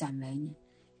感谢赞美你，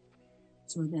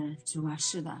主啊，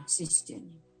是的，谢谢你，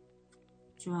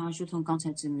主啊，如同刚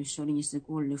才姊妹说的，你是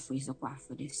孤儿的父，也是寡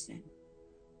妇的神，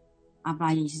阿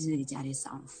爸也是这个家的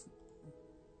丈夫，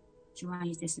主啊，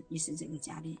也是这个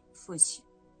家的父亲，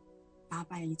阿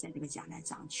爸也在这个家来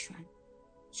掌权，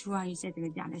主啊，也在这个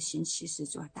家的行其事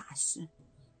做大事，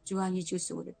主啊，你就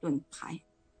是我的盾牌，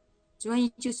主啊，你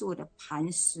就是我的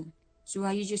磐石，主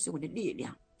啊，你就是我的力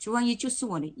量，主啊，你就是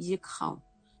我的依靠，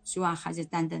主啊，孩子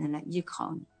单单的来依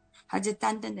靠你，孩子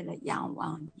单单的来仰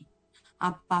望你，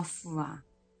阿爸父啊，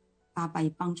爸爸也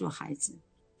帮助孩子，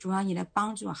主啊，你来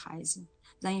帮助孩子，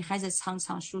让孩子常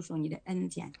常诉说你的恩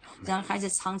典，让孩子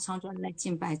常常的来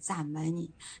敬拜赞美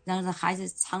你，让孩子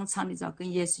常常的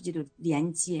跟耶稣基督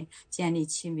连接，建立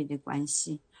亲密的关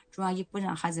系，主啊，也不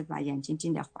让孩子把眼睛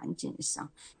盯在环境上，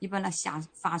你把那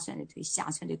发酸的腿、下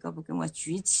垂的胳膊给我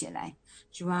举起来。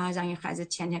主啊，让孩子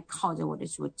天天靠着我的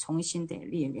主重新的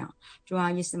力量。主啊，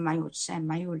你是蛮有慈爱、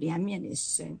蛮有怜悯的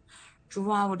神。主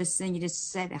啊，我的神，你的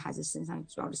慈爱在孩子身上，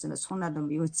主啊，我的神从来都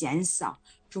没有减少。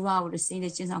主啊，我的神的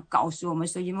经常告诉我们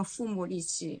说，你们父母离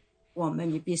弃我们，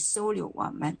你必收留我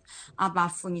们。阿爸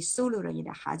父，你收留了你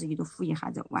的孩子，你都赋予孩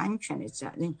子完全的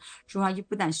责任。主啊，你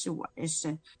不但是我的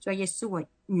神，主啊，也是我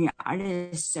女儿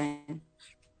的神。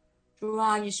主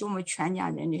啊，你是我们全家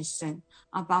人的神。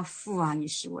阿爸父啊，你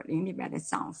是我灵里边的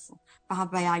丈夫。爸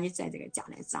爸呀，你在这个家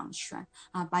来掌权。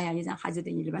阿爸呀，你让孩子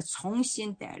的里边重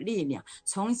新的力量，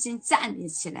重新站立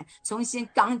起来，重新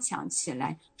刚强起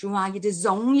来。主啊，你的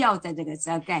荣耀在这个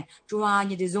遮盖。主啊，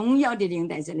你的荣耀的灵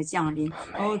在这里降临。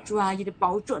哦，主啊，你的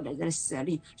宝座在这里设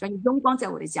立。主啊，你荣光在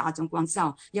我的家中光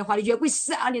照。耶和华的约柜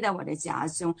设立在我的家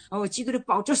中。哦，基督的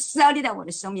宝座设立在我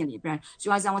的生命里边。主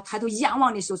啊，让我抬头仰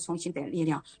望的时候重新的力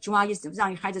量。主啊，也是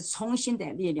让孩子重新的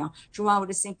力量。主啊，我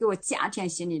的神给我加添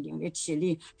心理灵的体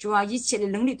力。主啊，一切的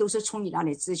能力都是从你那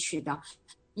里支取的，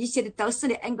一切的得胜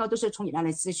的恩膏都是从你那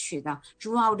里支取的。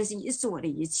主啊，我的神，你是我的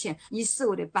一切，你是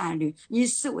我的伴侣，你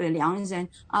是我的良人。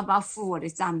阿爸父，我的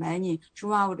赞美你。主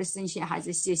啊，我的神，谢孩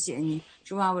子，谢谢你。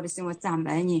主啊，我的神，我赞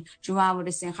美你。主啊，我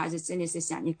的神，孩子真的是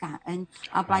向你感恩。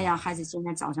阿爸呀，孩子今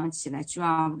天早上起来，主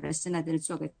啊，我的神呢，在这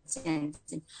做个见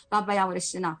证。爸爸呀，我的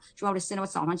神呢，主啊，我的神呢，我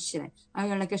早上起来，哎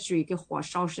呀，那个水跟火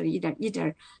烧似的，一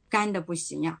点干的不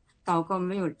行呀。祷告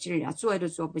没有劲儿呀，做都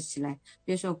做不起来，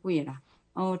别说跪了。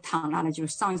哦，躺那了就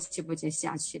上气不接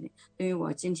下气的。因为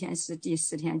我今天是第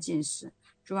4天禁食。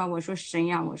主啊，我说神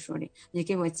呀，我说的，你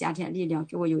给我加添力量，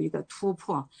给我有一个突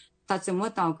破。他怎么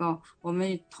祷告？我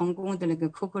们同工的那个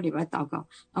QQ 里边祷告，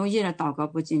然后一点祷告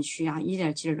不进去啊，一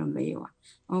点劲儿都没有啊。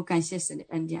我感谢神的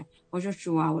恩典。我说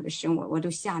主啊，我的神，我都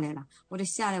下来了，我都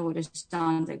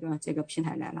上这个平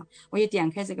台来了。我一点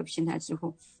开这个平台之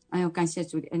后，哎呦，感谢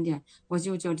主的恩典，我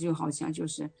就好像就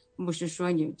是牧师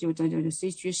说你就谁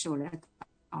举手来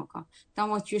祷告。当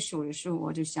我举手的时候，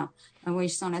我就想，我一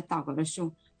上来祷告的时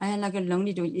候，哎呀，那个能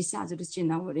力就一下子就进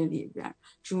到我的里边。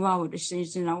主啊，我的神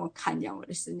真让我看见我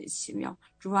的神的奇妙。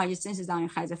主啊，也真是让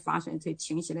孩子发酸腿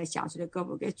停起来，下垂的胳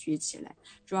膊给举起来。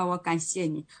主啊，我感谢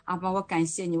你，阿爸，我感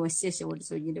谢你，我谢谢我的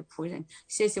主你的仆人，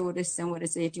谢谢我的神，我的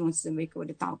这些弟兄姊妹给我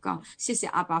的祷告，谢谢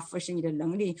阿爸父神你的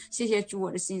能力，谢谢主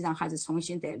我的神让孩子重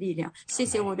新得力量，谢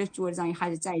谢我的主让孩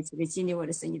子再一次的经历我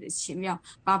的神你的奇妙。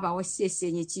爸爸，我谢谢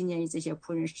你纪念这些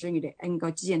仆人使女的恩膏，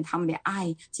纪念他们的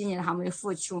爱，纪念他们的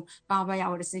付出。爸爸呀，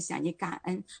我的神向你感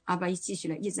恩。阿爸，继续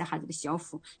了医治孩子的小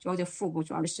腹，主要的腹部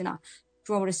主要的是呢，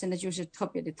主要我的身呢就是特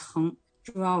别的疼，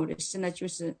主要我的身呢就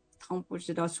是疼，不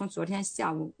知道从昨天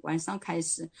下午晚上开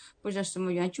始，不知道什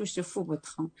么原因，就是腹部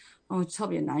疼，特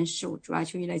别难受。主要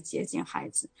求你来接近孩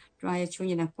子，主要也求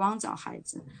你来光照孩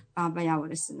子。爸爸呀，我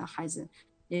的神呢，孩子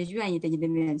也愿意在你的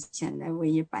面前来为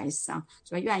你摆上，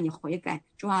主要愿意悔改。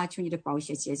主啊，求你的宝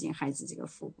血接近孩子这个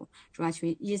腹部，主啊，求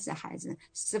你医治孩子，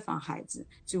释放孩子。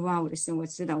主啊，我的神，我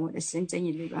知道我的神在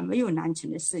你里边没有难成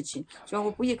的事情。主啊，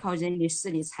我不依靠人力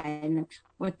势力才能，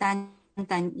我单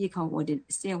依靠我的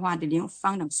神话的灵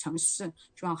方能成事。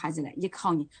主啊，孩子来依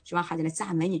靠你，主啊，孩子来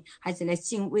赞美你，孩子来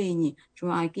敬畏你。主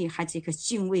啊，给孩子一颗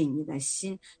敬畏你的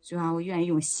心。主啊，我愿意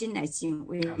用心来敬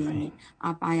畏你。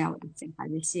阿爸呀，我的真孩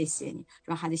子，谢谢你。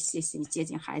主啊，孩子谢谢你接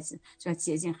近孩子，主啊，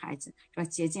接近孩子，主啊，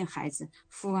接近孩子。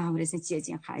父啊，我的神接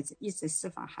近孩子，一直释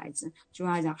放孩子。主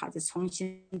啊，让孩子重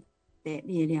新的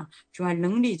力量，主要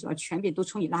能力，主要权柄都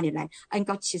从你那里来，恩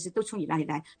膏其实都从你那里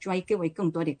来。主要给我更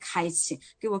多的开启，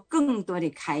给我更多的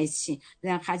开启，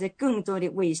让孩子更多的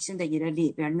卫生的你的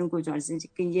里边能够主要是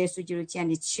跟耶稣基督建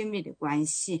立亲密的关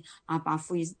系啊，把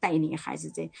父一直带领孩子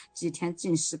在几天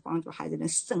进食，帮助孩子能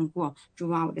胜过。主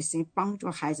啊，我的神，帮助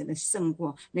孩子能胜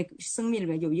过，那个生命里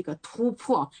面有一个突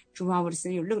破。主啊，我的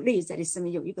神有内在的生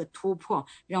命有一个突破，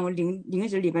让我灵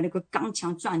里边那个刚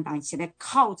强壮胆起来，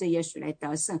靠着耶稣来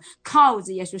得胜，靠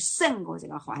着耶稣胜过这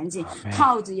个环境，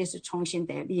靠着耶稣重新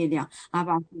得力量。阿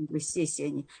爸，我都谢谢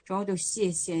你，主啊，都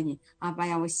谢谢你。阿爸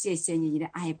呀，我谢谢你，你的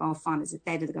爱把我放的是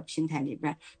带到这个平台里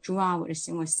边。主啊，我的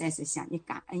神，我实在是向你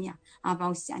感恩呀。阿爸，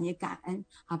我向你感恩。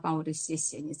阿爸，我都谢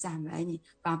谢你，赞美你。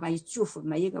爸爸，你祝福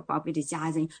每一个宝贝的家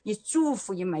人，你祝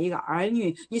福你每一个儿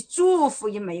女，你祝福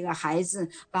你每一个孩子。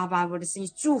爸爸，我的神，你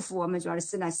祝福我们主要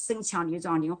是那身强力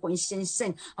壮，灵魂兴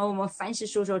盛，我们凡事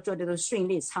说做的都顺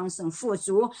利昌盛富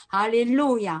足。哈利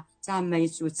路亚，赞美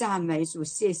主，赞美主，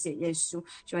谢谢耶稣。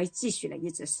主要继续来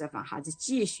一直释放孩子，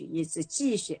继续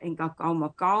继续恩膏高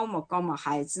摩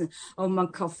孩子。我们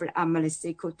克服了阿玛的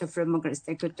塞库特弗蒙格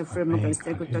塞库特弗蒙格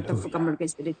塞库特弗蒙格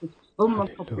塞的，我们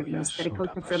克服了塞库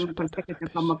特弗蒙格塞库特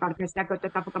弗蒙格塞库特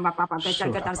弗蒙爸爸塞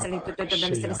库特塞库特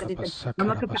塞塞，我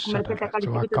们克服阿玛的塞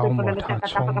库特弗蒙格塞库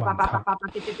特弗蒙爸爸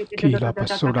基拉巴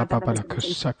苏拉巴巴拉克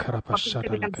萨卡拉巴沙的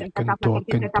更多，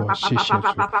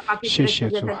谢谢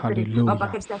主，哈利路亚。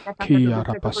基亚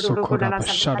拉巴苏库拉巴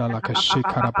沙拉拉克西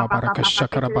卡拉巴巴拉克沙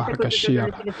卡拉巴拉克西亚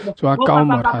拉，主啊，高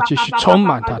摩他，继续充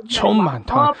满他，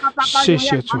谢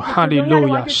谢主，哈利路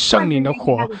亚，圣灵的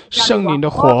火，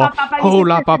呼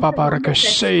拉巴巴巴拉克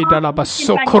西的拉巴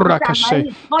苏库拉克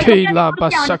西，基拉巴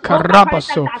萨卡拉巴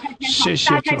苏，谢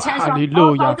谢主，哈利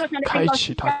路亚，开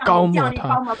启他，高摩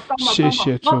他，谢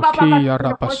谢主，基亚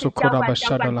拉巴苏库拉巴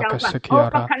沙拉拉克西亚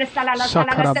拉，萨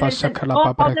卡拉巴萨卡拉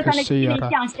巴巴拉克西亚拉，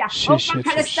谢谢主。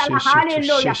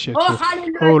谢谢主，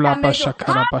哦拉巴沙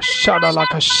卡拉巴沙拉拉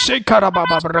卡西卡拉巴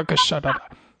巴巴拉卡沙拉拉，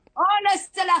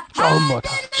高摩他，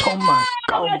充满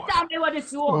高摩他，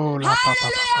哦拉巴巴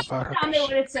巴巴巴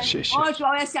拉，谢谢。主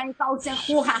要向你高声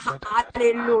呼喊，哈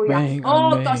利路亚！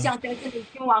哦，到向得胜的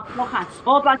君王呼喊，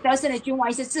把得胜的君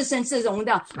王是自胜自荣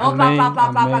的，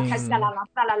开始啦，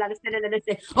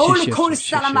哦，你哭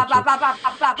死了嘛，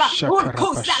哦，你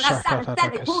哭死了，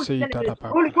哭死了，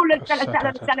哦，你哭了，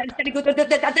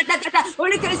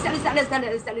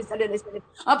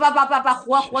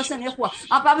火生的火，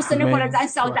把生的火来燃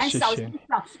烧，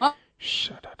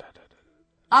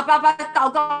爸爸祷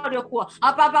告的火，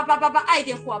爸爸爱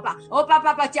的火吧，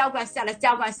爸浇灌下来，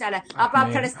爸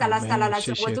开了撒啦，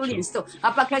我都领受，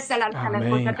爸开撒啦，爸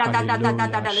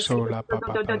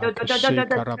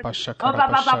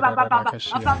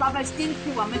兴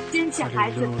起我们坚强孩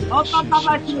子，爸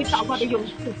成为祷告的勇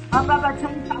士，爸成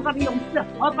为祷告的勇士，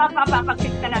爸开撒啦，爸开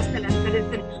撒啦，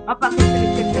爸还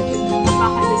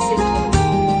是谢谢。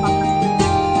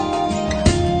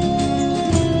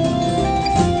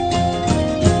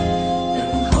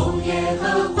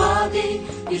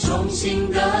你重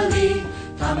新的力，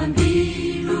他们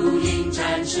必如鹰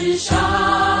展翅上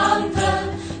腾，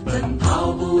奔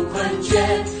跑不困倦，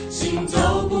行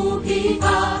走不疲乏。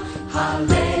哈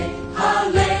雷哈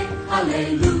雷哈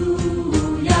雷路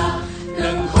亚，等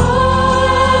候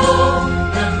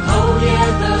耶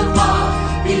和华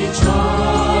必重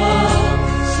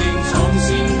新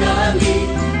的力，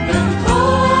等候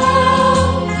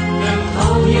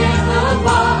耶和华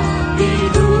必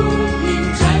如鹰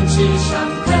展翅上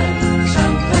腾。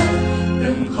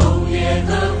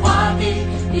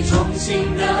重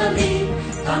新的力，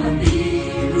他们必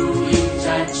如鹰展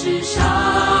翅上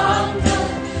腾，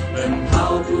奔跑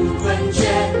不困倦，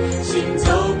行走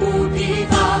不疲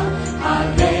乏。哈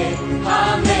雷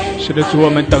哈雷。是的，主，我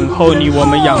们等候你，我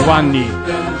们仰望你。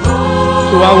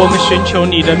主啊，我们寻求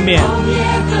你的面，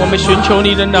我们寻求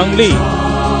你的能力。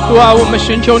主啊，我们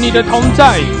寻求你的同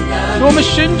在，我们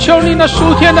寻求你那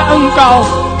属天的恩膏。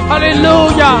哈利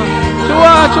路亚！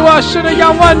主啊，是的，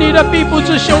仰望你的必不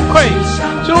致羞愧。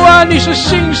主啊，你是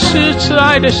信实慈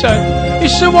爱的神，你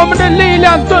是我们的力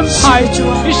量盾牌，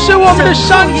你是我们的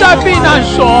山寨避难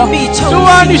所。主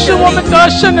啊，你是我们得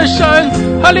胜的神，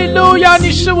哈利路亚！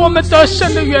你是我们得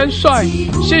胜的元帅。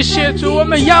谢谢主，我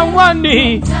们仰望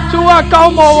你。主啊，高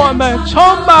摩我们，充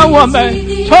满我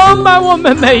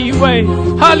们每一位。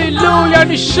哈利路亚！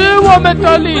你是我们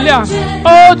的力量。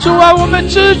哦，主啊，我们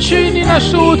支取你那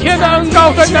属天的恩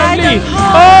膏和能力。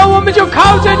哦，我们就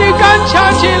靠着你刚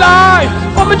强起来，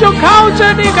我们就靠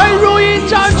着你可以如鹰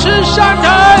展翅上腾，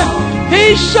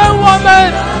提升我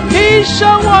们，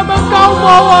高摩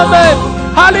我们。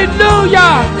哈利路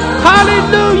亚，哈利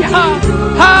路亚，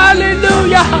哈利路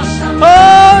亚！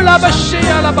哦，拉巴西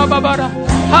亚拉巴巴巴拉，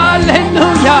哈利路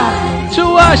亚！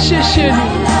主啊，谢谢你，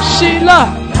喜乐！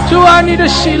主啊，你的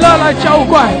喜乐来浇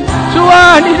灌，主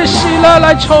啊，你的喜乐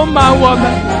来充满我们。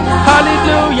哈利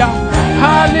路亚，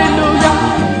哈利路亚，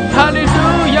哈利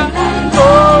路亚！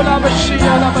哦，拉巴西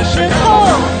亚拉巴西亚，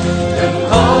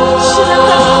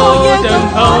等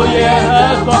候耶和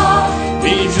华，必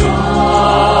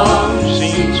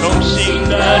重新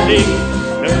的力，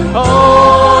等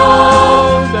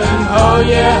候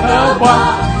耶和华，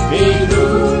必如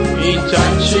鹰展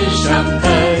翅上腾。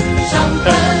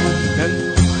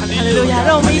哈利路亚！让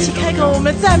我们一起开口，我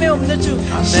们赞美我们的主。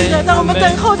是的，当我们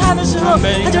等候他的时候，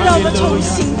他就让我们重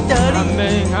新得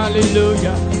力。哈利路亚！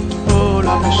哦，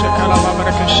拉巴西卡拉巴巴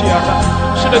拉克西亚拉，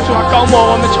是的，主啊，高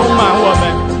摩我们，充满我们。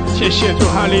谢谢主，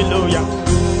哈利路亚，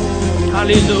哈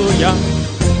利路亚！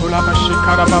哦，拉巴西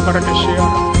卡拉巴巴拉克西亚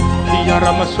拉，基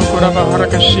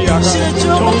是的，主，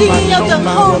我们定义要等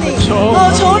候你，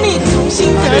从你同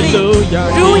心得力，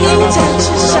如鹰展翅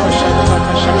上腾。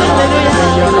哈利路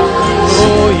亚！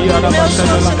没有说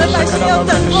神的百姓要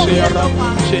等候耶和华，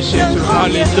谢谢主，哈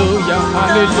利路亚，哈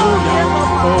利路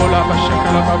亚，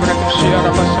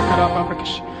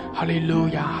哈利路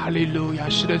亚，哈利路亚！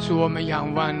是的，主，我们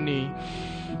仰望你。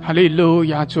哈利路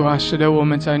亚，主啊，是的，我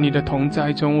们在你的同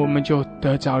在中，我们就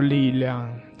得着力量。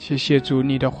谢谢主，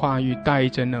你的话语带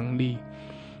着能力，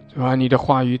主啊，你的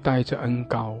话语带着恩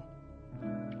膏。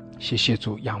谢谢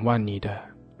主，仰望你的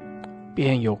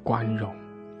便有光荣。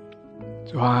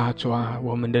主啊，主啊，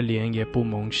我们的脸也不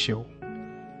蒙羞。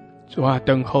主啊，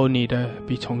等候你的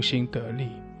必重新得力，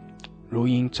如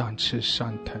鹰展翅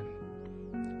上腾。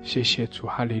谢谢主，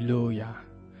哈利路亚，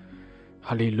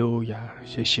哈利路亚！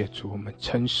谢谢主，我们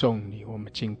称颂你，我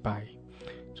们敬拜。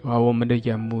主啊，我们的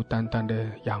眼目单单的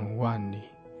仰望你。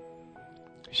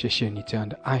谢谢你这样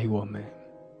的爱我们，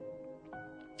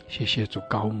谢谢主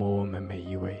高摩我们每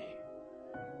一位。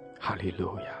哈利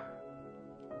路亚！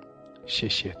谢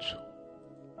谢主，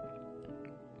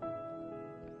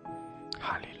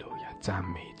哈利路亚！赞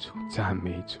美主，赞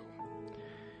美主。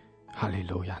哈利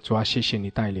路亚！主啊，谢谢你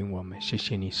带领我们，谢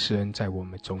谢你施恩在我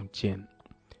们中间。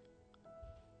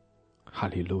哈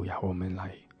利路亚！我们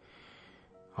来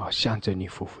向着你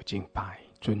夫妇敬拜，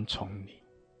尊崇你。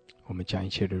我们将一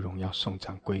切的荣耀颂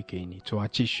赞归给你。主啊，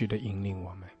继续的引领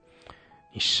我们，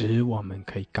你使我们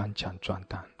可以刚强壮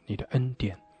胆，你的恩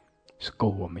典是够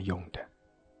我们用的。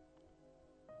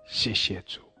谢谢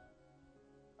主，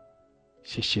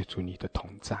谢谢主你的同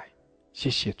在，谢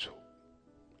谢主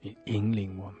你引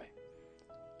领我们。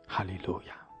哈利路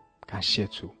亚！感谢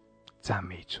主，赞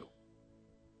美主，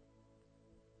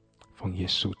奉耶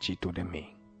稣基督的名，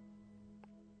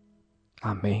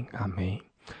阿们，阿们，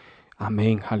阿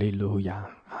们！哈利路亚，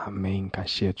阿们！感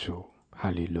谢主，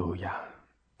哈利路亚，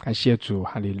感谢主，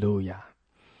哈利路亚！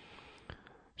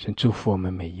神祝福我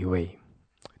们每一位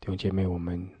弟兄姐妹，我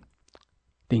们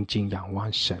定睛仰望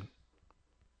神，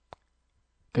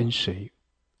跟随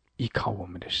依靠我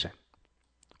们的神，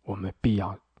我们必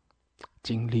要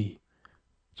经历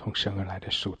从神而来的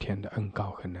属天的恩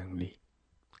膏和能力。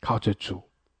靠着主，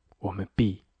我们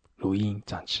必如鹰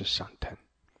展翅上腾，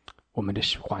我们的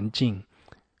环境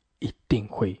一定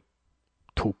会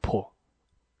突破，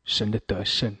神的得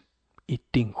胜一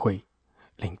定会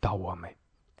领导我们。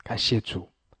感谢主，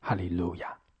哈利路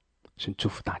亚！神祝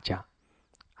福大家，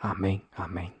阿们，阿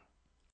们。